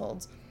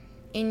households,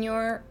 in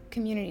your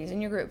communities,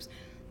 in your groups.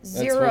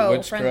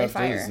 0 friendly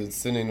fire. Is. It's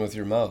sinning with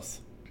your mouth.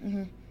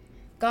 Mm-hmm.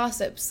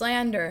 Gossip,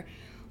 slander,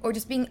 or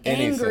just being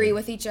angry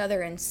with each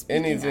other and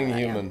speaking anything out loud.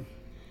 human.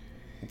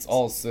 It's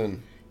all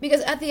sin.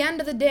 Because at the end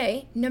of the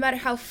day, no matter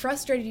how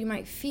frustrated you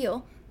might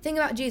feel, think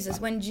about Jesus.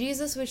 When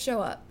Jesus would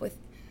show up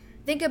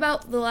think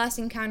about the last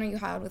encounter you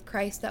had with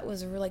Christ that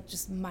was like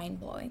just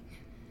mind-blowing.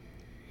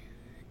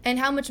 And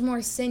how much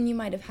more sin you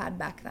might have had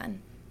back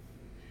then.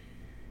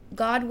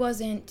 God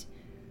wasn't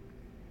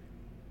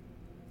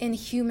in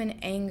human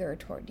anger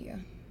toward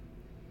you.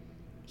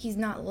 He's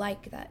not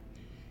like that.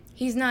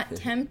 He's not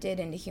tempted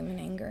into human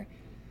anger.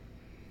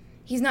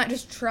 He's not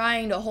just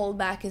trying to hold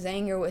back his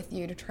anger with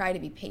you to try to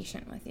be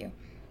patient with you.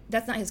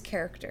 That's not his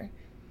character.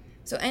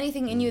 So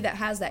anything in you that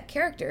has that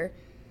character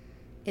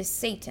is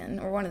Satan,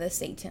 or one of the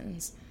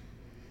Satan's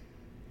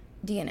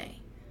DNA.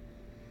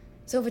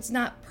 So if it's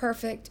not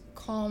perfect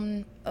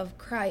calm of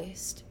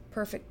Christ,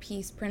 perfect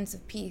peace, Prince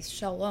of Peace,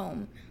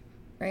 Shalom,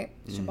 right?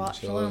 Shabbat,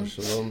 Shalom.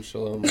 Shalom,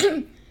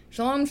 shalom.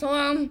 Shalom,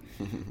 shalom.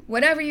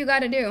 Whatever you got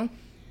to do.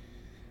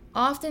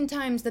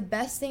 Oftentimes, the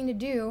best thing to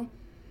do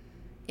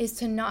is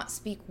to not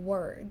speak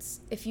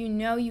words. If you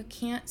know you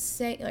can't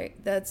say,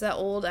 like, that's that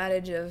old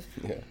adage of,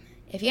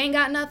 if you ain't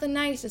got nothing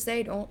nice to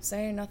say, don't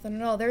say nothing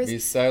at all. Be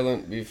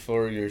silent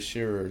before your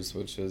shearers,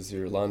 which is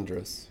your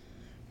laundress.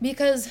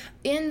 Because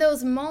in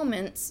those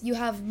moments,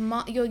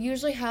 you'll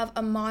usually have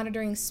a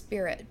monitoring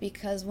spirit,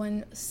 because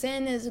when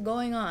sin is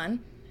going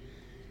on,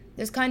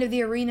 there's kind of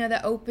the arena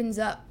that opens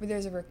up where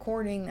there's a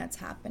recording that's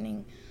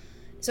happening.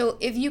 So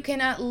if you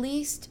can at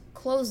least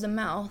close the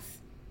mouth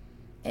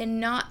and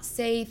not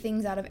say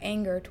things out of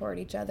anger toward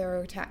each other,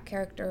 or attack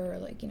character, or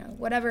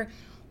whatever,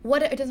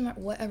 it doesn't matter,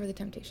 whatever the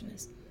temptation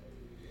is.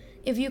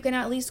 If you can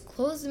at least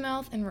close the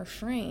mouth and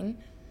refrain,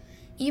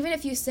 even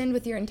if you sinned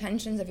with your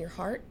intentions of your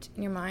heart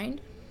and your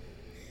mind,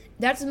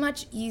 that's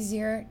much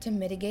easier to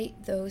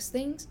mitigate those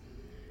things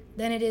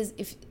than it is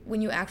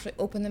when you actually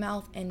open the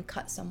mouth and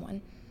cut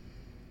someone.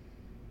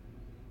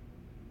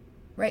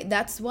 Right?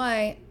 That's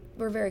why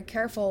we're very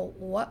careful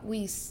what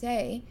we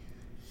say.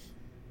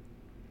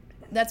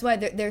 That's why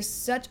there's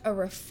such a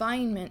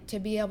refinement to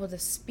be able to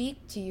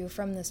speak to you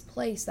from this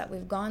place that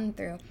we've gone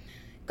through.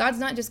 God's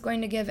not just going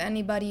to give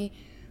anybody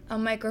a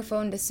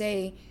microphone to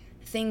say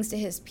things to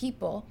his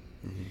people,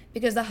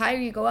 because the higher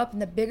you go up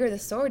and the bigger the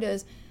sword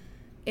is,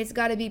 it's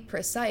got to be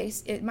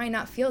precise. It might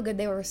not feel good.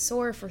 They were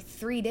sore for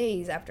 3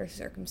 days after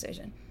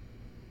circumcision.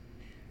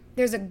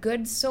 There's a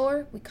good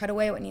sore. We cut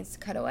away what needs to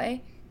cut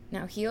away.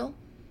 Now heal.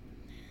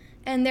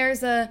 And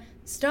there's a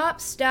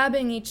stop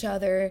stabbing each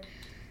other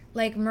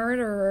like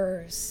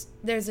murderers.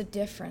 There's a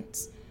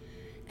difference.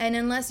 And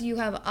unless you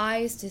have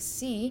eyes to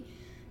see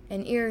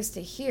and ears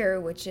to hear,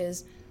 which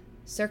is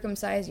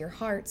circumcise your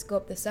hearts, go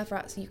up the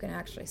Sephiroth so you can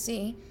actually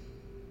see,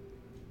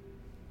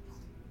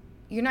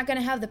 you're not going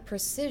to have the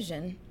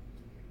precision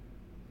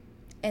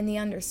and the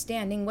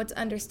understanding. What's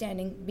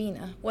understanding?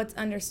 Bina. What's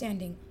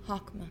understanding?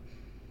 Hakma.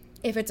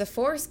 If it's a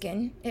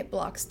foreskin, it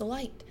blocks the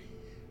light.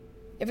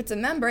 If it's a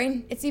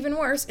membrane, it's even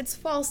worse. It's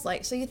false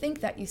light. So you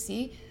think that you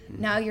see,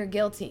 now you're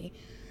guilty.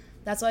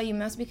 That's why you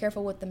must be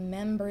careful with the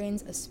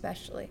membranes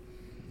especially.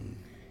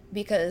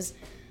 Because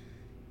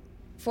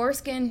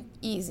foreskin,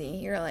 easy.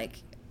 You're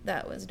like,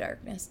 that was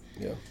darkness.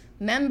 Yeah.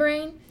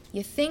 Membrane,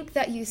 you think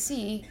that you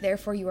see,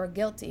 therefore you are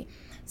guilty.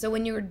 So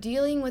when you're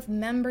dealing with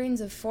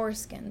membranes of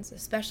foreskins,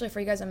 especially for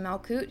you guys on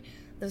Malkut,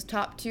 those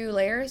top two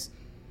layers,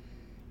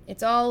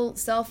 it's all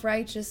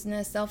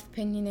self-righteousness,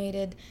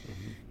 self-opinionated,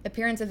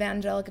 appearance of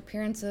angelic,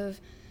 appearance of,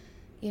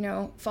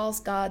 false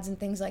gods and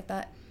things like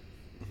that.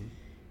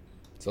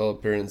 It's all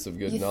appearance of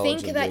good knowledge. You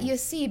think that good. you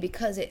see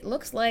because it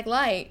looks like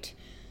light,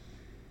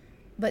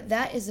 but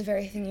that is the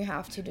very thing you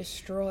have to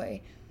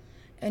destroy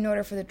in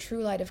order for the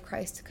true light of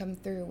Christ to come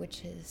through,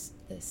 which is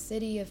the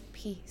city of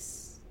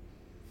peace.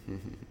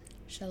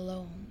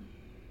 Shalom,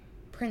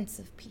 Prince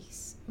of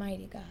Peace,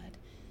 mighty God,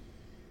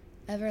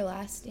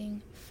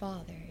 everlasting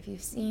Father. If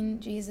you've seen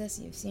Jesus,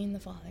 you've seen the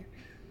Father.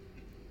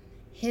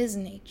 His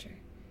nature,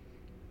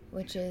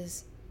 which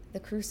is the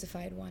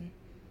crucified one.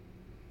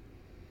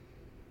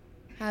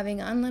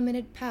 Having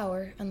unlimited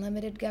power,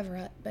 unlimited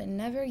Gevarat, but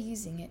never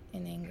using it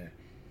in anger.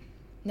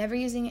 Never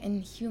using it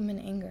in human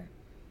anger.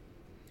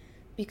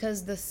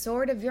 Because the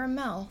sword of your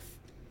mouth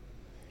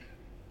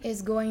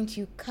is going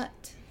to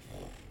cut.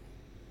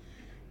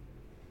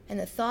 And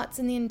the thoughts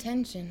and the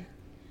intention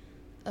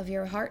of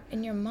your heart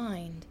and your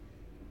mind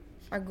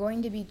are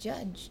going to be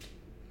judged.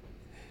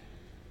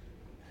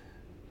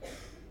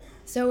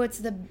 So it's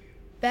the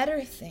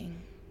better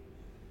thing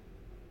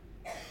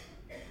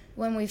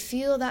when we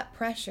feel that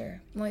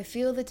pressure, when we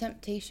feel the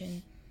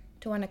temptation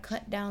to want to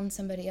cut down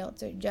somebody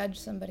else or judge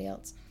somebody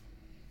else.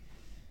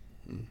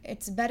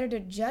 It's better to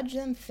judge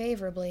them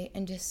favorably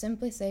and just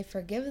simply say,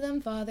 forgive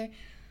them, Father,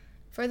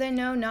 for they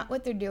know not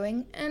what they're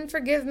doing, and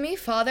forgive me,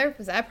 Father,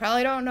 because I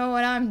probably don't know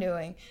what I'm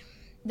doing.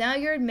 Now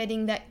you're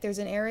admitting that there's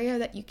an area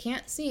that you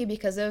can't see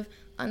because of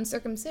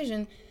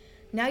uncircumcision.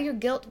 Now your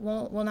guilt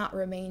will not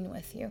remain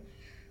with you.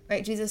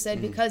 Right? Jesus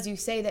said, because you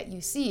say that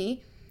you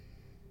see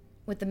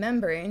with the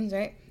membranes,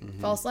 right?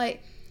 False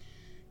light,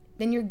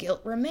 then your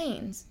guilt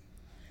remains.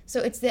 So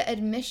it's the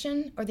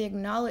admission or the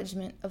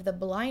acknowledgement of the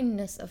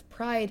blindness of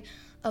pride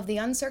of the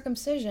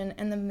uncircumcision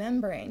and the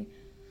membrane.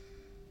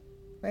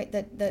 Right?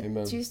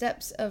 The two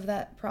steps of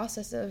that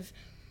process of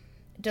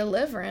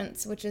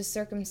deliverance, which is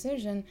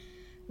circumcision,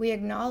 we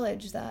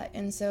acknowledge that.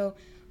 And so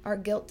our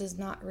guilt does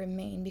not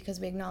remain because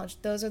we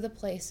acknowledge those are the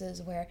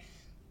places where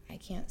I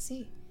can't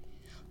see.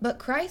 But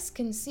Christ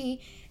can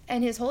see,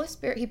 and his Holy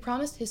Spirit, he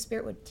promised his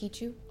Spirit would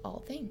teach you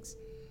all things.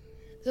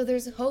 So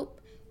there's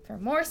hope for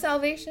more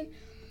salvation,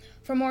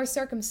 for more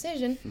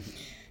circumcision,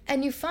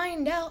 and you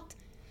find out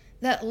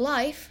that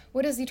life,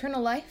 what is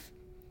eternal life?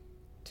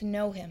 To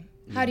know him.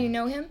 How do you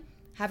know him?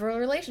 Have a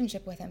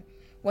relationship with him.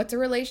 What's a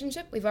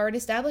relationship? We've already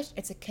established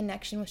it's a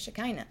connection with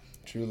Shekinah.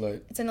 True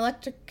light. It's an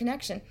electric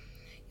connection.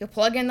 You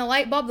plug in the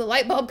light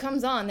bulb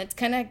comes on, it's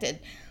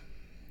connected.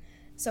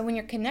 So when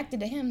you're connected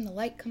to him, the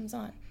light comes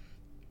on.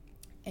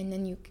 And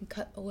then you can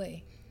cut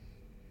away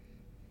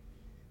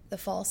the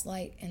false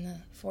light and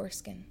the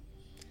foreskin.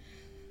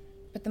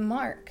 But the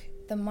mark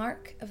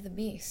of the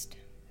beast.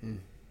 You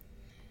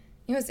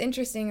know what's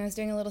interesting? I was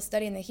doing a little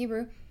study in the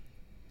Hebrew.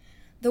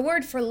 The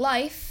word for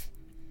life,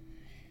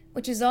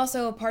 which is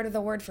also a part of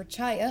the word for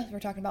chaya, we're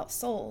talking about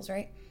souls,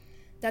 right?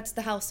 That's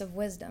the house of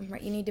wisdom,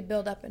 right? You need to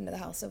build up into the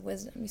house of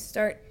wisdom. You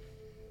start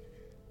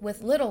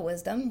with little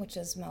wisdom, which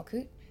is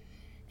Malkut,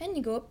 and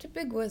you go up to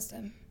big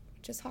wisdom,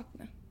 which is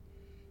Hakma.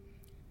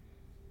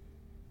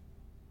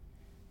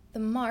 The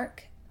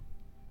mark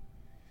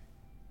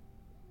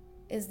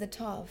is the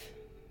Tav.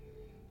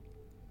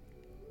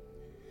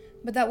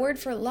 But that word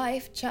for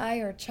life, chai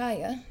or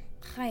chaya,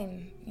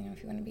 chaim,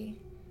 if you want to be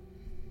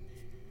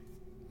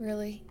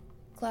really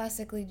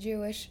classically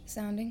Jewish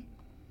sounding.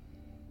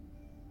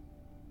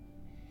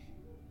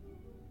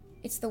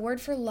 It's the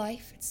word for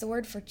life. It's the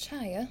word for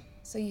chaya.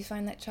 So you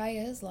find that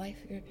chaya is life.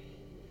 You're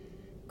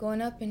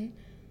going up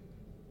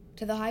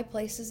to the high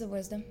places of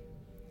wisdom.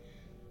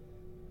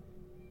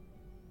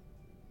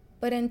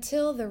 But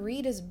until the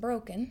reed is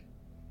broken,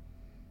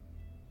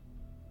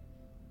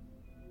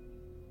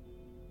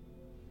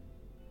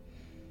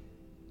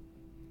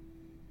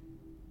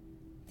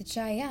 the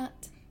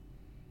chayat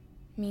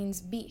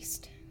means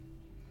beast.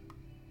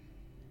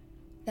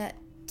 That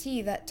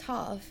T, that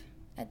tav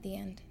at the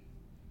end,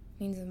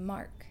 means a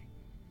mark.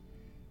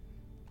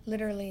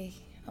 Literally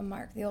a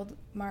mark. The old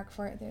mark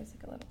for it, there's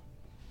like a little.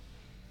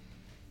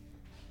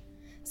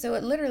 So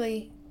it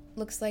literally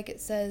looks like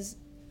it says,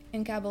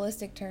 in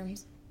Kabbalistic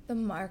terms, the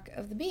mark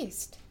of the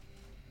beast.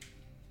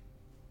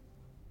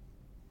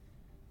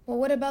 Well,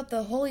 what about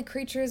the holy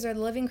creatures or the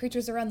living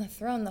creatures around the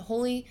throne? The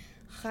holy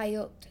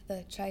chayot,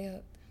 the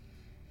chayot.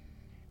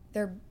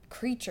 They're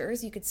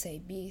creatures, you could say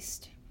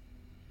beast.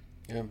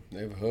 Yeah,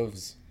 they have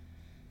hooves.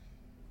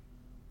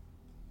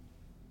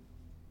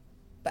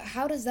 But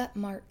how does that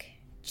mark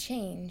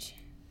change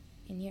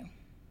in you?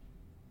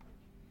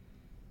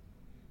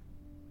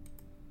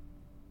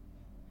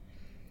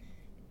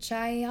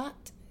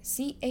 Chayat,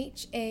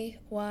 Chayat.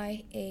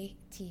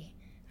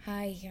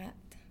 Hayat.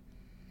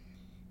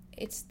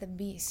 It's the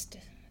beast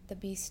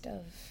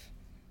of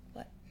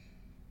what?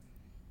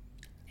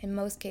 In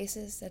most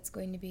cases, that's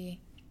going to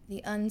be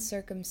the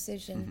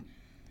uncircumcision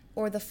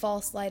or the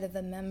false light of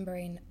the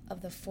membrane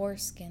of the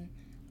foreskin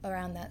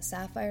around that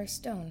sapphire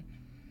stone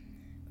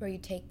where you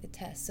take the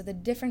test. So the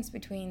difference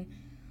between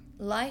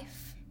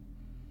life,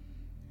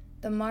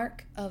 the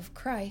mark of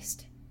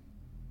Christ,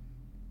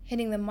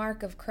 hitting the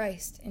mark of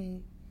Christ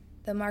and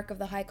the mark of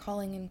the high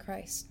calling in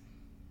Christ,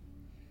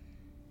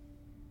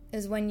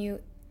 is when you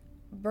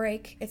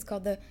break. It's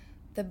called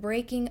the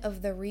breaking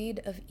of the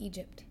reed of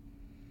Egypt.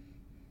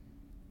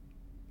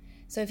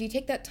 So if you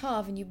take that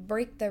tav and you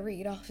break the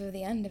reed off of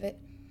the end of it,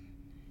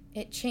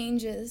 it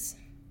changes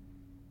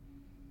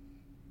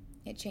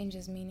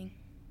meaning.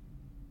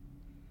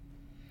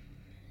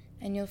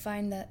 And you'll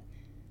find that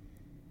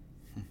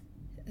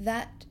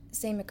that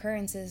same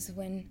occurrence is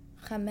when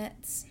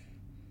chametz,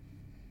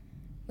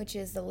 which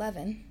is the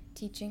leaven,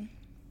 teaching,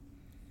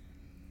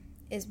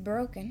 is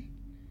broken,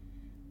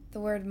 the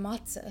word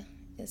matzah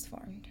is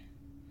formed.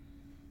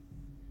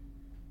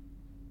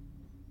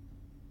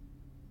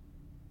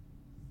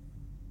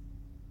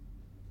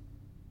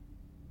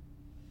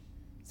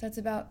 So it's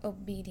about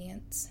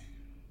obedience.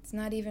 It's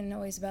not even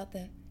always about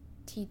the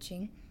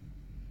teaching.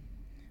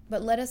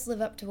 But let us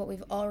live up to what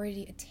we've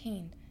already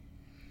attained.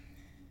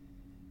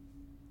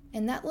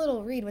 And that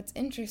little reed, what's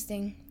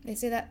interesting, they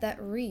say that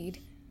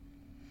reed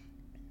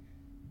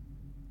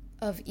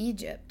of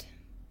Egypt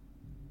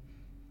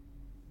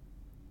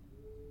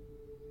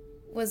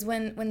was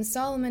when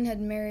Solomon had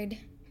married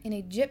an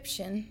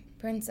Egyptian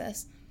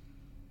princess,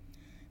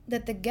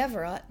 that the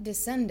Geverot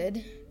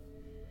descended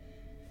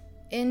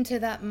into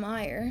that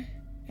mire,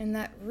 and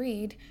that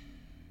reed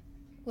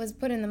was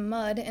put in the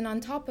mud, and on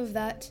top of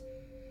that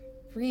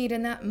reed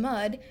and that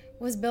mud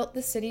was built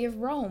the city of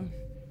Rome.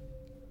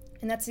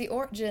 And that's the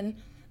origin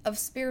of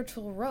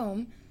spiritual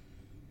Rome,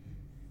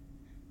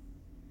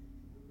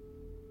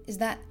 is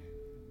that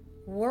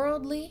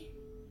worldly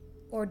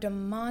or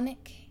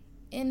demonic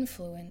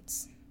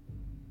influence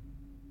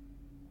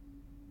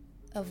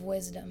of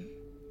wisdom.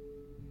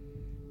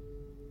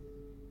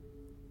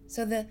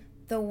 So the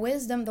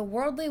wisdom, the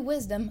worldly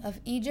wisdom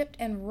of Egypt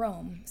and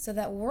Rome. So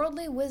that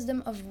worldly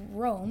wisdom of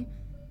Rome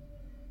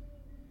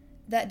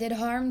that did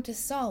harm to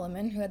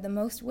Solomon, who had the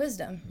most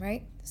wisdom,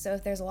 right? So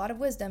if there's a lot of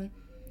wisdom,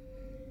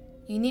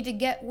 you need to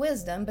get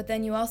wisdom, but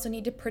then you also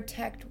need to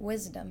protect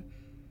wisdom.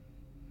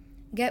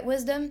 Get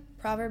wisdom,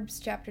 Proverbs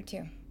chapter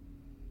 2.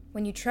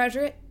 When you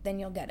treasure it, then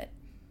you'll get it.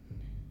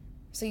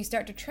 So you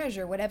start to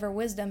treasure whatever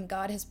wisdom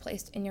God has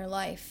placed in your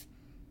life.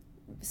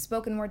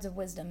 Spoken words of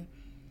wisdom.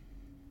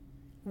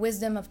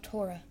 Wisdom of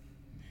Torah,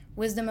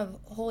 wisdom of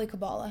Holy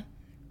Kabbalah,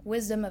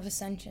 wisdom of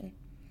ascension.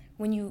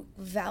 When you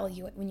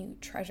value it, when you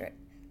treasure it,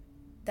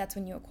 that's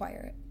when you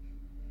acquire it.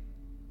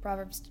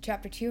 Proverbs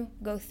chapter 2,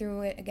 go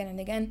through it again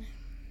and again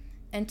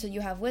until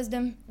you have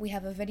wisdom. We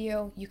have a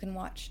video you can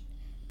watch.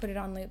 Put it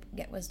on loop,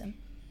 get wisdom.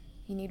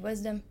 You need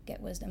wisdom, get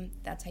wisdom.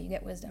 That's how you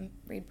get wisdom.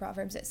 Read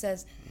Proverbs. It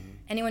says,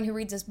 anyone who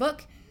reads this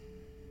book,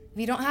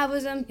 if you don't have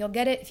wisdom, you'll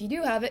get it. If you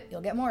do have it,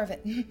 you'll get more of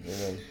it.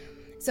 Amen.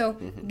 So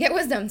get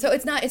wisdom. So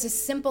it's a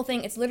simple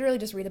thing. It's literally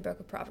just read the book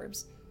of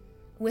Proverbs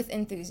with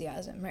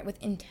enthusiasm, right? With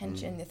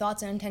intention. The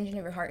thoughts and intention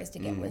of your heart is to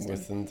get wisdom.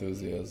 With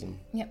enthusiasm.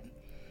 Yep.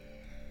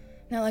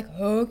 Not like,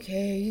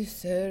 okay, you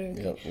said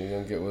it. Yep, you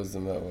don't get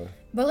wisdom that way.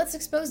 But let's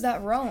expose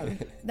that Rome,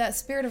 that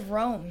spirit of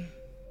Rome,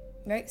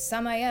 right?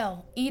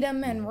 Samael,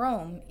 Edom and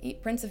Rome,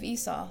 Prince of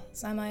Esau,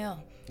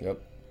 Samael.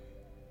 Yep.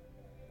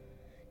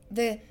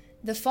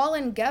 The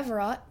fallen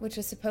Geverot, which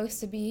is supposed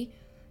to be,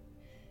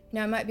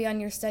 now it might be on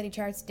your study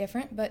charts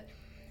different, but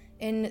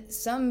in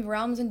some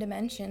realms and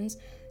dimensions,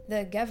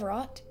 the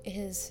Geverot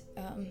is,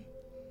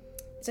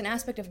 it's an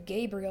aspect of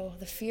Gabriel,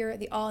 the fear,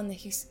 the awe, and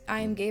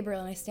I am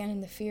Gabriel and I stand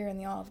in the fear and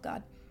the awe of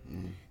God.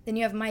 Then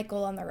you have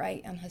Michael on the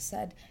right, on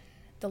Hesed,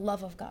 the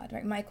love of God,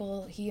 right?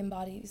 Michael, he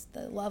embodies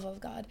the love of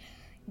God.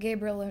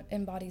 Gabriel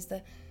embodies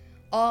the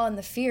awe and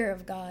the fear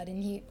of God,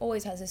 and he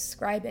always has his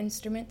scribe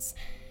instruments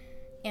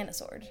and a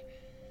sword.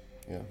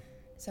 Yeah.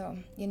 So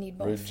you need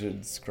both.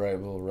 Rigid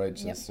scribal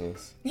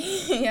righteousness.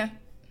 Yep.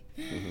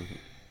 Yeah.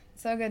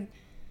 So good.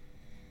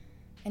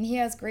 And he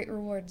has great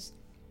rewards.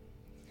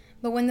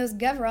 But when those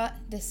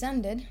Geverot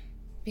descended,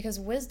 because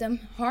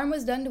harm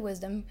was done to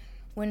wisdom,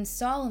 when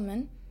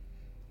Solomon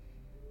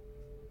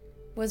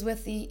was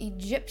with the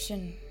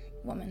Egyptian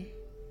woman,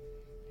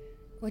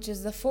 which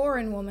is the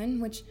foreign woman,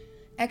 which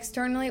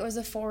externally it was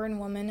a foreign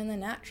woman in the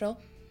natural,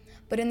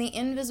 but in the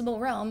invisible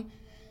realm,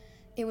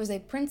 it was a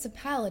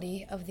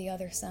principality of the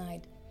other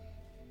side.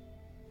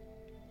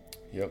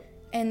 Yep.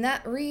 And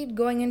that reed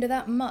going into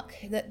that muck,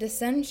 that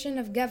dissension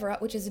of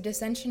Geverot, which is a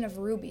dissension of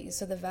rubies,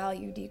 so the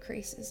value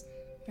decreases,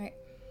 right?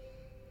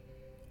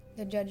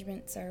 The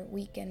judgments are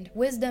weakened.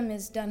 Wisdom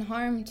is done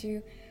harm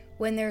to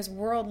when there's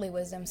worldly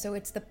wisdom. So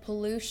it's the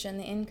pollution,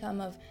 the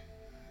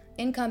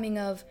incoming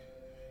of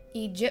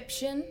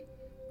Egyptian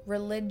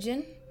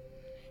religion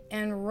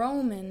and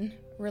Roman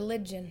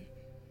religion.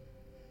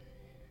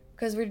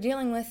 because we're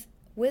dealing with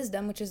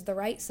wisdom, which is the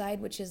right side,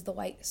 which is the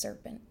white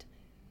serpent.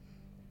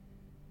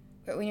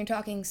 But when you're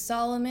talking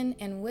Solomon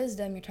and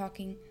wisdom, you're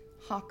talking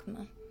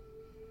Chokmah.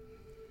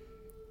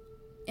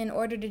 In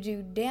order to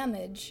do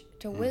damage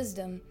to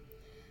wisdom,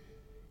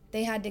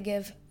 they had to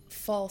give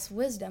false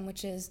wisdom,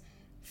 which is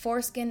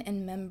foreskin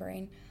and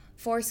membrane.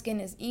 Foreskin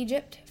is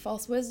Egypt,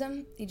 false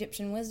wisdom,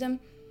 Egyptian wisdom.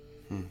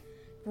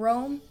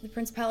 Rome, the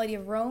principality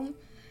of Rome,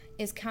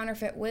 is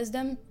counterfeit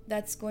wisdom.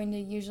 That's going to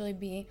usually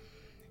be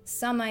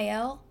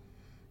Samael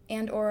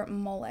and or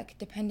Molech,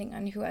 depending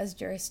on who has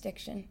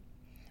jurisdiction.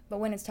 But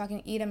when it's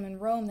talking Edom and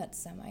Rome, that's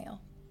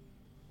Samael.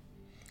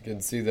 You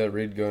can see that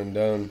reed going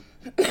down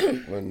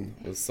when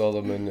with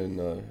Solomon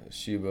and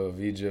Sheba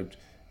of Egypt,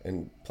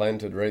 and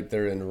planted right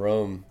there in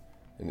Rome,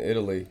 in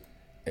Italy,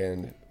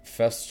 and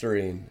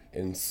festering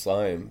in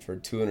slime for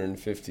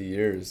 250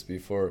 years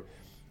before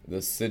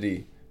the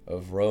city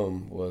of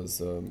Rome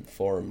was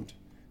formed.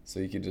 So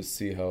you could just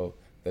see how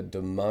that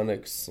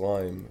demonic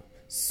slime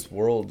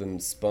swirled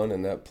and spun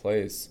in that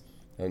place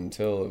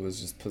until it was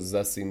just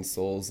possessing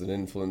souls and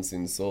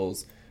influencing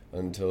souls,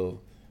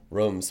 until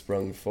Rome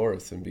sprung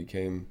forth and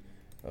became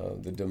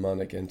the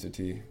demonic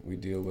entity we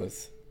deal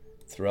with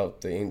throughout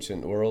the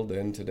ancient world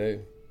and today.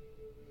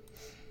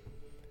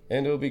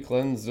 And it will be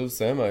cleansed of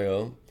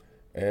Samael,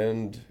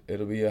 and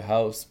it'll be a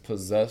house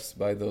possessed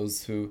by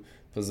those who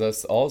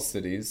possess all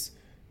cities.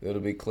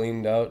 It'll be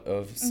cleaned out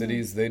of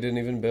cities they didn't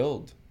even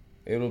build.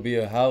 It'll be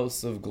a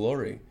house of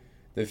glory.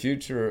 The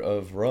future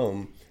of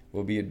Rome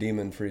will be a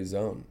demon-free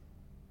zone.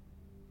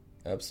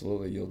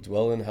 Absolutely. You'll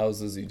dwell in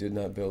houses you did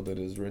not build, it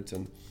is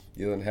written.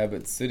 You'll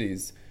inhabit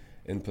cities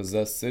and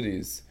possess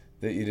cities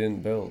that you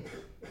didn't build.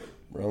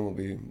 Rome will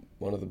be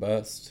one of the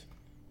best.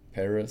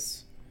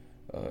 Paris,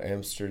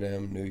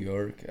 Amsterdam, New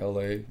York,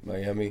 LA,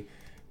 Miami.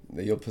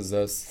 You'll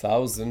possess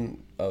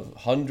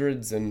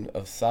hundreds and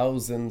of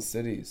thousand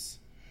cities.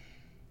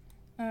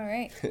 All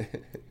right.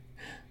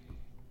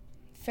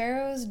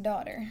 Pharaoh's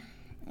daughter.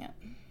 Yeah.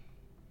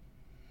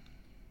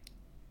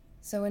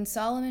 So when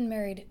Solomon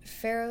married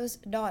Pharaoh's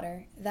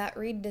daughter, that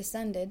reed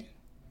descended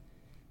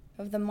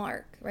of the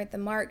mark, right? The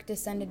mark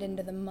descended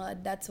into the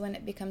mud. That's when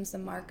it becomes the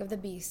mark of the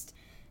beast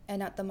and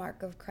not the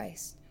mark of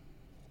Christ.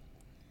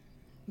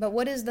 But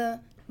what is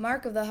the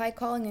mark of the high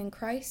calling in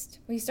Christ?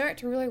 We start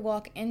to really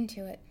walk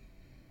into it.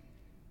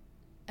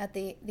 At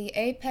the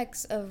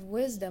apex of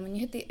wisdom, when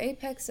you hit the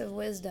apex of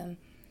wisdom,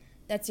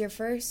 that's your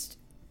first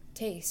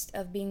taste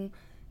of being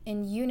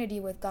in unity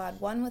with God,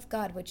 one with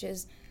God, which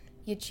is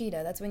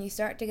Yechida. That's when you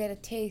start to get a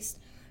taste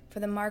for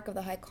the mark of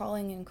the high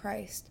calling in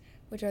Christ,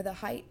 which are the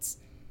heights,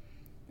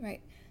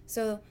 right?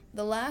 So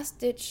the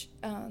last-ditch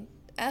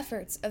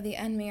efforts of the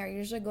enemy are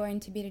usually going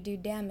to be to do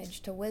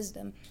damage to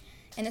wisdom.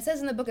 And it says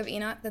in the book of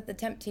Enoch that the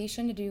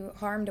temptation to do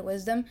harm to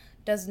wisdom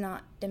does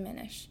not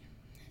diminish.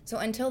 So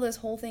until this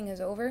whole thing is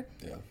over,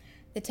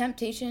 the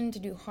temptation to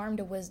do harm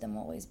to wisdom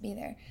will always be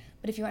there.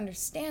 But if you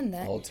understand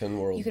that, all 10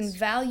 worlds, you can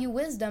value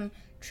wisdom,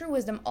 true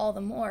wisdom, all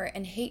the more,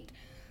 and hate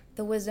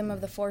the wisdom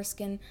of the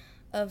foreskin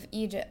of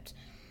Egypt,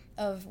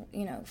 of,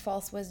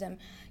 false wisdom.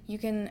 You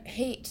can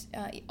hate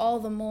all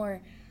the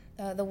more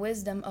the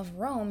wisdom of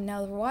Rome.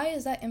 Now, why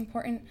is that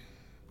important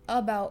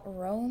about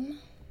Rome?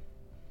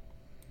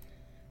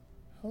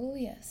 Oh,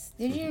 yes.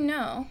 Did you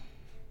know?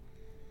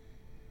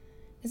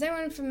 Is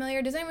anyone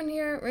familiar? Does anyone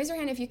here, raise your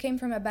hand if you came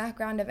from a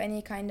background of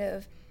any kind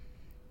of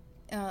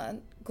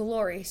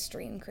glory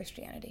stream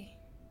Christianity?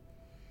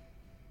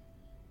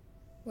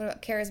 What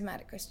about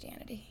charismatic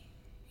Christianity?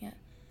 Yeah.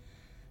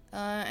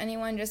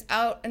 Anyone just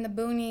out in the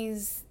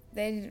boonies,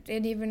 they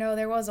didn't even know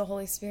there was a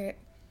Holy Spirit?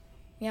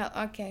 Yeah,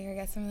 okay, I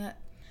got some of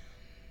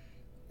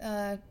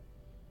that.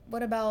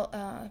 What about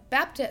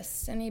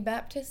Baptists? Any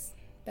Baptists?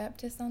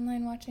 Baptists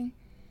online watching?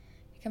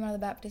 You come out of the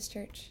Baptist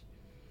church.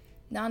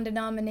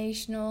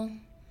 Non-denominational,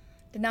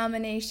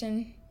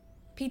 denomination,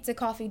 pizza,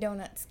 coffee,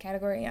 donuts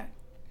category, yeah.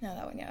 No,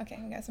 that one, yeah, okay,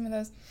 we got some of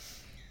those.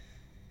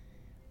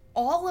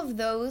 All of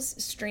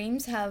those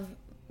streams have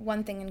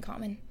one thing in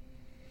common.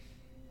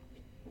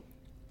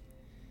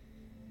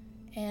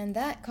 And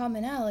that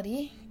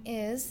commonality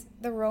is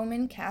the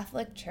Roman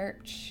Catholic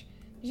Church.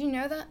 Did you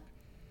know that?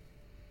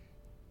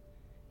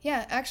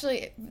 Yeah,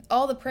 actually,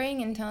 all the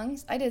praying in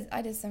tongues, I've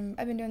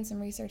been doing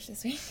some research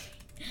this week.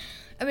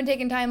 I've been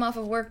taking time off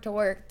of work to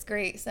work. It's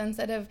great. So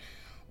instead of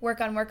work,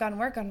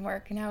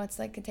 now it's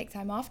like I take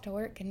time off to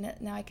work, and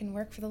now I can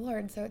work for the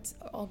Lord. So it's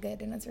all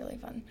good, and it's really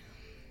fun.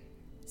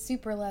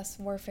 Super less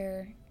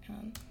warfare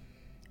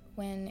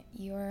when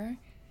you're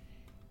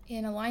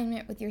in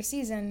alignment with your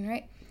season,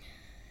 right?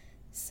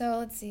 So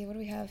let's see, what do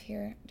we have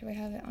here? Do I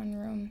have it on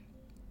Rome?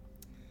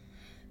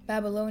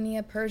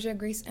 Babylonia, Persia,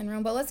 Greece, and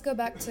Rome. But let's go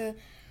back to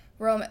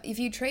Rome. If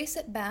you trace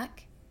it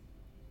back,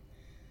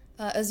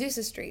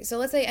 Azusa Street. So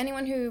let's say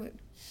anyone who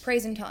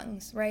prays in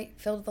tongues, right?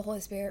 Filled with the Holy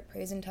Spirit,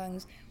 prays in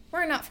tongues.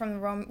 We're not from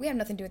Rome. We have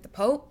nothing to do with the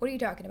Pope. What are you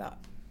talking about?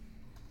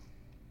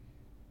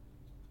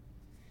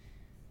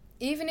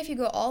 Even if you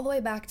go all the way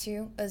back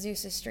to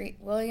Azusa Street,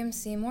 William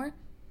Seymour,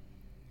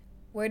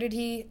 where did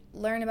he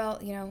learn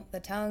about, the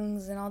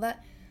tongues and all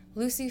that?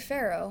 Lucy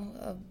Farrow,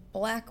 a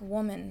black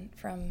woman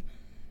from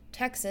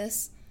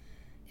Texas,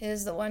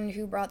 is the one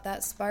who brought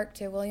that spark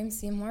to William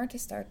Seymour to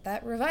start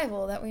that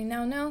revival that we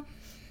now know.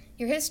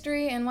 Your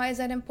history, and why is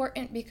that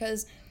important?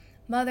 Because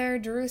Mother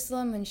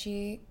Jerusalem, when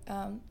she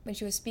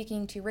was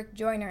speaking to Rick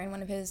Joyner in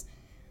one of his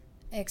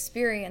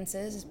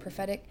experiences, his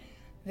prophetic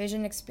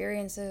vision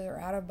experiences or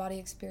out-of-body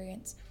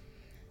experience,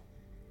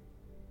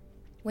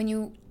 when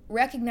you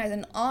recognize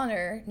and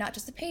honor not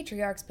just the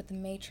patriarchs but the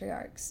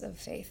matriarchs of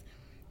faith,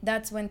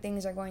 that's when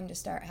things are going to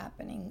start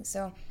happening.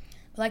 So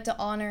I'd like to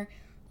honor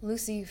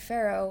Lucy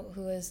Farrow,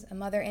 who is a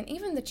mother, and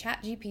even the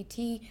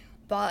ChatGPT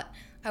bot.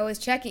 I was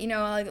checking,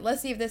 like,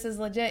 let's see if this is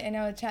legit.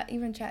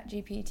 Even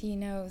ChatGPT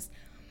knows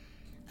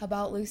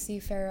about Lucy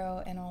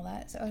Farrow and all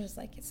that. So I was just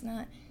like, it's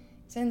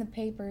in the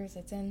papers,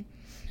 it's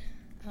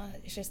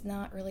just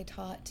not really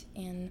taught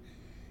in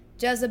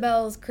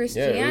Jezebel's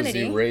Christianity.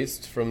 Yeah, it was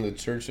erased from the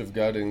Church of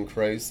God in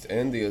Christ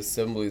and the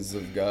Assemblies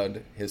of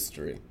God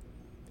history.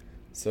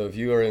 So if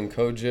you are in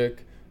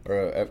Kojic,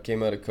 or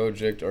came out of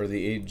Kojic or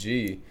the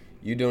AG,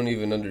 you don't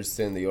even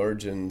understand the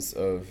origins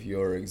of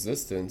your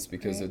existence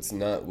because It's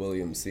not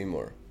William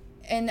Seymour.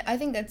 And I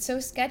think that's so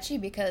sketchy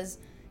because,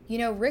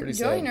 Rick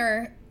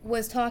Joyner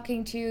was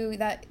talking to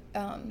that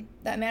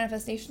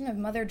manifestation of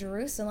Mother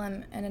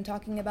Jerusalem and in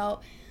talking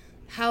about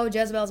how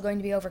Jezebel is going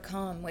to be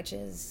overcome, which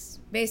is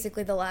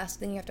basically the last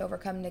thing you have to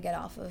overcome to get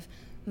off of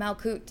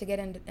Malkut, to get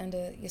into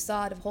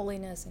Yesod of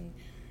holiness and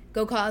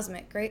go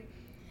cosmic, right?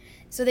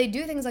 So they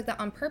do things like that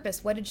on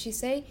purpose. What did she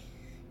say?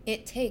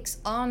 It takes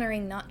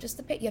honoring not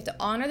just you have to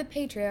honor the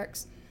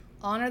patriarchs,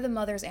 honor the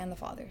mothers and the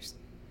fathers,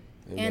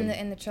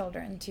 and the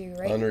children too,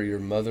 right? Honor your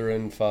mother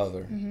and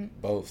father,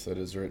 both, it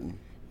is written.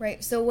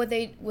 Right. So what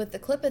the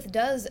Clippeth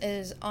does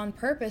is, on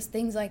purpose,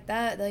 things like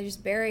that, they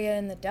just bury it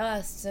in the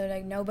dust, so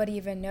like nobody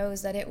even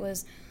knows that it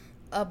was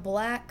a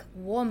black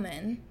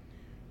woman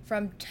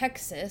from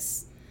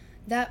Texas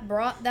that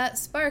brought that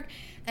spark.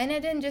 And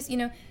it didn't just,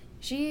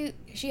 she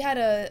had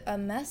a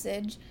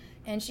message,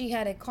 and she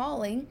had a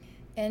calling,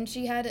 and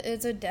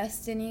it's a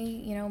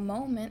destiny,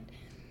 moment.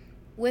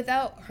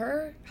 Without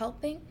her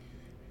helping,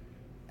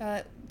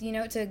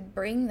 to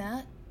bring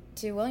that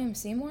to William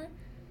Seymour,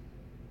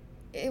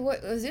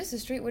 Azusa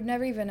Street would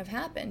never even have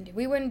happened.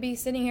 We wouldn't be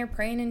sitting here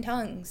praying in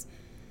tongues.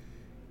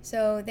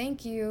 So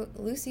thank you,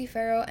 Lucy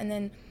Farrow. And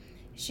then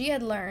she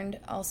had learned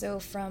also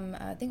from,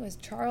 I think it was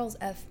Charles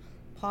F.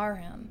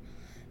 Parham.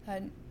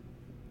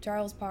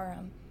 Charles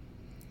Parham.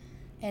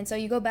 And so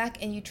you go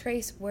back and you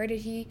trace where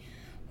did he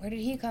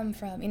come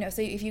from?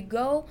 So if you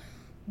go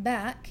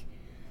back,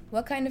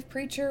 what kind of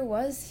preacher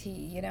was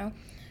he?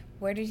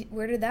 Where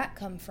did that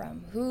come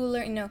from? Who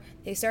learned?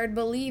 They started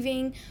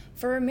believing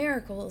for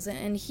miracles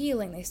and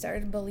healing. They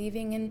started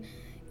believing in,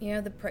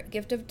 the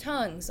gift of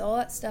tongues, all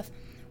that stuff.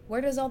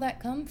 Where does all that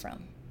come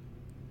from?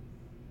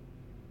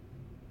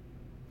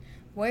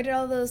 Where did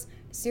all those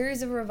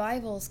series of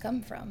revivals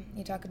come from?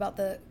 You talk about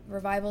the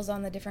revivals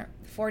on the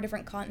 4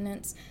 different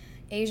continents: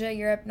 Asia,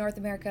 Europe, North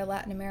America,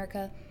 Latin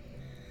America,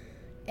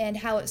 and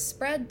how it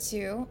spread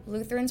to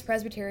Lutherans,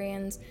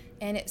 Presbyterians,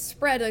 and it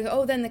spread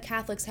then the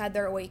Catholics had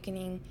their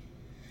awakening.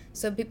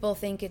 So people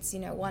think it's,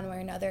 one way or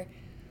another.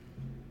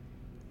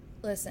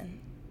 Listen,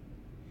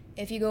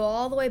 if you go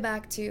all the way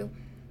back to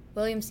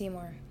William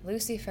Seymour,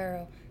 Lucy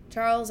Farrow,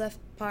 Charles F.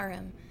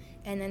 Parham,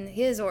 and then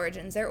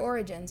their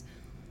origins,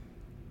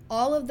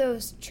 all of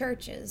those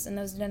churches and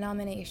those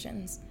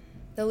denominations,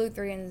 the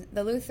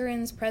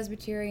Lutherans,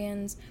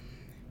 Presbyterians,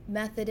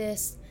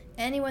 Methodists,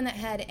 anyone that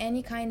had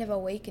any kind of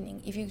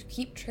awakening, if you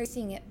keep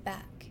tracing it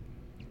back,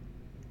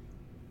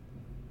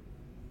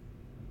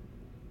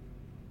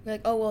 you're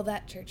like, oh, well,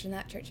 that church and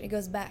that church. It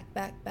goes back.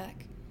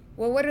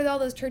 Well, where did all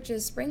those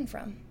churches spring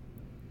from?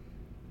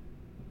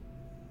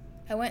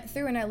 I went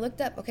through and I looked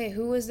up, okay,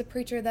 who was the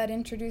preacher that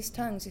introduced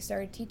tongues, who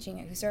started teaching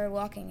it, who started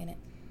walking in it?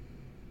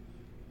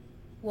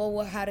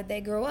 Well, how did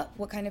they grow up?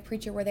 What kind of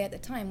preacher were they at the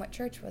time? What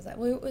church was that?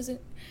 Well, it was a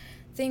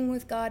thing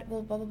with God,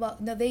 well, blah, blah, blah.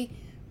 No,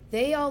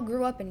 they all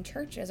grew up in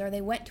churches, or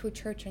they went to a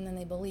church and then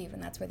they believed,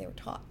 and that's where they were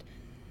taught.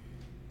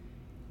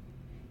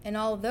 And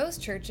all of those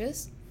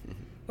churches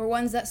were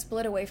ones that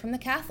split away from the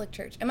Catholic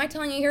Church. Am I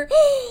telling you here,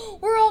 oh,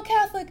 we're all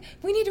Catholic,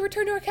 we need to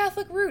return to our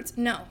Catholic roots?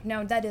 No,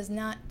 that is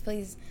not,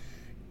 please,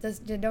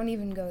 don't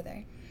even go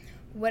there.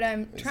 What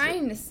I'm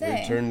trying to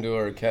say... Return to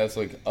our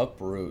Catholic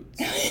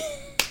uproots.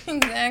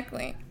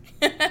 Exactly.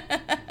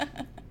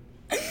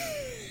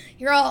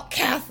 You're all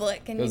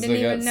Catholic, and you didn't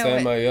even know it. Because they got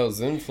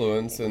Samael's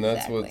influence, and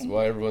that's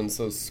why everyone's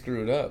so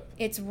screwed up.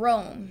 It's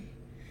Rome.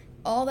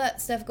 All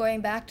that stuff going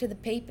back to the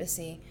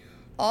papacy.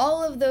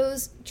 All of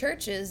those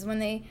churches, when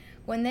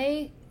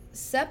they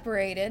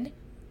separated,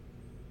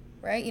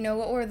 right?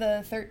 What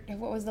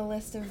was the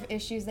list of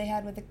issues they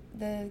had with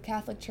the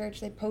Catholic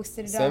Church? They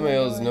posted it.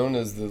 Samael is known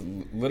as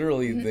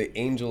the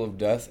angel of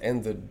death,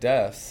 and the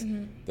death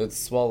that's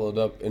swallowed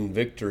up in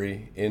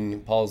victory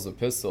in Paul's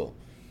epistle.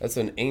 That's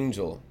an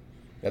angel.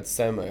 That's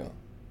Samael.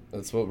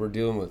 That's what we're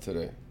dealing with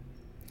today.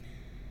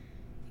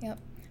 Yep.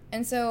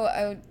 And so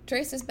I would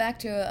trace this back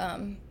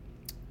to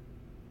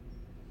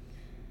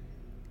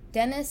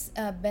Dennis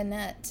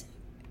Bennett,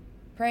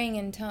 praying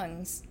in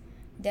tongues.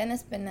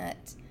 Dennis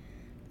Bennett,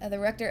 the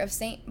rector of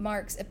St.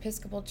 Mark's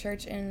Episcopal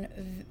Church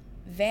in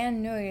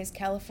Van Nuys,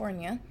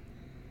 California.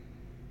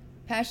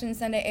 Passion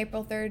Sunday,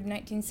 April 3rd,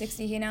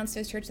 1960, he announced to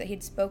his church that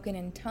he'd spoken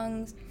in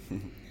tongues.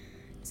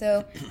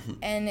 So,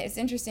 and it's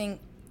interesting,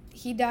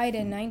 he died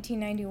in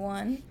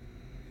 1991,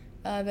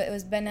 but it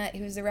was Bennett,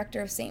 who was the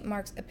rector of St.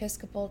 Mark's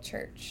Episcopal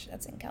Church.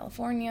 That's in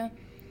California.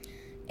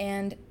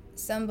 And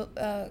some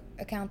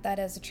account that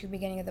as the true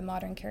beginning of the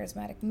modern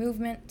charismatic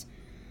movement.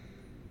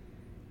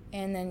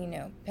 And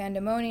then,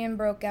 pandemonium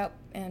broke out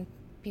and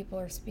people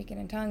are speaking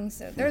in tongues.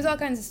 So there's all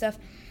kinds of stuff.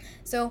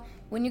 So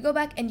when you go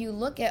back and you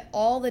look at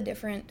all the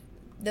different,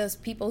 those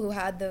people who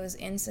had those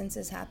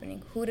instances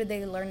happening, who did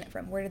they learn it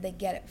from? Where did they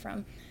get it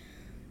from?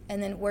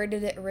 And then where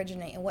did it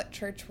originate? And what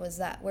church was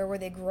that? Where were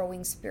they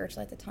growing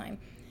spiritually at the time?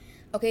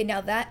 Okay,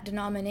 now that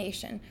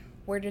denomination,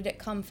 where did it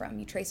come from?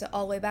 You trace it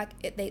all the way back.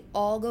 They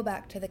all go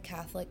back to the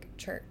Catholic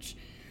Church,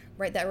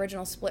 right? That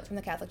original split from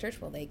the Catholic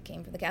Church, well, they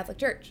came from the Catholic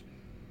Church.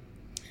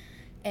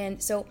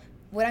 And so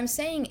what I'm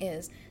saying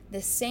is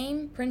the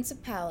same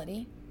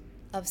principality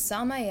of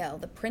Samael,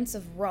 the Prince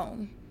of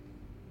Rome,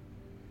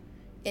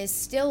 is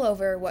still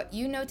over what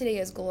you know today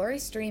as Glory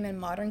Stream and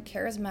modern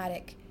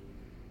charismatic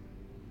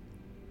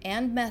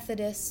and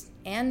Methodist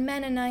and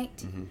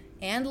Mennonite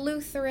and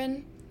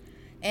Lutheran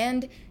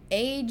and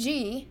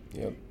AG,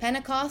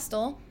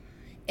 Pentecostal,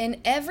 in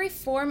every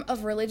form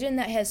of religion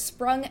that has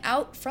sprung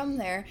out from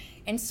there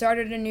and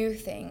started a new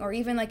thing. Or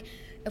even like,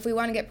 if we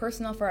want to get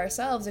personal for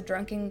ourselves, a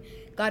drunken,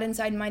 God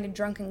inside-minded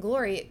drunken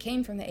glory, it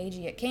came from the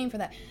AG, it came from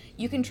that.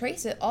 You can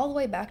trace it all the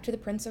way back to the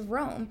Prince of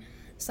Rome,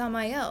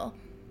 Samael.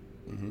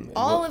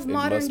 All of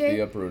modern day,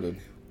 be uprooted.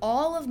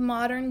 All of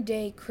modern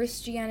day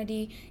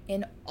Christianity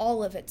in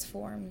all of its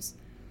forms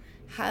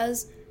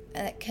has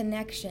a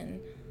connection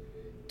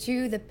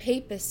to the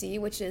papacy,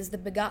 which is the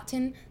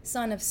begotten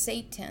son of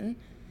Satan.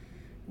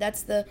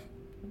 That's the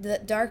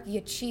dark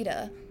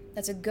Yachida.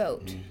 That's a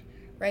goat,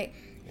 right?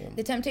 Yeah.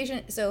 The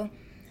temptation. So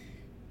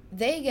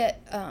they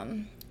get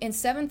in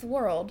seventh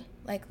world,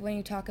 like when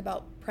you talk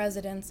about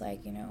presidents,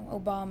 like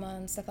Obama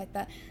and stuff like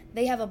that,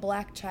 they have a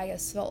black chaya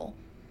soul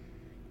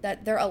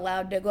that they're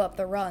allowed to go up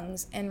the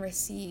rungs and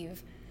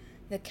receive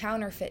the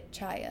counterfeit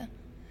chaya.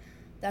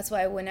 That's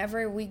why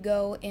whenever we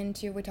go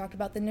into, we talked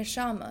about the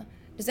neshama.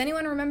 Does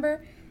anyone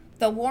remember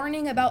the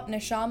warning about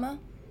neshama?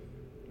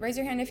 Raise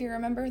your hand if you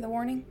remember the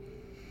warning.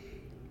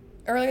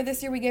 Earlier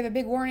this year we gave a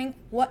big warning,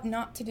 what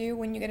not to do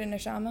when you get a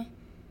neshama.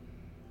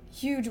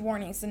 Huge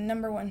warning, it's the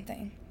number one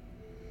thing.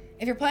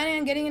 If you're planning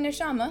on getting a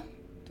neshama,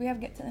 do we have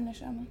to get to the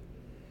neshama?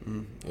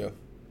 Yeah.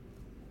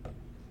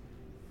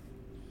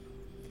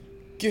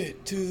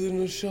 Get to the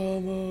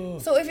neshama.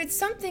 So if it's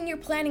something you're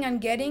planning on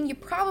getting, you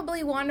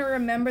probably want to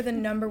remember the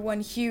number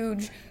one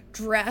huge,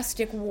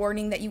 drastic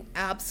warning that you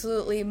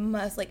absolutely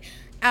must,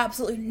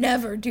 absolutely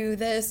never do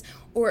this,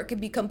 or it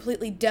could be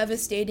completely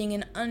devastating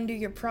and undo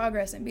your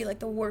progress and be like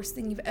the worst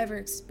thing you've ever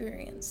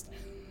experienced.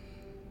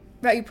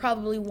 Right, you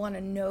probably want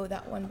to know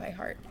that one by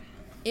heart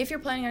if you're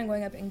planning on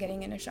going up and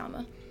getting a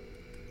neshama.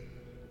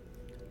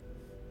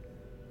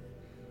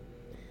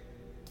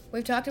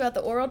 We've talked about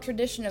the oral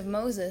tradition of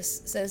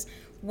Moses says,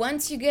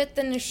 once you get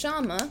the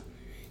neshama,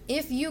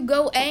 if you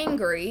go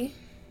angry,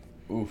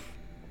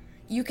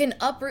 you can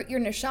uproot your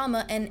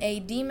neshama and a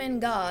demon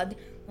god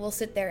will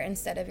sit there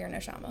instead of your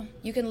neshama.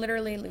 You can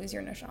literally lose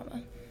your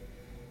neshama.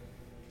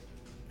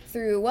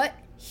 Through what?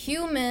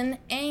 Human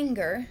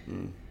anger.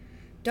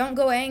 Don't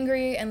go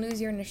angry and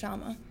lose your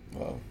neshama.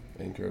 Wow,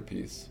 anchor of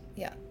peace.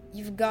 Yeah,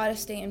 you've got to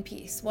stay in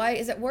peace. Why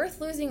is it worth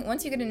losing?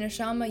 Once you get a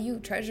neshama, you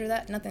treasure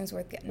that. Nothing's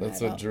worth getting mad about.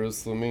 That's what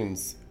Jerusalem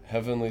means.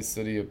 Heavenly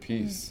city of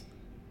peace.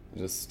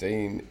 Just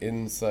staying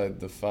inside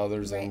the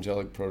Father's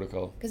angelic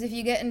protocol. Because if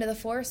you get into the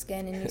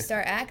foreskin and you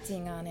start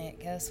acting on it,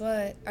 guess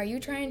what? You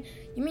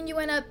mean you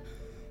went up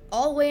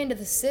all the way into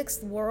the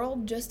sixth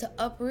world just to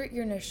uproot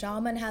your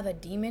neshama and have a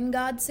demon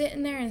god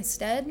sitting there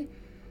instead?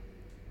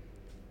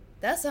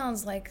 That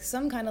sounds like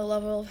some kind of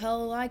level of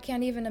hell I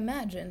can't even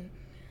imagine.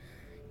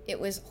 It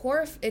was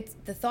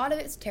the thought of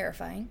it's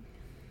terrifying.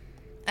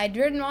 I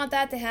didn't want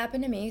that to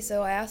happen to me,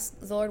 so I asked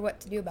the Lord what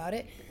to do about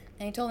it.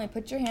 And he told me,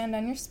 put your hand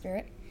on your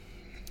spirit.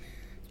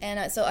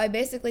 And so I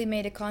basically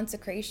made a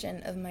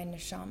consecration of my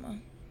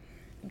neshama.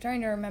 I'm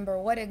trying to remember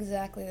what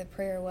exactly the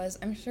prayer was.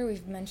 I'm sure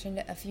we've mentioned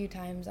it a few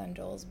times on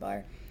Joel's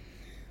Bar.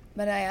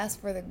 But I asked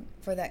for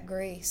that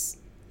grace.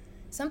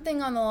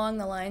 Something along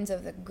the lines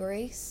of the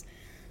grace.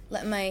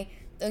 Let my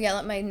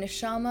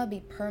neshama be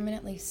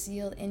permanently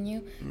sealed in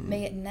you.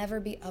 May it never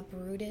be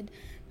uprooted.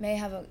 May I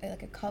have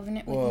a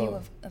covenant with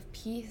you of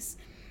peace.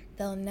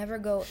 They'll never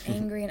go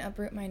angry and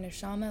uproot my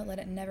neshama. Let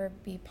it never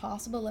be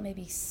possible. Let me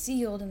be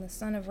sealed in the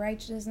Son of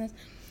Righteousness.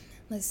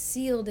 Let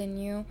sealed in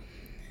you.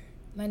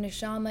 My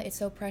neshama, it's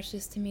so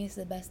precious to me. It's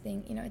the best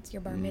thing. It's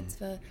your bar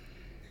mitzvah.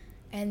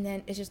 And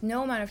then it's just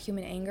no amount of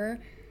human anger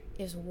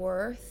is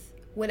worth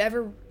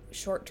whatever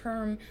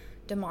short-term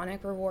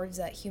demonic rewards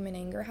that human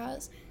anger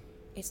has.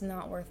 It's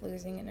not worth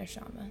losing a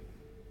neshama.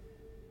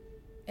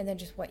 and then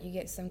just you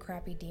get some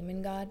crappy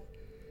demon god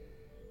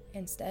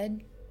instead.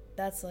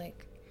 That's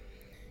like,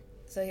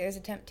 so here's a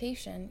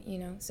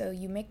temptation, so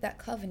you make that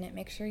covenant.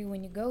 Make sure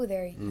when you go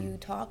there, you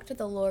talk to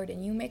the Lord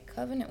and you make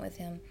covenant with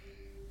him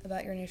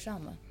about your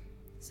neshama,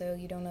 so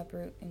you don't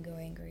uproot and go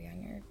angry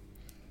on your,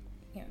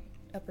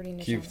 uprooting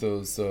neshama. Keep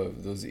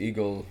those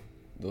eagle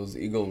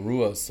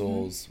ruah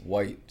souls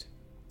white.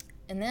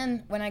 And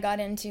then when I got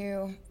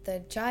into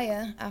the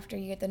chaya, after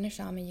you get the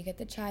neshama, you get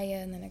the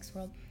chaya in the next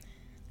world,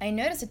 I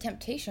noticed a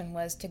temptation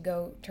was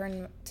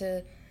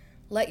to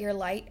let your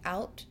light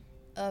out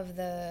of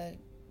the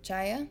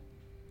chaya.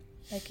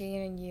 Like,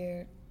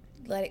 you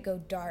let it go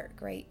dark,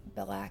 right?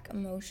 Black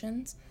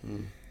emotions.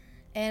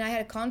 And I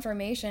had a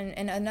confirmation,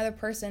 and another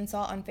person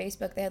saw it on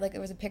Facebook. They had, it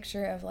was a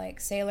picture of,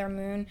 Sailor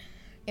Moon,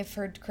 if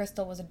her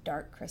crystal was a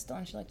dark crystal,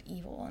 and she looked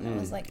evil. And it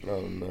was like,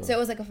 oh, no. So it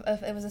was like,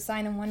 it was a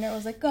sign of wonder. It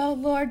was like, oh,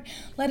 Lord,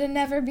 let it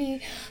never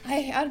be.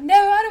 I don't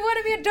want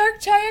to be a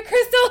dark chaya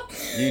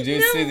crystal. You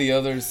do see the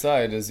other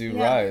side as you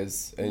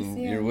rise,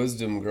 and your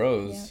wisdom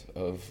grows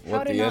of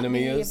what the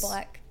enemy is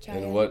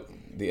and what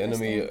the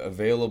enemy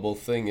available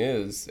thing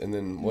is, and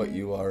then what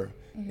you are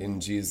in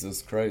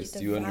Jesus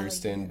Christ. You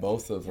understand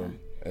both of them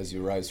as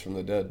you rise from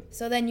the dead.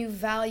 So then you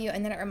value,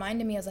 and then it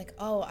reminded me, I was like,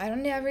 oh, I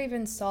don't ever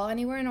even saw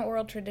anywhere in an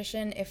oral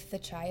tradition if the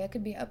chaya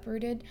could be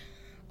uprooted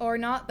or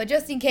not, but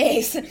just in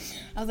case,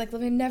 I was like,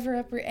 let me never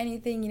uproot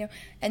anything,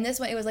 And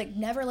this one, it was like,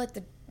 never let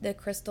the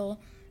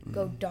crystal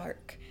go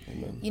dark.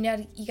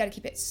 Amen. You got to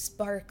keep it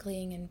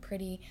sparkling and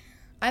pretty.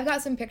 I've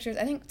got some pictures.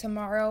 I think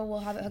tomorrow we'll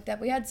have it hooked up.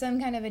 We had some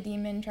kind of a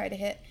demon try to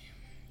hit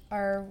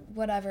our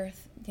whatever,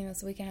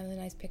 so we can have a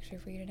nice picture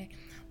for you today.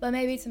 But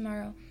maybe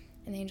tomorrow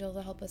an angel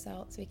will help us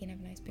out so we can have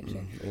a nice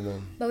picture.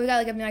 Amen. But we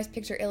got a nice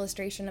picture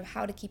illustration of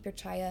how to keep your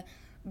chaya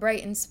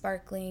bright and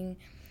sparkling.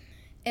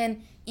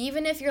 And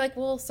even if you're like,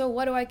 well, so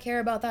what do I care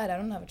about that? I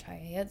don't have a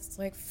chaya yet. It's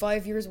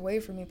 5 years away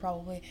from me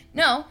probably.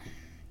 No,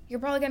 you're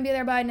probably going to be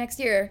there by next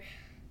year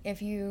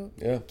if you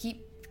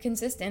keep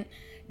consistent.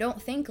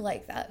 Don't think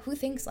like that. Who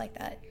thinks like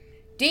that?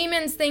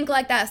 Demons think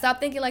like that. Stop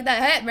thinking like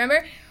that. Hey,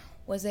 remember?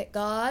 Was it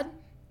God?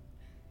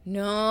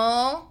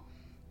 No.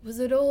 Was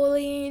it a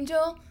holy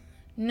angel?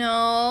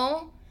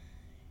 No.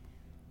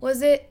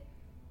 Was it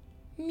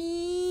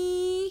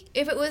me?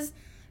 If it was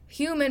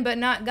human but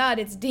not God,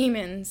 it's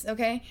demons,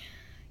 okay?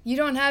 You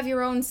don't have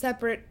your own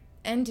separate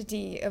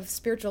entity of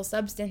spiritual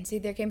substance.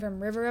 Either came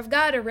from river of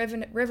God or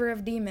river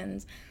of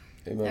demons.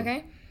 Amen.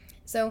 Okay?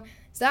 So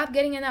stop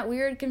getting in that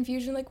weird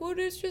confusion like, what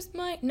is just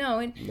my...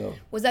 No.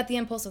 Was that the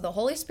impulse of the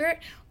Holy Spirit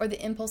or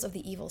the impulse of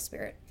the evil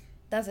spirit?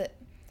 That's it.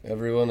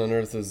 Everyone on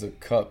earth is a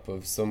cup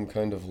of some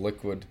kind of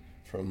liquid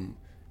from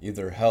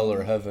either hell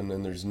or heaven,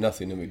 and there's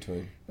nothing in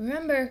between.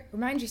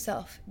 Remind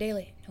yourself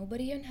daily,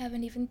 nobody in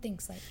heaven even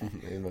thinks like that.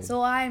 Amen.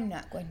 So I'm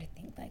not going to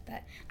think like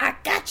that. I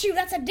got you,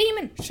 that's a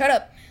demon. Shut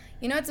up.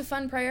 It's a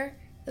fun prayer.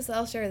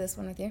 I'll share this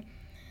one with you.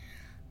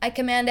 I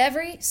command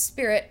every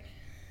spirit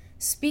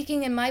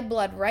speaking in my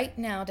blood right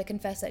now to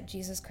confess that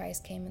Jesus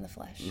Christ came in the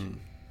flesh.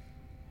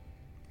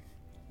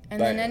 And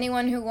then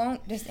anyone who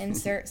won't, just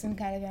insert some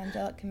kind of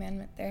angelic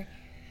commandment there.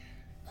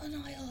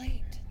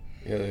 Annihilate.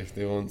 Yeah, if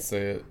they won't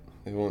say it,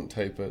 they won't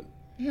type it.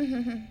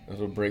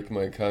 It'll break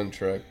my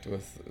contract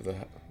with the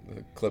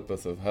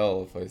clippeth of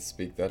hell if I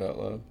speak that out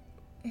loud.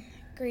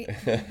 Great.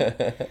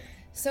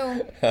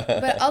 So,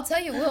 but I'll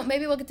tell you,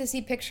 maybe we'll get to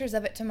see pictures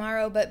of it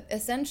tomorrow, but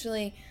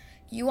essentially,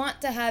 you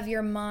want to have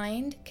your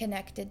mind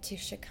connected to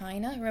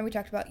Shekinah. Remember we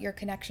talked about your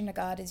connection to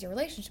God is your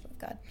relationship with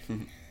God.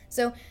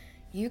 So,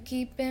 you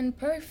keep in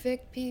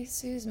perfect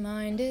peace whose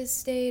mind is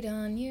stayed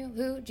on you.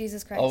 Who?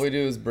 Jesus Christ. All we do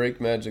is break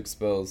magic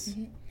spells.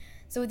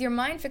 So with your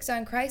mind fixed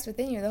on Christ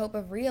within you, the hope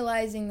of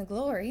realizing the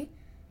glory.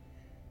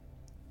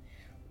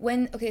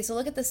 So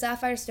look at the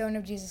sapphire stone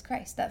of Jesus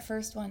Christ, that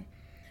first one.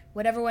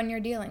 Whatever one you're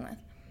dealing with.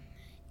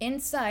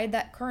 Inside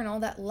that kernel,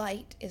 that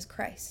light, is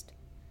Christ.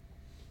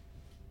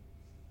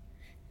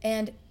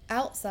 And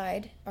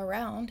outside,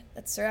 around,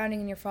 that's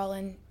surrounding your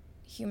fallen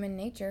human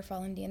nature,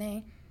 fallen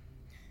DNA,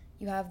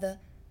 you have the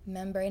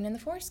membrane and the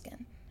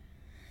foreskin.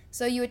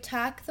 So you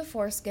attack the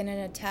foreskin and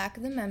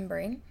attack the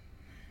membrane,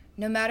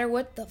 no matter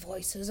what the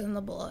voices in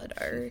the blood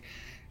are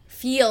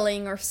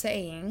feeling or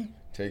saying.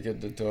 Take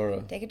it to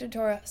Torah. Take it to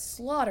Torah.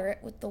 Slaughter it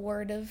with the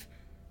word of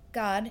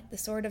God, the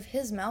sword of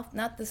his mouth,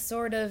 not the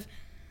sword of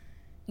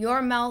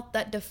your mouth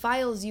that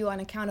defiles you on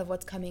account of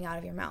what's coming out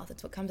of your mouth.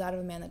 It's what comes out of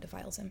a man that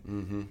defiles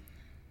him.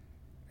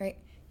 Right?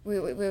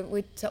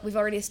 We've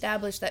already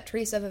established that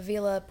Teresa of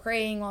Avila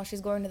praying while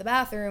she's going to the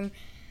bathroom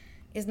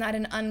is not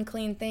an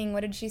unclean thing.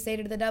 What did she say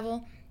to the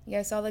devil? You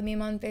guys saw the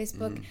meme on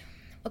Facebook?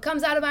 What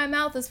comes out of my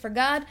mouth is for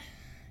God.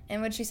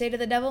 And what did she say to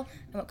the devil?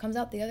 And what comes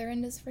out the other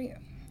end is for you.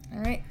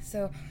 All right?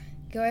 So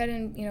go ahead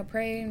and,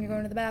 pray when you're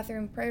going to the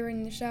bathroom. Pray when you're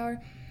in the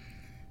shower.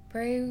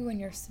 Pray when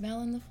you're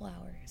smelling the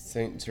flowers.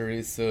 St.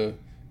 Teresa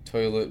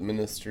Toilet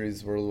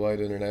Ministries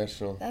Worldwide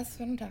International. That's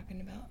what I'm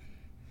talking about.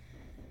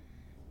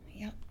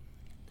 Yep.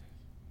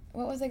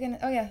 What was I going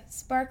to... Oh, yeah.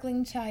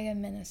 Sparkling Chaya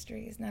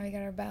Ministries. Now we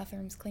got our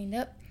bathrooms cleaned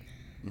up.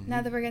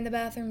 Now that we're getting the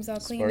bathrooms all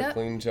cleaned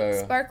Sparkling up.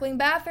 chaya. Sparkling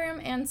bathroom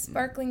and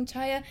sparkling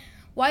chaya.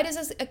 Why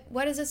does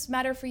this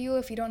matter for you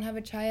if you don't have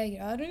a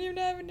chaya? I don't even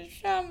have a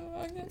shower.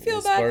 I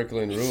feel bad.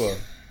 Sparkling ruah.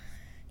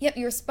 Yep,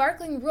 your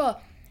sparkling ruah.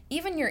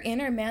 Even your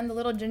inner man, the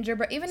little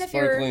gingerbread. Even if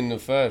you're Sparkling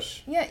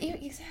nefesh. Yeah,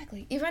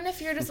 exactly. Even if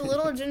you're just a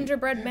little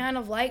gingerbread man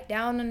of light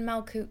down in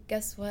Malkut,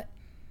 guess what?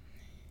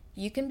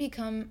 You can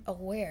become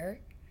aware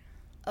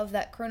of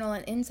that kernel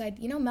and inside.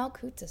 You know,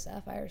 Malkut's a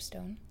sapphire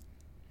stone.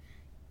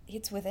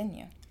 It's within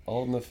you.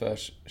 All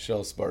nefesh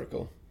shall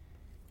sparkle.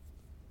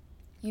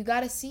 You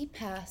gotta see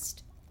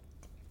past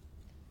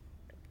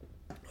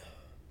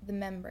the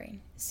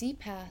membrane. See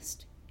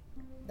past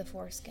the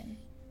foreskin.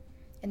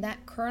 And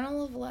that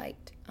kernel of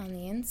light on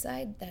the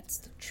inside, that's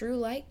the true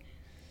light.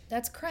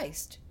 That's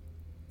Christ.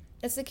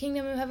 That's the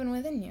kingdom of heaven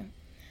within you.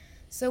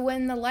 So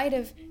when the light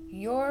of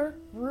your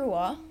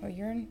ruah, or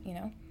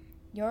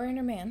your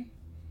inner man,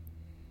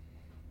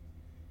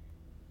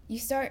 you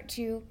start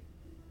to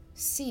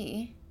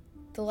see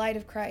the light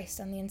of Christ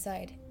on the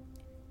inside,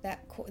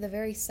 the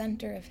very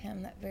center of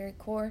him, that very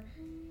core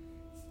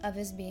of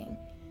his being.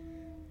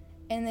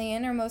 And the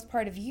innermost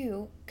part of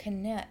you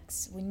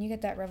connects, when you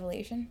get that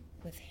revelation,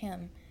 with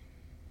him.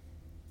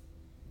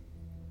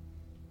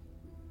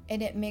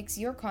 And it makes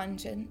your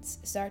conscience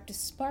start to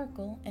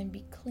sparkle and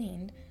be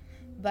cleaned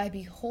by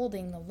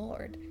beholding the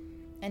Lord.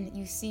 And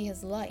you see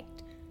his light.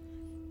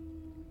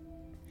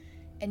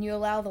 And you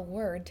allow the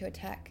word to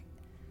attack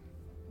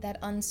that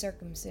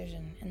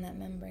uncircumcision in that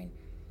membrane.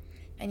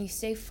 And you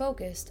stay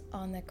focused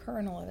on the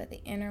kernel of it,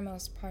 the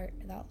innermost part,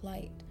 that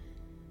light.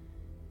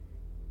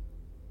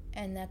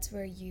 And that's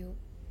where you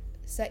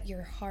set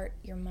your heart,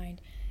 your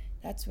mind.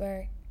 That's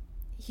where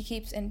he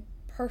keeps in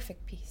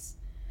perfect peace.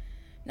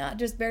 Not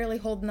just barely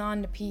holding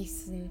on to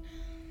peace and,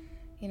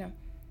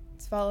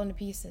 it's falling to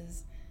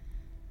pieces.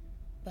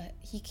 But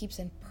he keeps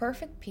in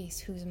perfect peace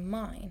whose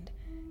mind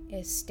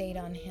is stayed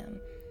on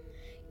him.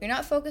 You're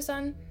not focused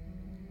on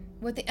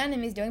what the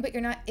enemy's doing, but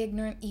you're not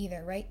ignorant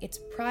either, right? It's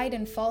pride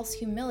and false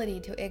humility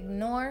to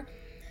ignore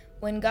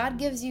when God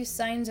gives you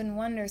signs and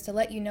wonders to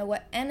let you know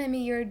what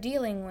enemy you're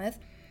dealing with.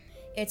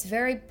 It's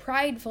very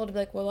prideful to be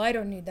like, well, I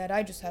don't need that.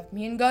 I just have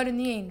me and God and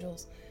the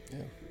angels.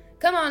 Yeah.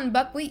 Come on,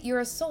 buckwheat, you're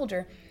a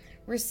soldier.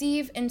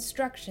 Receive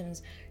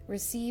instructions.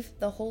 Receive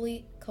the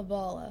holy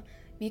Kabbalah.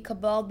 Be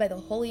caballed by the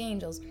holy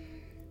angels.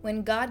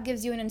 When God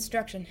gives you an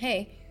instruction,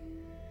 hey,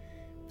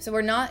 so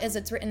we're not, as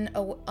it's written,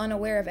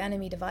 unaware of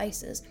enemy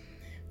devices.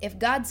 If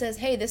God says,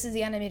 hey, this is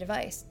the enemy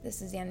device,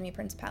 this is the enemy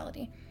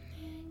principality,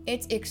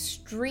 it's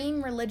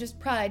extreme religious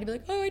pride to be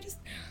like, oh,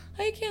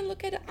 I can't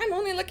look at it. I'm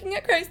only looking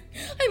at Christ.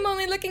 I'm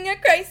only looking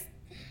at Christ.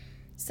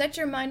 Set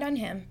your mind on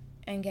him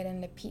and get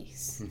into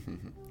peace,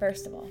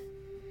 first of all.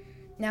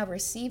 Now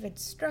receive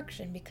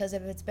instruction, because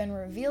if it's been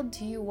revealed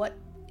to you what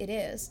it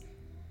is,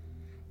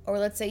 or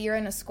let's say you're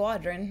in a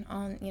squadron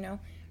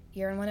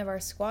you're in one of our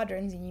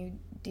squadrons and you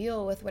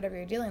deal with whatever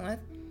you're dealing with,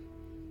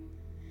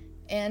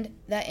 and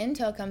that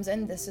intel comes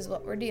in, this is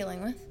what we're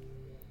dealing with.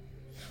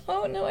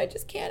 Oh no, I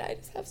just can't. I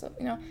just have some,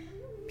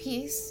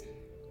 peace.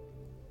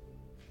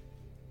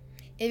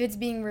 If it's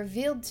being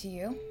revealed to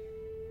you,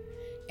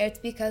 it's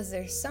because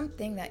there's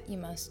something that you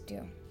must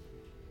do.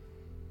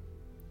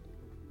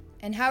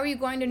 And how are you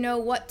going to know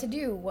what to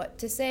do, what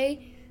to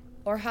say,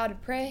 or how to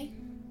pray?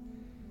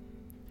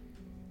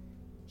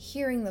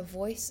 Hearing the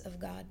voice of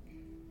God.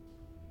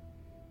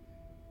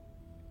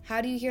 How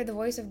do you hear the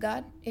voice of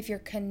God? If you're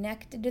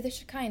connected to the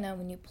Shekinah,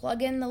 when you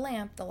plug in the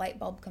lamp, the light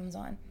bulb comes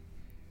on.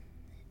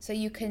 So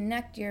you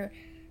connect, your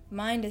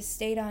mind is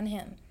stayed on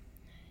him.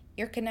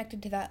 You're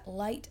connected to that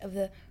light of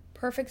the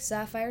perfect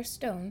sapphire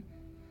stone.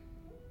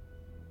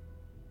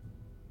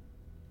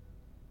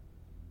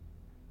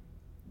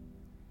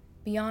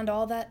 Beyond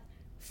all that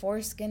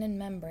foreskin and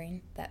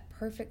membrane, that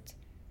perfect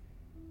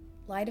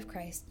light of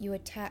Christ, you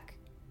attack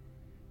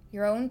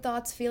your own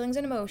thoughts, feelings,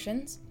 and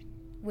emotions,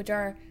 which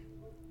are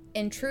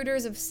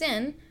intruders of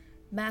sin,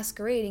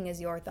 masquerading as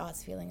your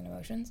thoughts, feelings, and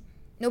emotions.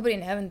 Nobody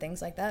in heaven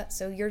thinks like that,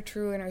 so your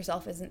true inner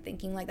self isn't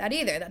thinking like that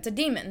either. That's a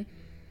demon.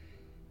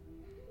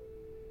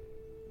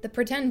 The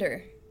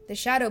pretender, the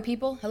shadow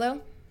people,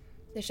 hello?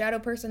 The shadow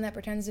person that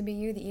pretends to be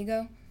you, the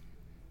ego,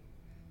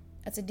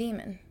 that's a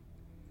demon.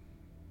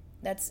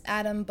 That's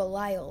Adam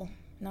Belial,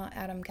 not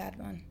Adam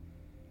Kadmon.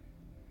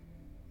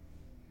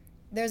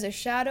 There's a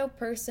shadow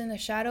person, a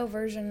shadow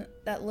version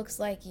that looks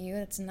like you.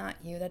 That's not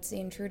you. That's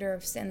the intruder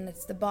of sin.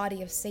 That's the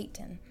body of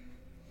Satan.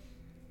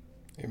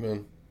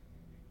 Amen.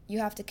 You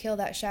have to kill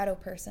that shadow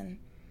person.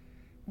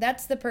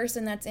 That's the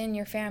person that's in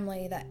your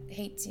family that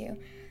hates you.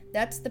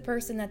 That's the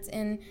person that's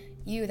in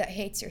you that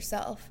hates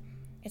yourself.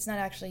 It's not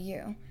actually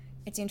you.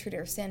 It's the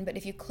intruder of sin. But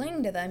if you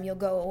cling to them, you'll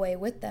go away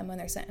with them when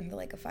they're sent into the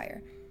lake of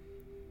fire.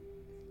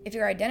 If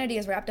your identity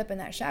is wrapped up in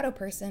that shadow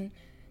person,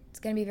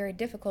 it's going to be very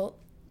difficult.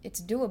 It's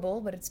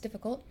doable, but it's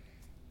difficult.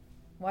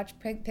 Watch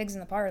Pigs in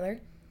the Parlor.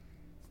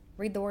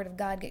 Read the Word of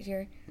God. Get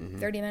your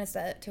 30 minutes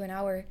to an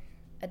hour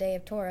a day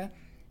of Torah.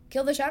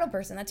 Kill the shadow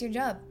person. That's your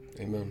job.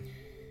 Amen.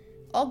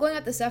 All going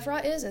up the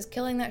Sephiroth is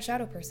killing that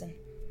shadow person.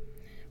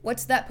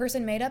 What's that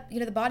person made up?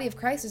 The body of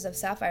Christ is of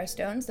sapphire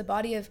stones. The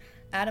body of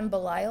Adam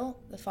Belial,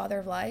 the father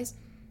of lies.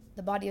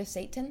 The body of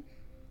Satan,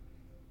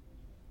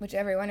 which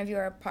every one of you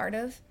are a part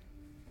of,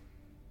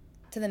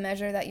 to the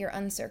measure that you're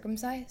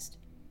uncircumcised.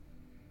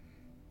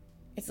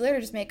 It's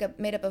literally just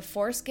made up of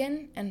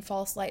foreskin and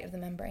false light of the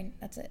membrane.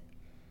 That's it.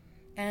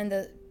 And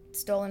the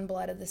stolen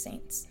blood of the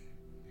saints.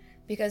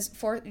 Because,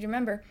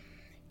 remember,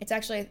 it's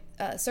actually,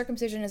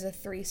 circumcision is a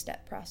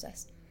 3-step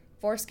process.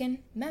 Foreskin,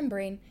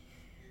 membrane,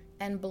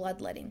 and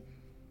bloodletting.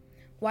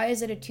 Why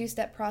is it a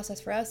 2-step process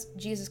for us?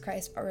 Jesus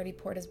Christ already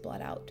poured his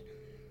blood out.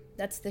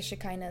 That's the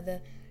Shekinah,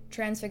 the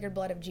transfigured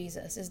blood of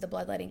Jesus, is the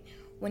bloodletting.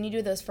 When you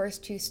do those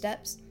first 2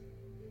 steps,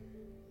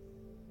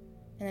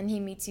 and then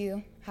he meets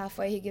you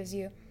halfway, he gives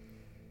you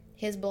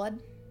his blood.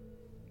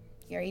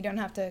 You don't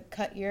have to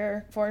cut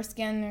your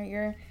foreskin, or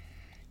you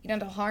don't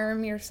have to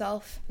harm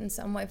yourself in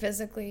some way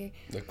physically.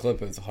 The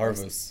clippeth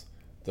harvest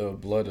the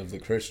blood of the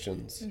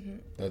Christians. Mm-hmm.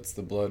 That's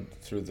the blood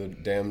through the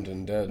damned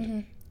and dead. Mm-hmm.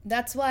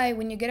 That's why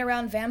when you get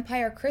around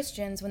vampire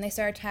Christians, when they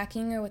start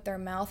attacking you with their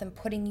mouth and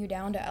putting you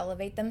down to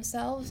elevate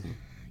themselves,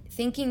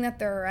 thinking that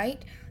they're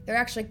right, they're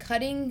actually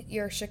cutting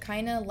your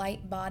Shekinah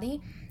light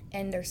body,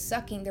 and they're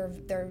sucking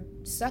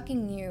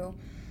you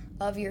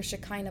of your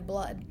Shekinah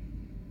blood,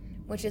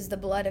 which is the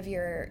blood of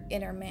your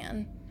inner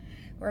man.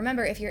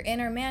 Remember, if your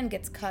inner man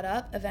gets cut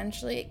up,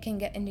 eventually it can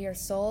get into your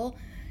soul,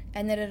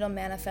 and then it'll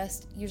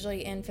manifest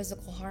usually in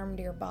physical harm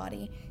to your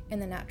body in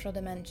the natural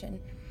dimension.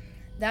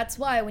 That's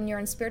why when you're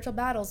in spiritual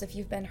battles, if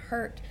you've been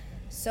hurt,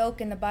 soak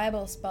in the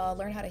Bible spa,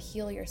 learn how to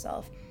heal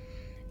yourself.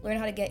 Learn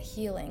how to get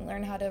healing.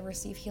 Learn how to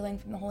receive healing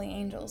from the holy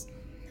angels.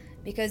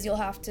 Because you'll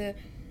have to...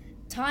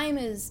 Time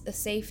is a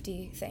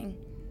safety thing.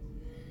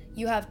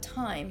 You have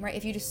time, right?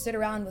 If you just sit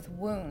around with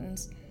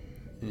wounds,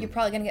 you're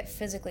probably going to get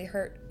physically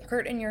hurt.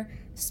 Hurt in your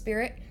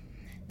spirit,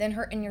 then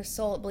hurt in your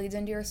soul. It bleeds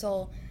into your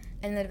soul,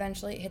 and then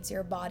eventually it hits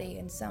your body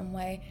in some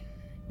way,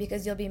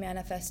 because you'll be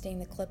manifesting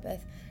the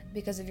clippeth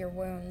because of your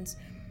wounds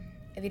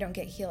if you don't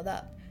get healed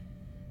up.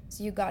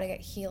 So you got to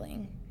get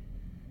healing.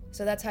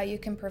 So that's how you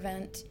can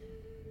prevent,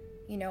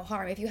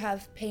 harm. If you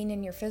have pain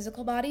in your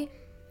physical body,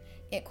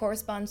 it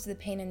corresponds to the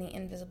pain in the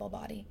invisible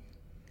body.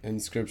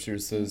 And Scripture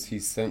says he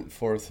sent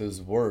forth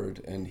his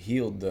word and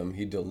healed them.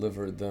 He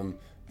delivered them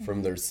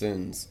from their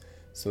sins.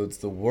 So it's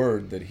the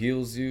word that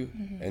heals you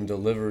and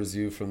delivers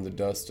you from the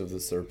dust of the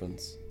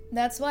serpents.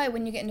 That's why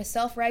when you get into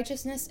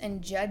self-righteousness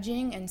and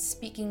judging and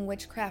speaking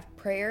witchcraft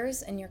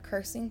prayers, and you're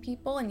cursing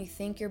people and you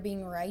think you're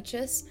being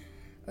righteous,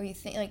 or you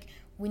think,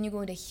 when you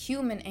go into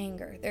human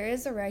anger, there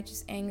is a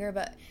righteous anger,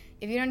 but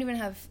if you don't even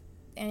have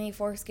any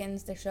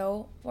foreskins to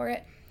show for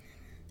it,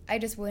 I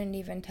just wouldn't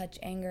even touch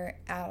anger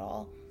at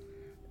all,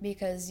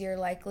 because you're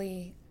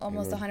likely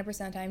almost 100% of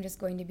the time just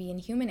going to be in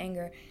human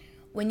anger.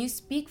 When you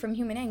speak from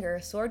human anger,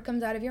 a sword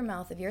comes out of your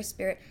mouth, of your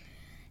spirit,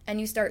 and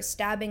you start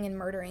stabbing and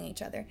murdering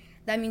each other.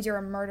 That means you're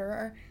a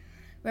murderer.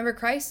 Remember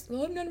Christ?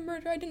 Well, I'm not a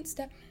murderer, I didn't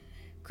stab.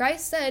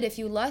 Christ said if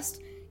you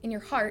lust in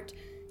your heart,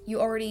 you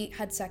already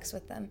had sex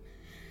with them.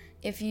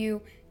 If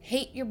you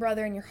hate your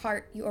brother in your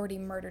heart, you already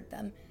murdered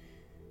them.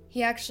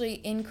 He actually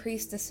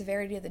increased the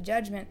severity of the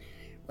judgment,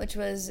 which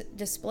was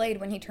displayed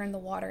when he turned the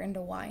water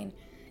into wine.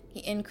 He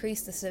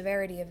increased the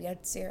severity of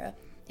Yetzirah.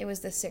 It was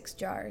the 6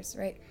 jars,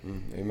 right?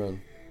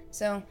 Amen.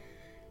 So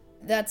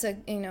that's a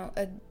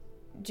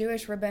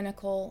Jewish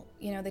rabbinical,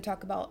 they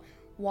talk about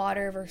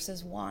water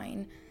versus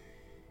wine.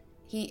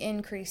 He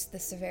increased the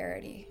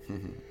severity.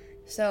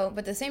 So, but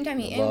at the same time,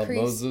 he increased... The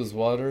law of Moses,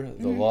 water.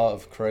 The law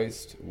of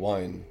Christ,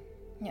 wine.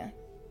 Yeah.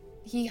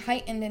 He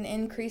heightened and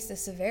increased the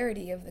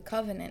severity of the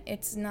covenant.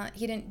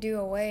 He didn't do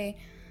away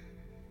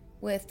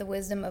with the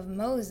wisdom of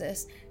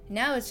Moses.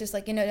 Now it's just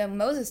in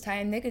Moses'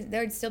 time,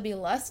 they'd still be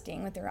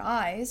lusting with their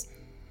eyes.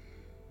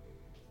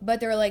 But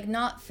they're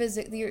not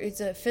physically, it's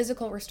a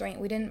physical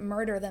restraint. We didn't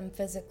murder them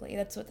physically.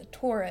 That's what the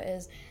Torah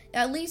is.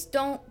 At least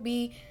don't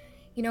be,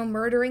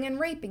 murdering and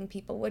raping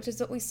people, which is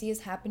what we see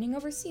is happening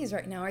overseas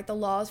right now, right? The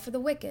laws for the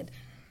wicked,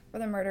 for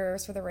the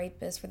murderers, for the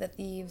rapists, for the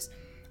thieves,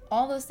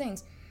 all those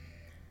things.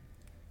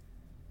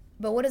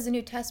 But what does the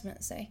New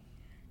Testament say?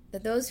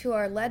 That those who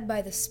are led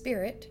by the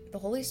Spirit, the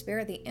Holy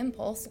Spirit, the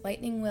impulse,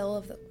 lightning will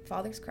of the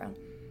Father's crown,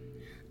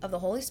 of the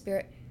Holy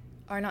Spirit,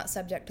 are not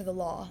subject to the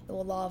law. The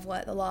law of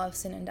what? The law of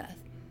sin and death.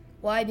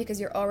 Why? Because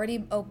you're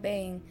already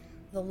obeying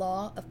the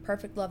law of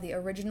perfect love, the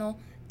original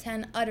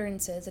 10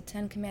 utterances, the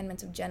 10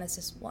 commandments of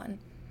Genesis 1.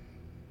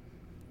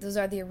 Those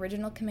are the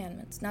original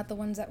commandments, not the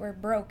ones that were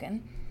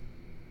broken,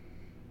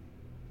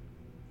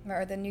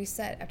 or the new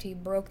set after you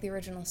broke the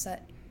original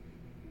set.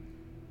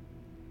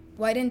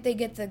 Why didn't they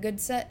get the good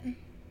set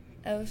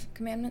of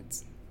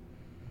commandments?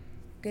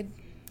 Good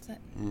set?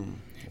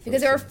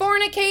 Because they were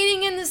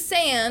fornicating in the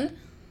sand,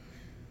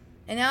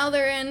 and now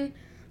they're in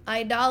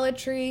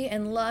idolatry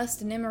and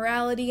lust and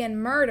immorality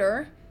and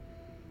murder.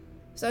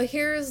 So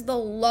here's the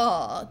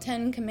law,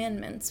 10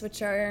 commandments,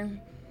 which are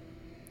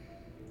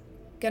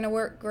gonna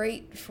work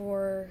great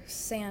for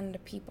sand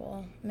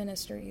people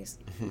ministries.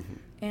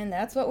 And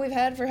that's what we've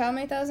had for how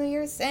many thousand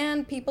years?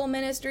 Sand people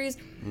ministries.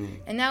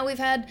 And now we've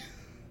had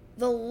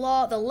the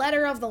law, the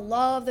letter of the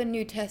law of the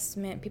New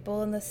Testament.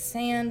 People in the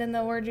sand and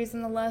the orgies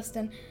and the lust,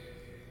 and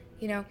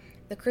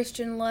the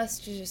Christian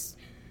lust just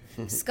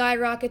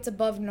skyrockets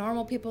above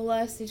normal people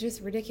lust. It's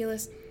just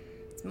ridiculous.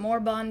 It's more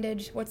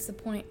bondage. What's the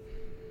point?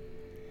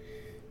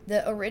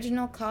 The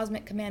original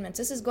cosmic commandments.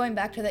 This is going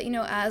back to that,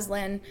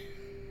 Aslan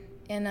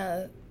in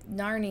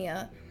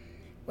Narnia,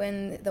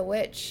 when the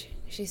witch,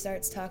 she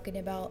starts talking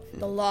about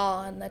the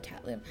law and the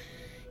Talmud.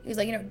 He was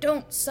like,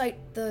 don't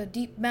cite the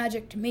deep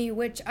magic to me,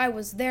 which I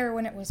was there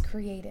when it was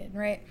created,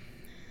 right?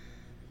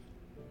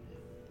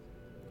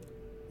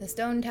 The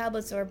stone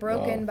tablets were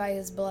broken by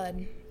his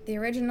blood. The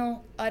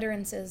original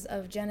utterances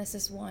of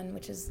Genesis 1,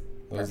 which is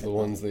those are the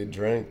ones they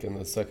drank, and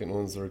the second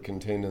ones were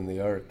contained in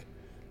the ark.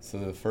 So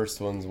the first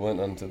ones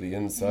went onto the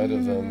inside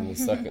of them, and the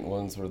second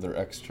ones were their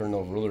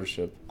external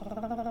rulership.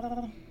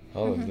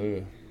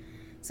 Hallelujah.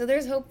 So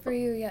there's hope for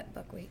you yet,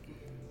 Buckwheat.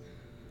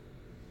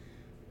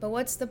 But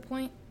what's the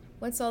point?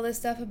 What's all this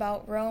stuff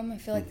about Rome? I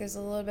feel like there's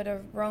a little bit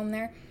of Rome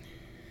there.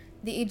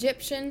 The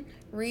Egyptian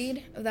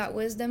reed of that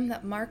wisdom,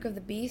 that mark of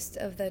the beast,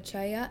 of the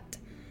Chayat,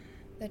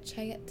 that's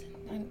how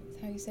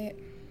you say it.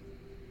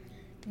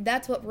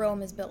 That's what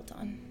Rome is built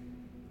on.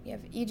 You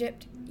have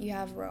Egypt, you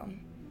have Rome.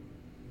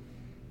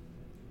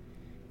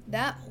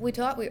 That we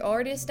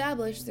already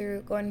established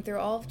through going through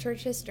all of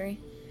church history.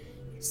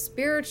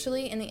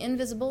 Spiritually, in the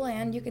invisible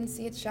land, you can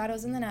see its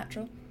shadows in the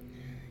natural.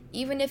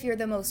 Even if you're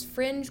the most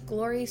fringe,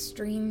 glory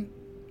stream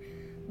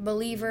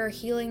believer,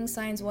 healing,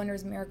 signs,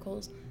 wonders,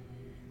 miracles,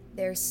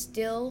 there's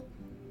still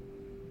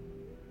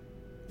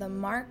the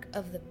mark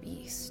of the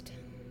beast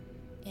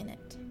in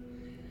it.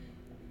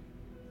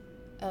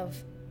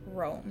 Of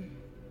Rome.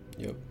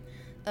 Yep.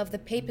 Of the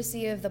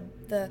papacy of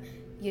the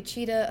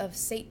Yachida of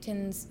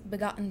Satan's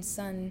begotten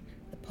son,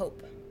 the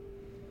Pope.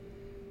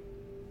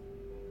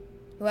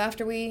 Who,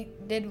 after we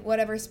did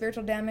whatever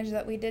spiritual damage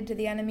that we did to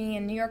the enemy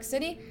in New York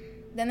City,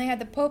 then they had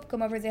the Pope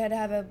come over. They had to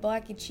have a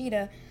black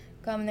Yachida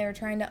come, and they were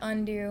trying to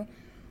undo,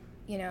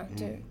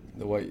 to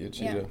the white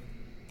Yachida.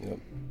 Yeah. Yep.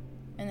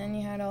 And then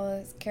you had all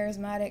those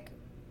charismatic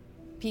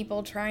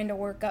people trying to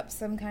work up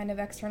some kind of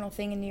external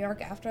thing in New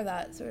York after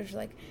that. So it was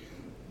like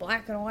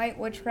black and white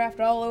witchcraft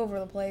all over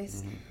the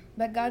place.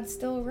 But God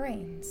still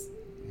reigns.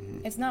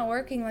 It's not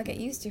working like it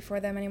used to for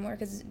them anymore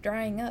because it's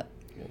drying up.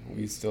 Yeah,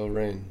 we still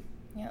reign.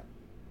 Yep.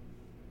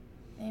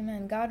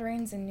 Amen. God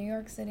reigns in New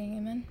York City.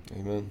 Amen.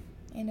 Amen.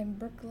 And in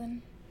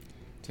Brooklyn.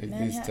 Take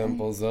Manhattan. these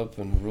temples up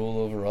and rule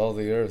over all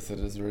the earth, it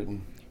is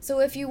written. So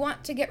if you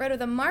want to get rid of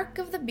the mark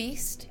of the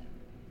beast,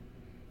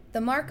 the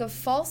mark of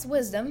false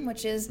wisdom,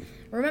 which is,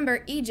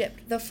 remember,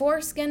 Egypt, the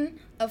foreskin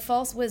of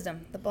false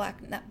wisdom, that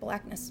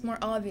blackness, more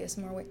obvious,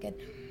 more wicked,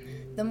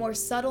 the more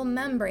subtle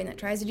membrane that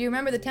tries to do.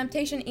 Remember, the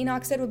temptation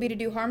Enoch said would be to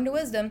do harm to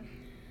wisdom,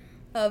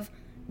 of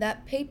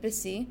that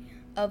papacy,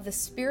 of the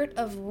spirit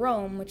of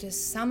Rome, which is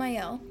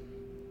Samael,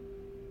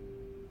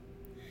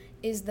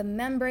 is the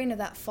membrane of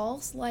that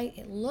false light.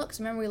 It looks,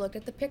 remember we looked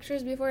at the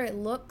pictures before, it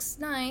looks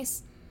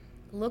nice,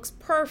 looks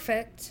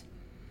perfect,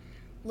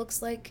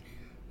 looks like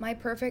my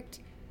perfect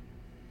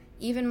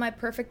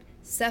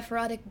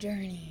Sephirotic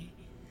journey,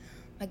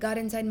 my God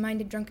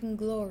inside-minded drunken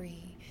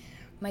glory,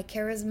 my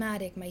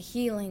charismatic, my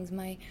healings,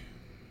 my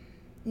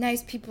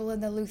nice people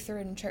in the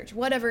Lutheran church,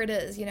 whatever it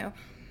is,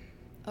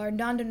 or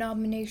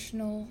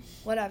non-denominational,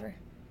 whatever.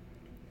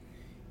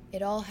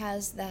 It all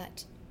has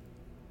that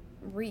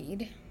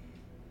reed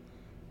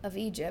of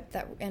Egypt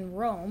and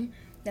Rome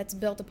that's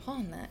built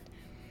upon that.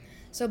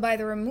 So by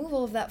the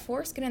removal of that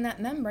foreskin and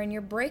that membrane,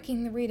 you're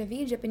breaking the reed of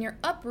Egypt and you're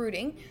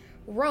uprooting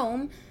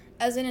Rome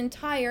as an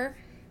entire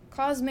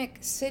cosmic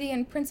city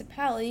and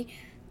principality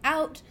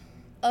out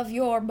of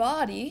your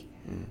body,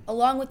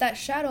 along with that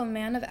shadow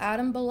man of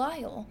Adam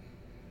Belial.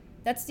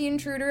 That's the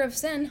intruder of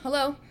sin.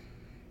 Hello.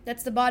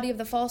 That's the body of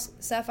the false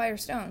sapphire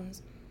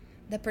stones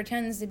that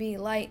pretends to be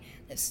light,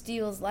 that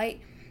steals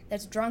light,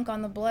 that's drunk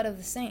on the blood of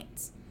the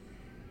saints.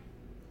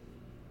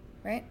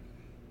 Right?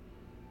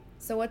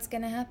 So what's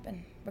going to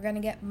happen? We're going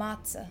to get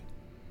matzah.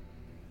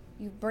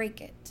 You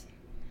break it.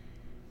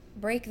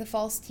 Break the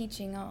false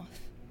teaching off.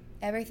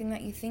 Everything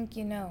that you think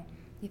you know,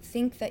 you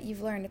think that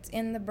you've learned, it's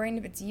in the brain,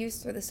 if it's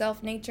used for the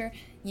self-nature,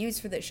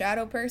 used for the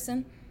shadow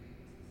person,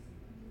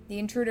 the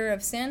intruder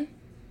of sin,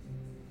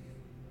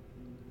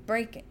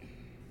 break it.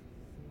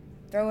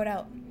 Throw it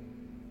out.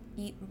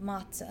 Eat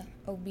matzah,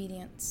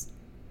 obedience.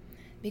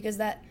 Because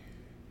that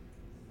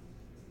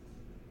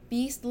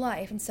beast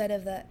life, instead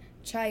of the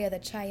chaya, the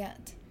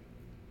chayat,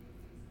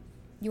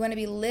 we want to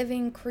be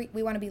living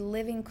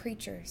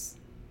creatures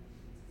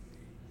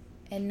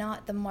and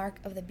not the mark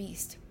of the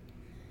beast.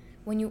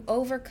 When you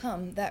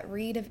overcome that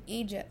reed of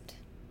Egypt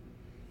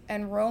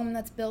and Rome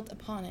that's built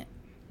upon it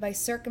by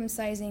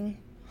circumcising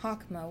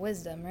Hakma,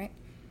 wisdom, right?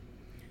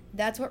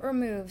 That's what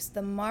removes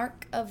the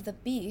mark of the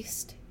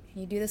beast.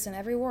 You do this in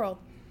every world.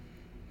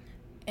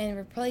 And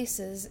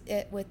replaces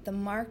it with the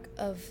mark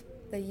of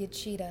the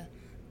Yachida,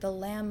 the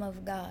Lamb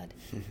of God,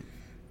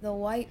 the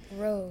white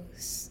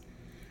rose,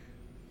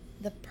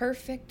 the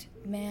perfect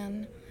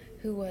man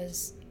who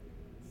was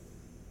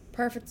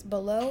perfect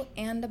below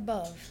and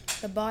above,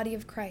 the body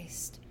of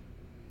Christ.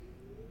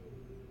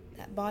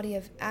 That body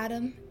of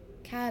Adam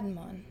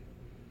Kadmon.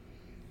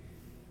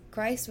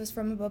 Christ was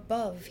from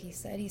above, he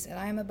said. He said,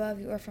 I am above,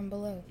 you are from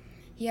below.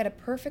 He had a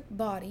perfect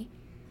body.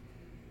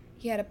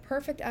 He had a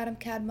perfect Adam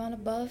Kadmon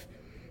above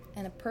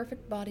and a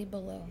perfect body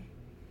below.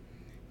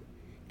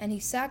 And he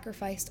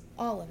sacrificed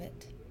all of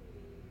it.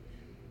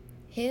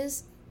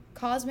 His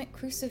cosmic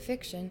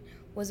crucifixion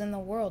was in the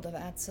world of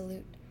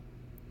absolute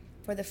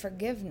for the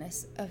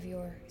forgiveness of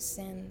your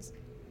sins,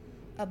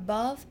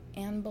 above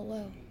and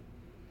below.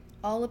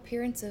 All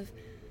appearance of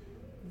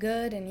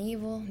good and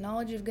evil,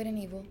 knowledge of good and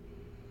evil,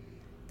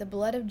 the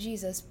blood of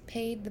Jesus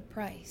paid the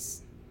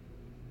price.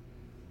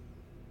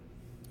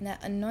 And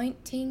that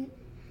anointing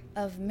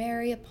of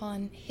Mary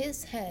upon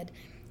his head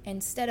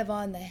instead of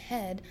on the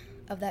head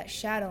of that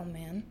shadow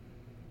man,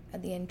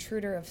 of the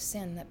intruder of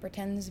sin that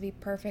pretends to be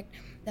perfect,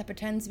 that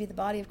pretends to be the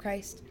body of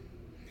Christ,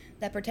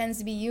 that pretends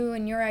to be you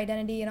and your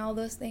identity and all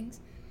those things.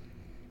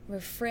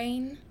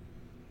 Refrain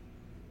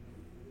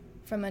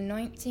from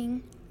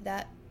anointing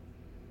that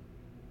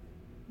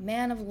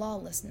man of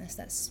lawlessness,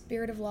 that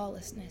spirit of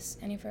lawlessness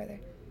any further,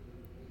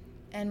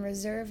 and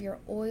reserve your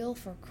oil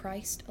for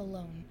Christ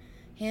alone,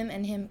 him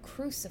and him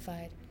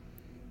crucified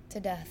to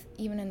death,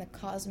 even in the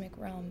cosmic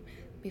realm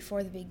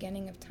before the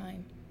beginning of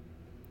time.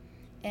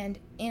 And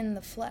in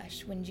the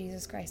flesh, when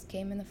Jesus Christ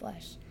came in the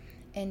flesh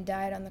and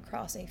died on the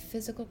cross, a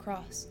physical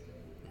cross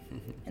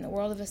in the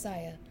world of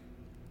Messiah,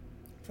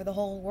 for the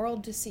whole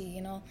world to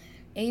see,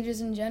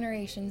 ages and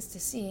generations to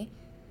see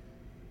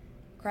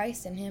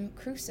Christ and him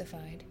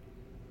crucified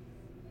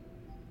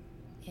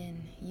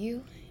in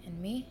you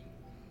and me.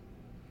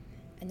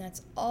 And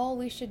that's all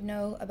we should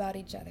know about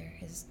each other,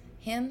 is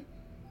him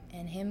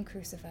and him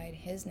crucified,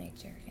 his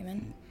nature.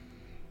 Amen?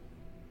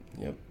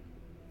 Yep.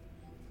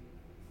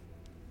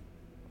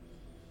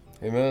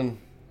 Amen.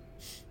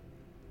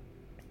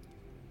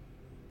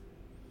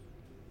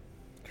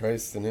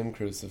 Christ and him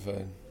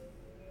crucified.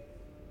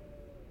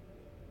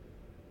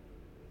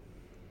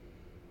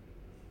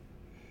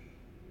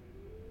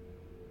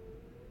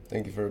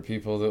 Thank you for a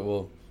people that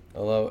will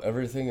allow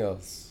everything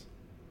else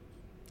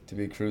to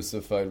be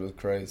crucified with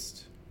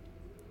Christ.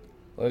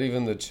 Let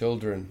even the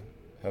children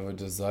have a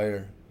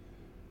desire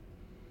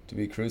to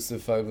be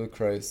crucified with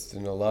Christ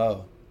and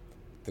allow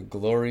the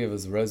glory of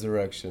his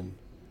resurrection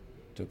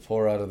to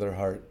pour out of their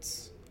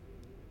hearts.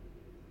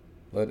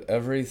 Let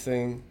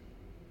everything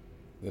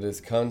that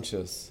is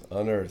conscious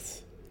on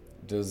earth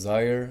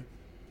desire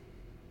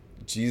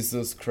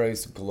Jesus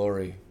Christ's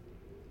glory,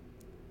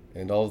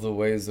 and all the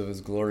ways of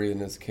his glory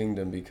and his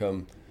kingdom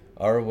become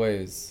our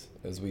ways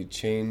as we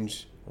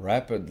change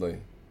rapidly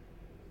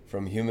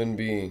from human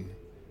being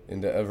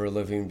into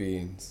ever-living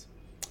beings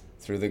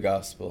through the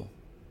gospel.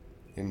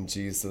 In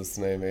Jesus'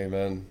 name,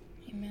 amen.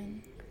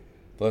 Amen.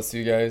 Bless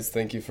you guys.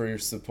 Thank you for your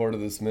support of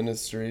this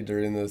ministry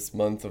during this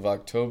month of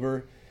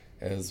October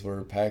as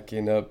we're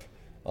packing up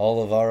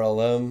all of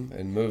RLM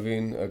and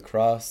moving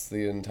across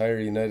the entire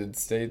United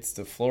States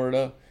to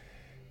Florida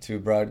to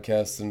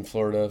broadcast in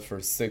Florida for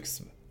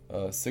six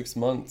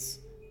months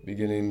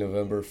beginning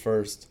November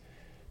 1st.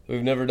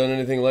 We've never done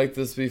anything like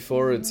this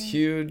before. It's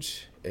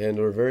huge and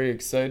we're very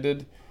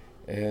excited,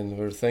 and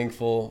we're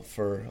thankful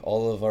for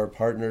all of our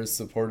partners,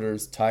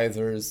 supporters,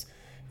 tithers,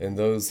 and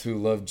those who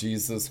love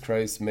Jesus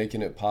Christ,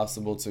 making it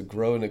possible to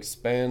grow and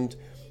expand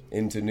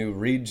into new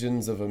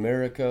regions of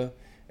America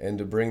and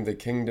to bring the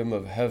kingdom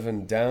of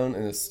heaven down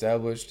and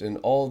established in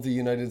all the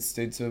United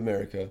States of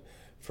America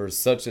for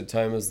such a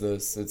time as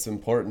this. It's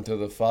important to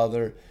the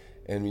Father,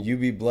 and you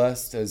be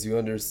blessed as you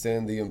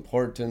understand the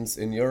importance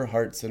in your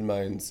hearts and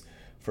minds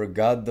for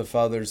God the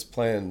Father's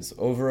plans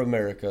over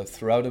America,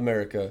 throughout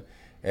America,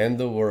 and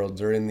the world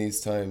during these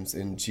times.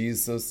 In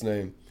Jesus'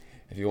 name.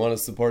 If you want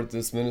to support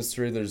this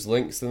ministry, there's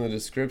links in the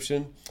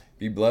description.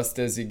 Be blessed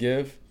as you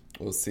give.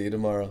 We'll see you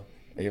tomorrow.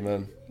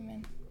 Amen.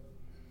 Amen.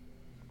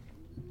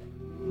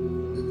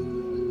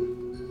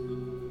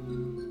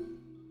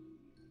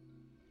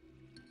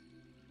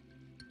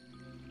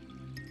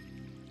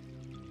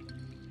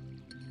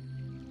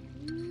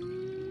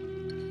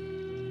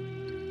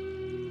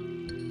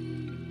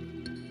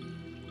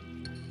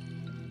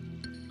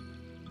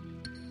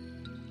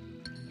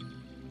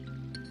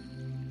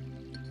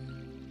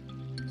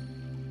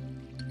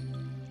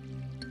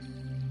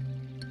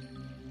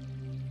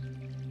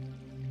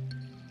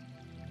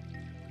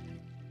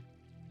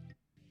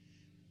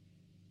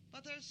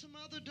 But there's some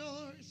other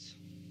doors,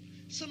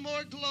 some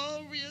more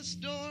glorious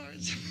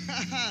doors,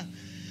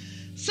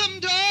 some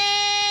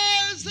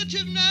doors that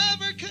you've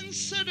never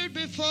considered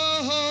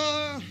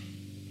before.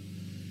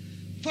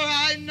 For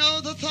I know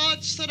the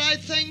thoughts that I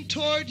think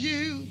toward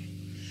you,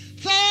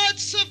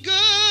 thoughts of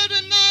good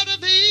and not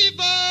of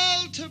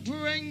evil, to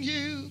bring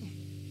you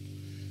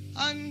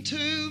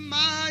unto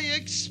my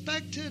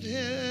expected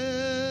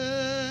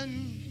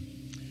end.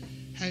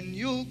 And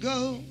you'll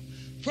go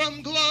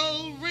from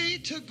glory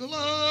to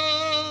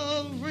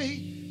glory.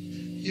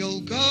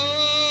 You'll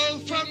go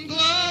from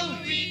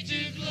glory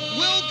to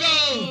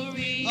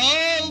glory.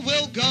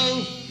 We'll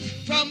go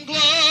from glory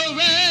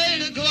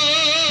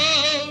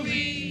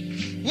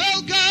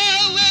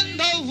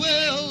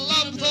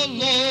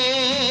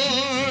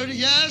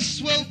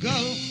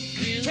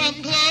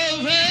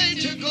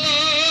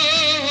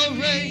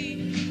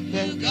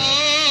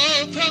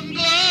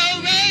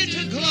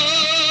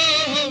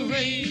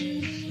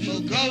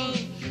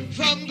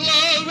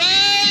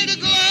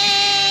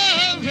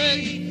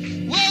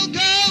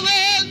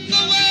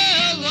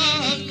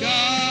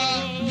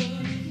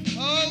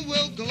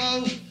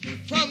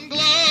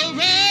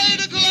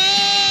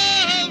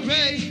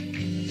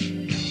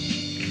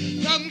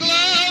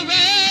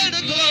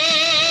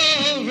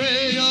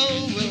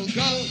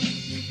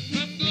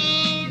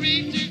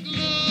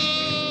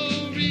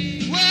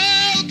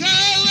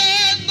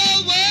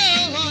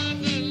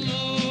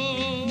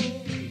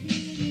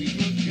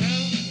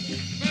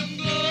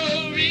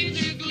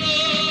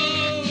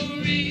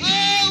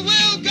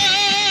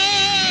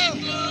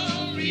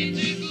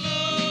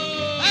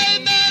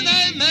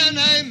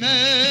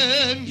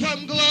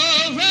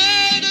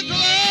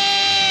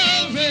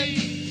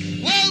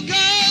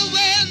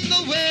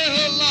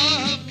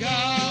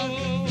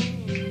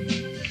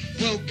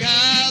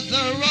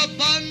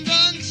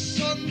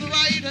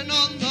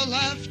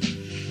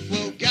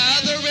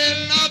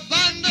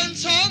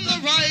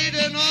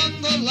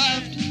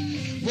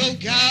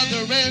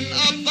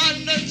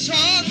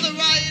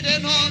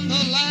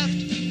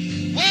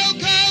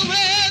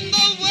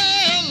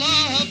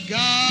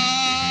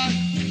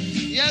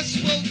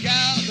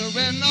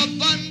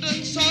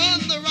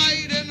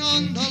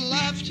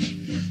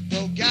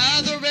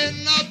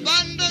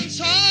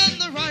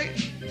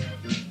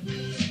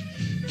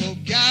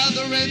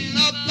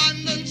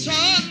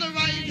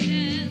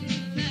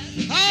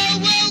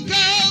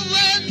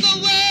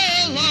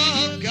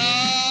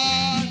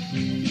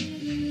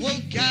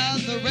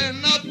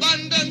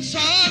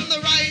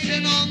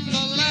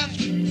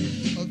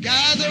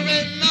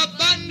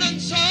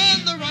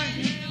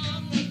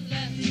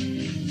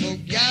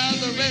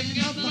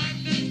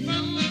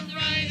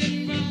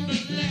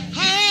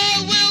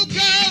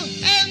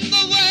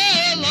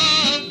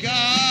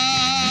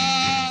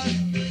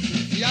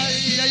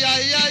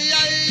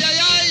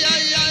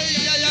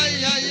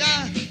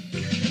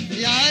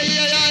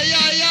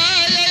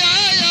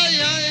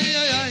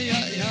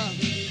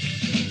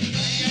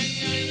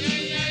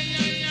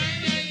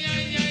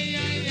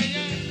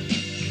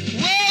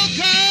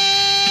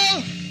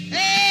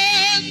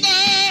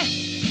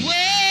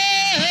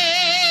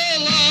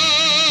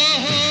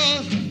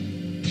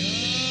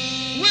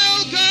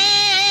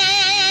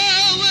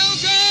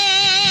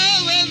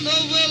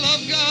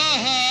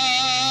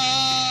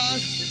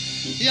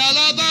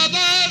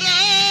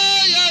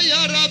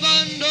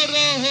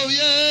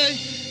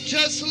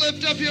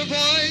lift up your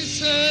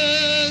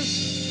voices.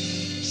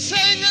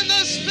 Sing in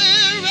the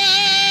Spirit.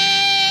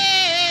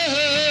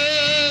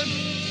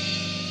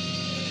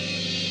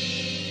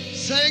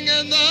 Sing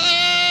in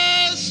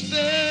the Spirit.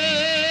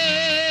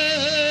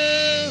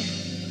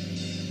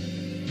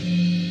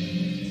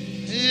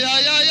 Ya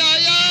ya ya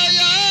ya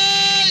ya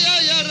ya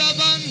ya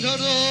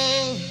rabandoro.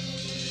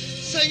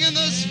 Sing in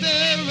the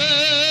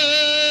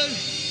Spirit.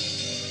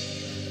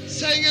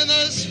 Sing in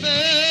the Spirit.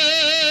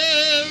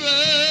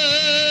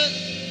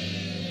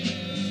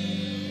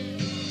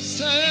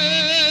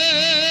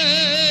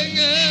 Sing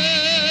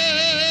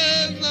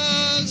in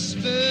the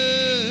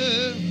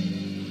Spirit.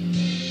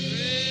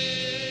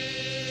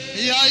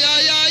 Ya ya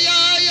ya ya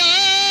ya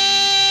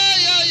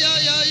ya ya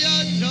ya ya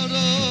no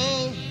no.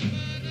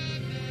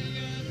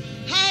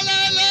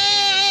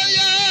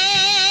 Hallelujah.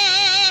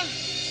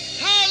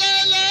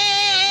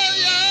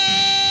 Hallelujah.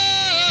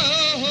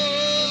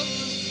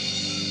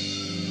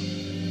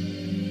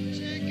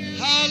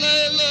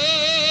 Hallelujah.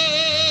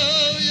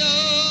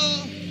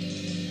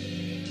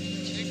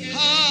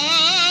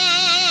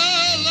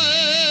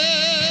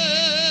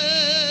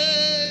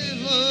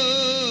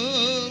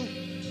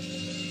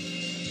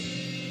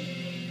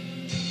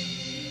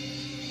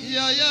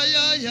 Ya ya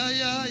ya ya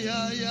ya ya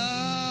ya.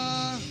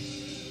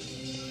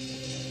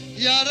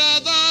 Ya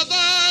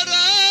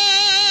rababara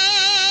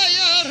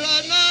ya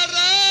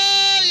ranara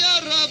ya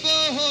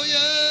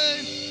raboye.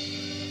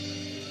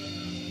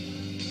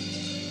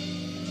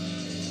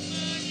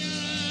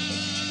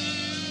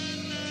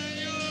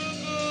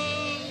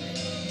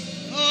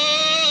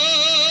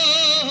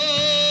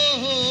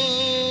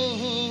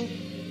 Oh,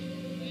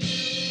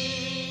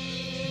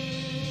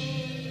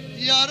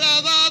 ya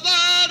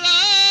rababara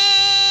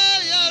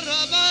ya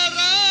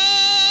rabara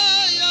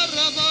ya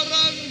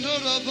rabarando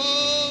rabo.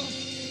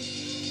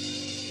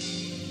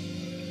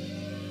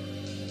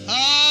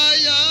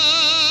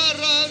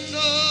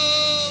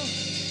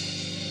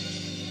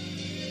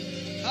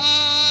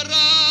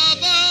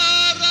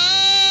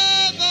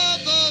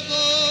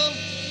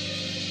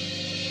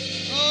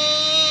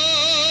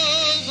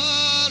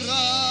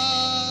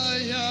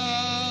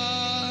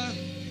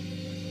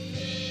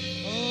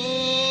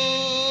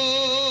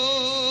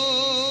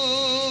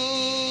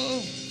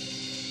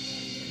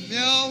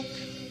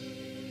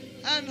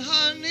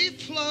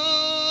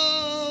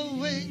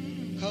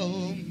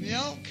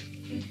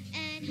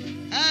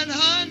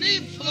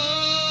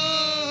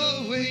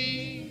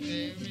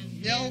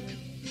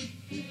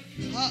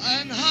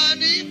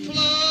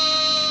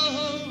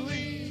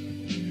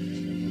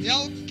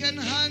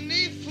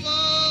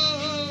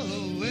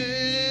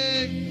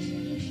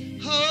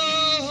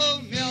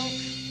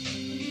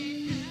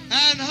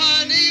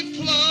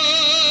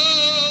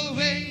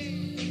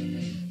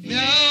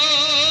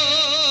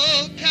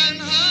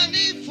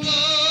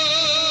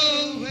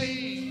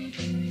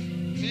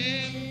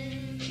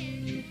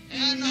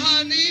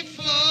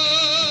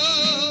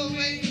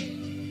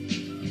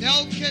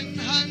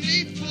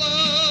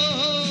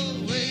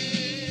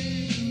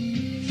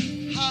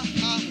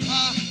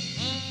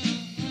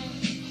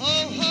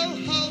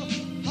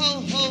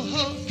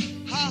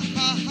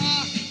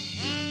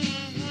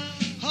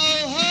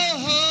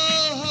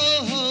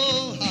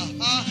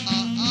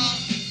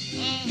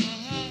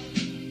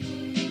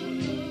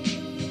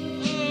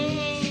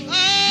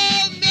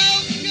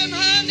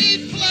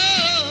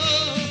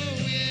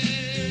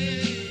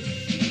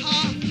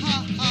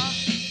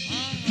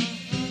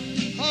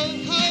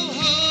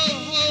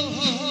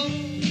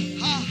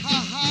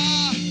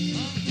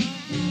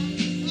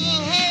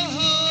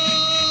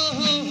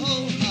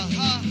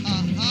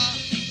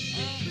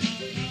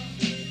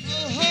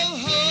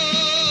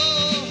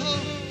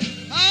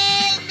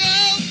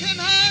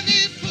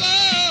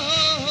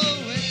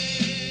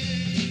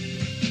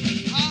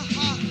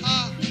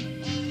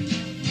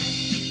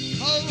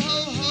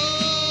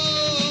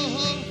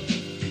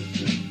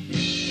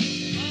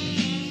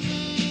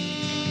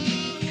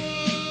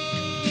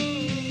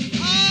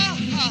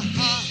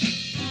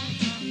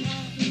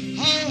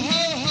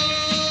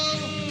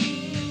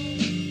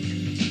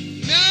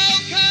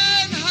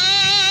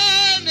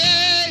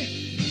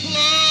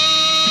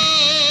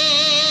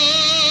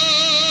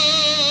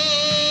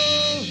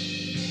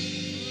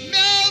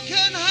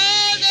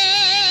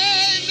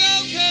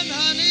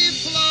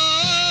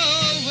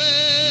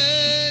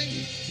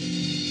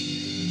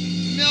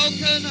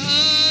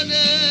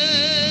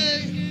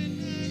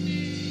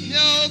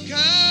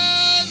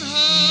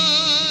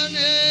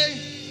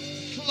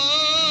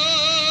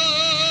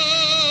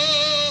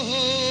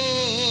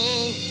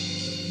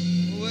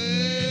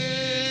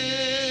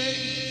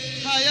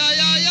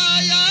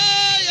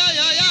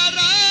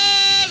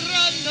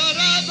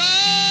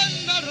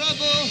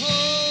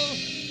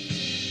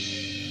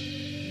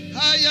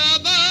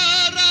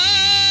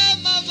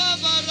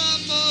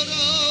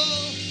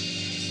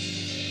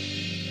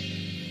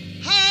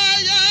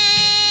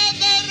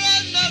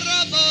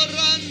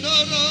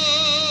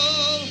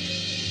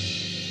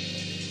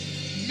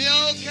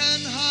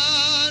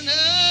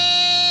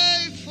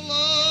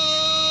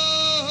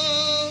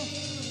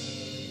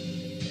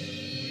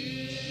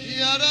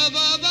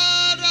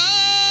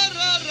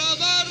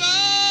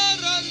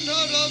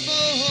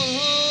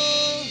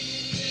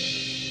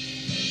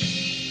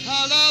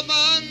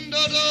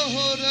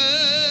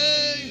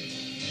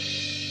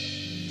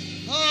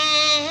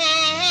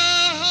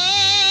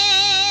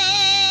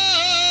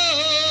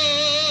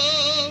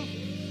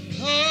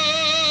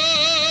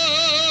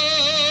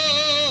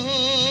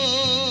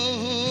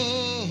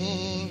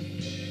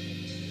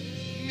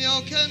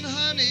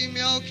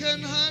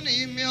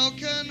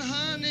 Milk and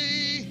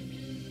honey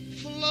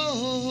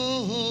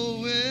flowing.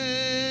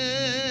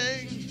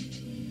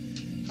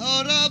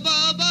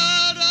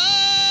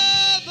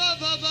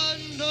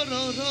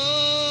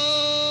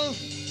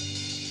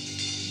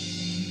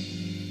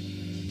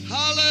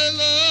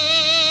 Hallelujah.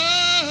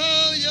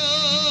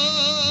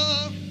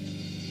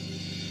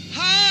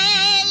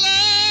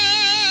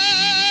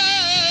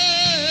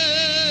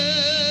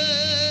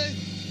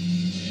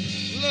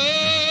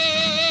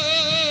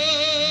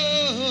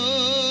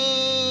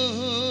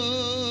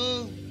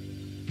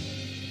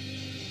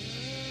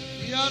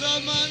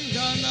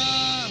 Yaramandana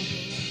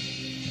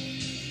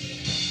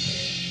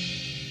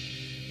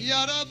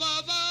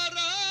Yarababa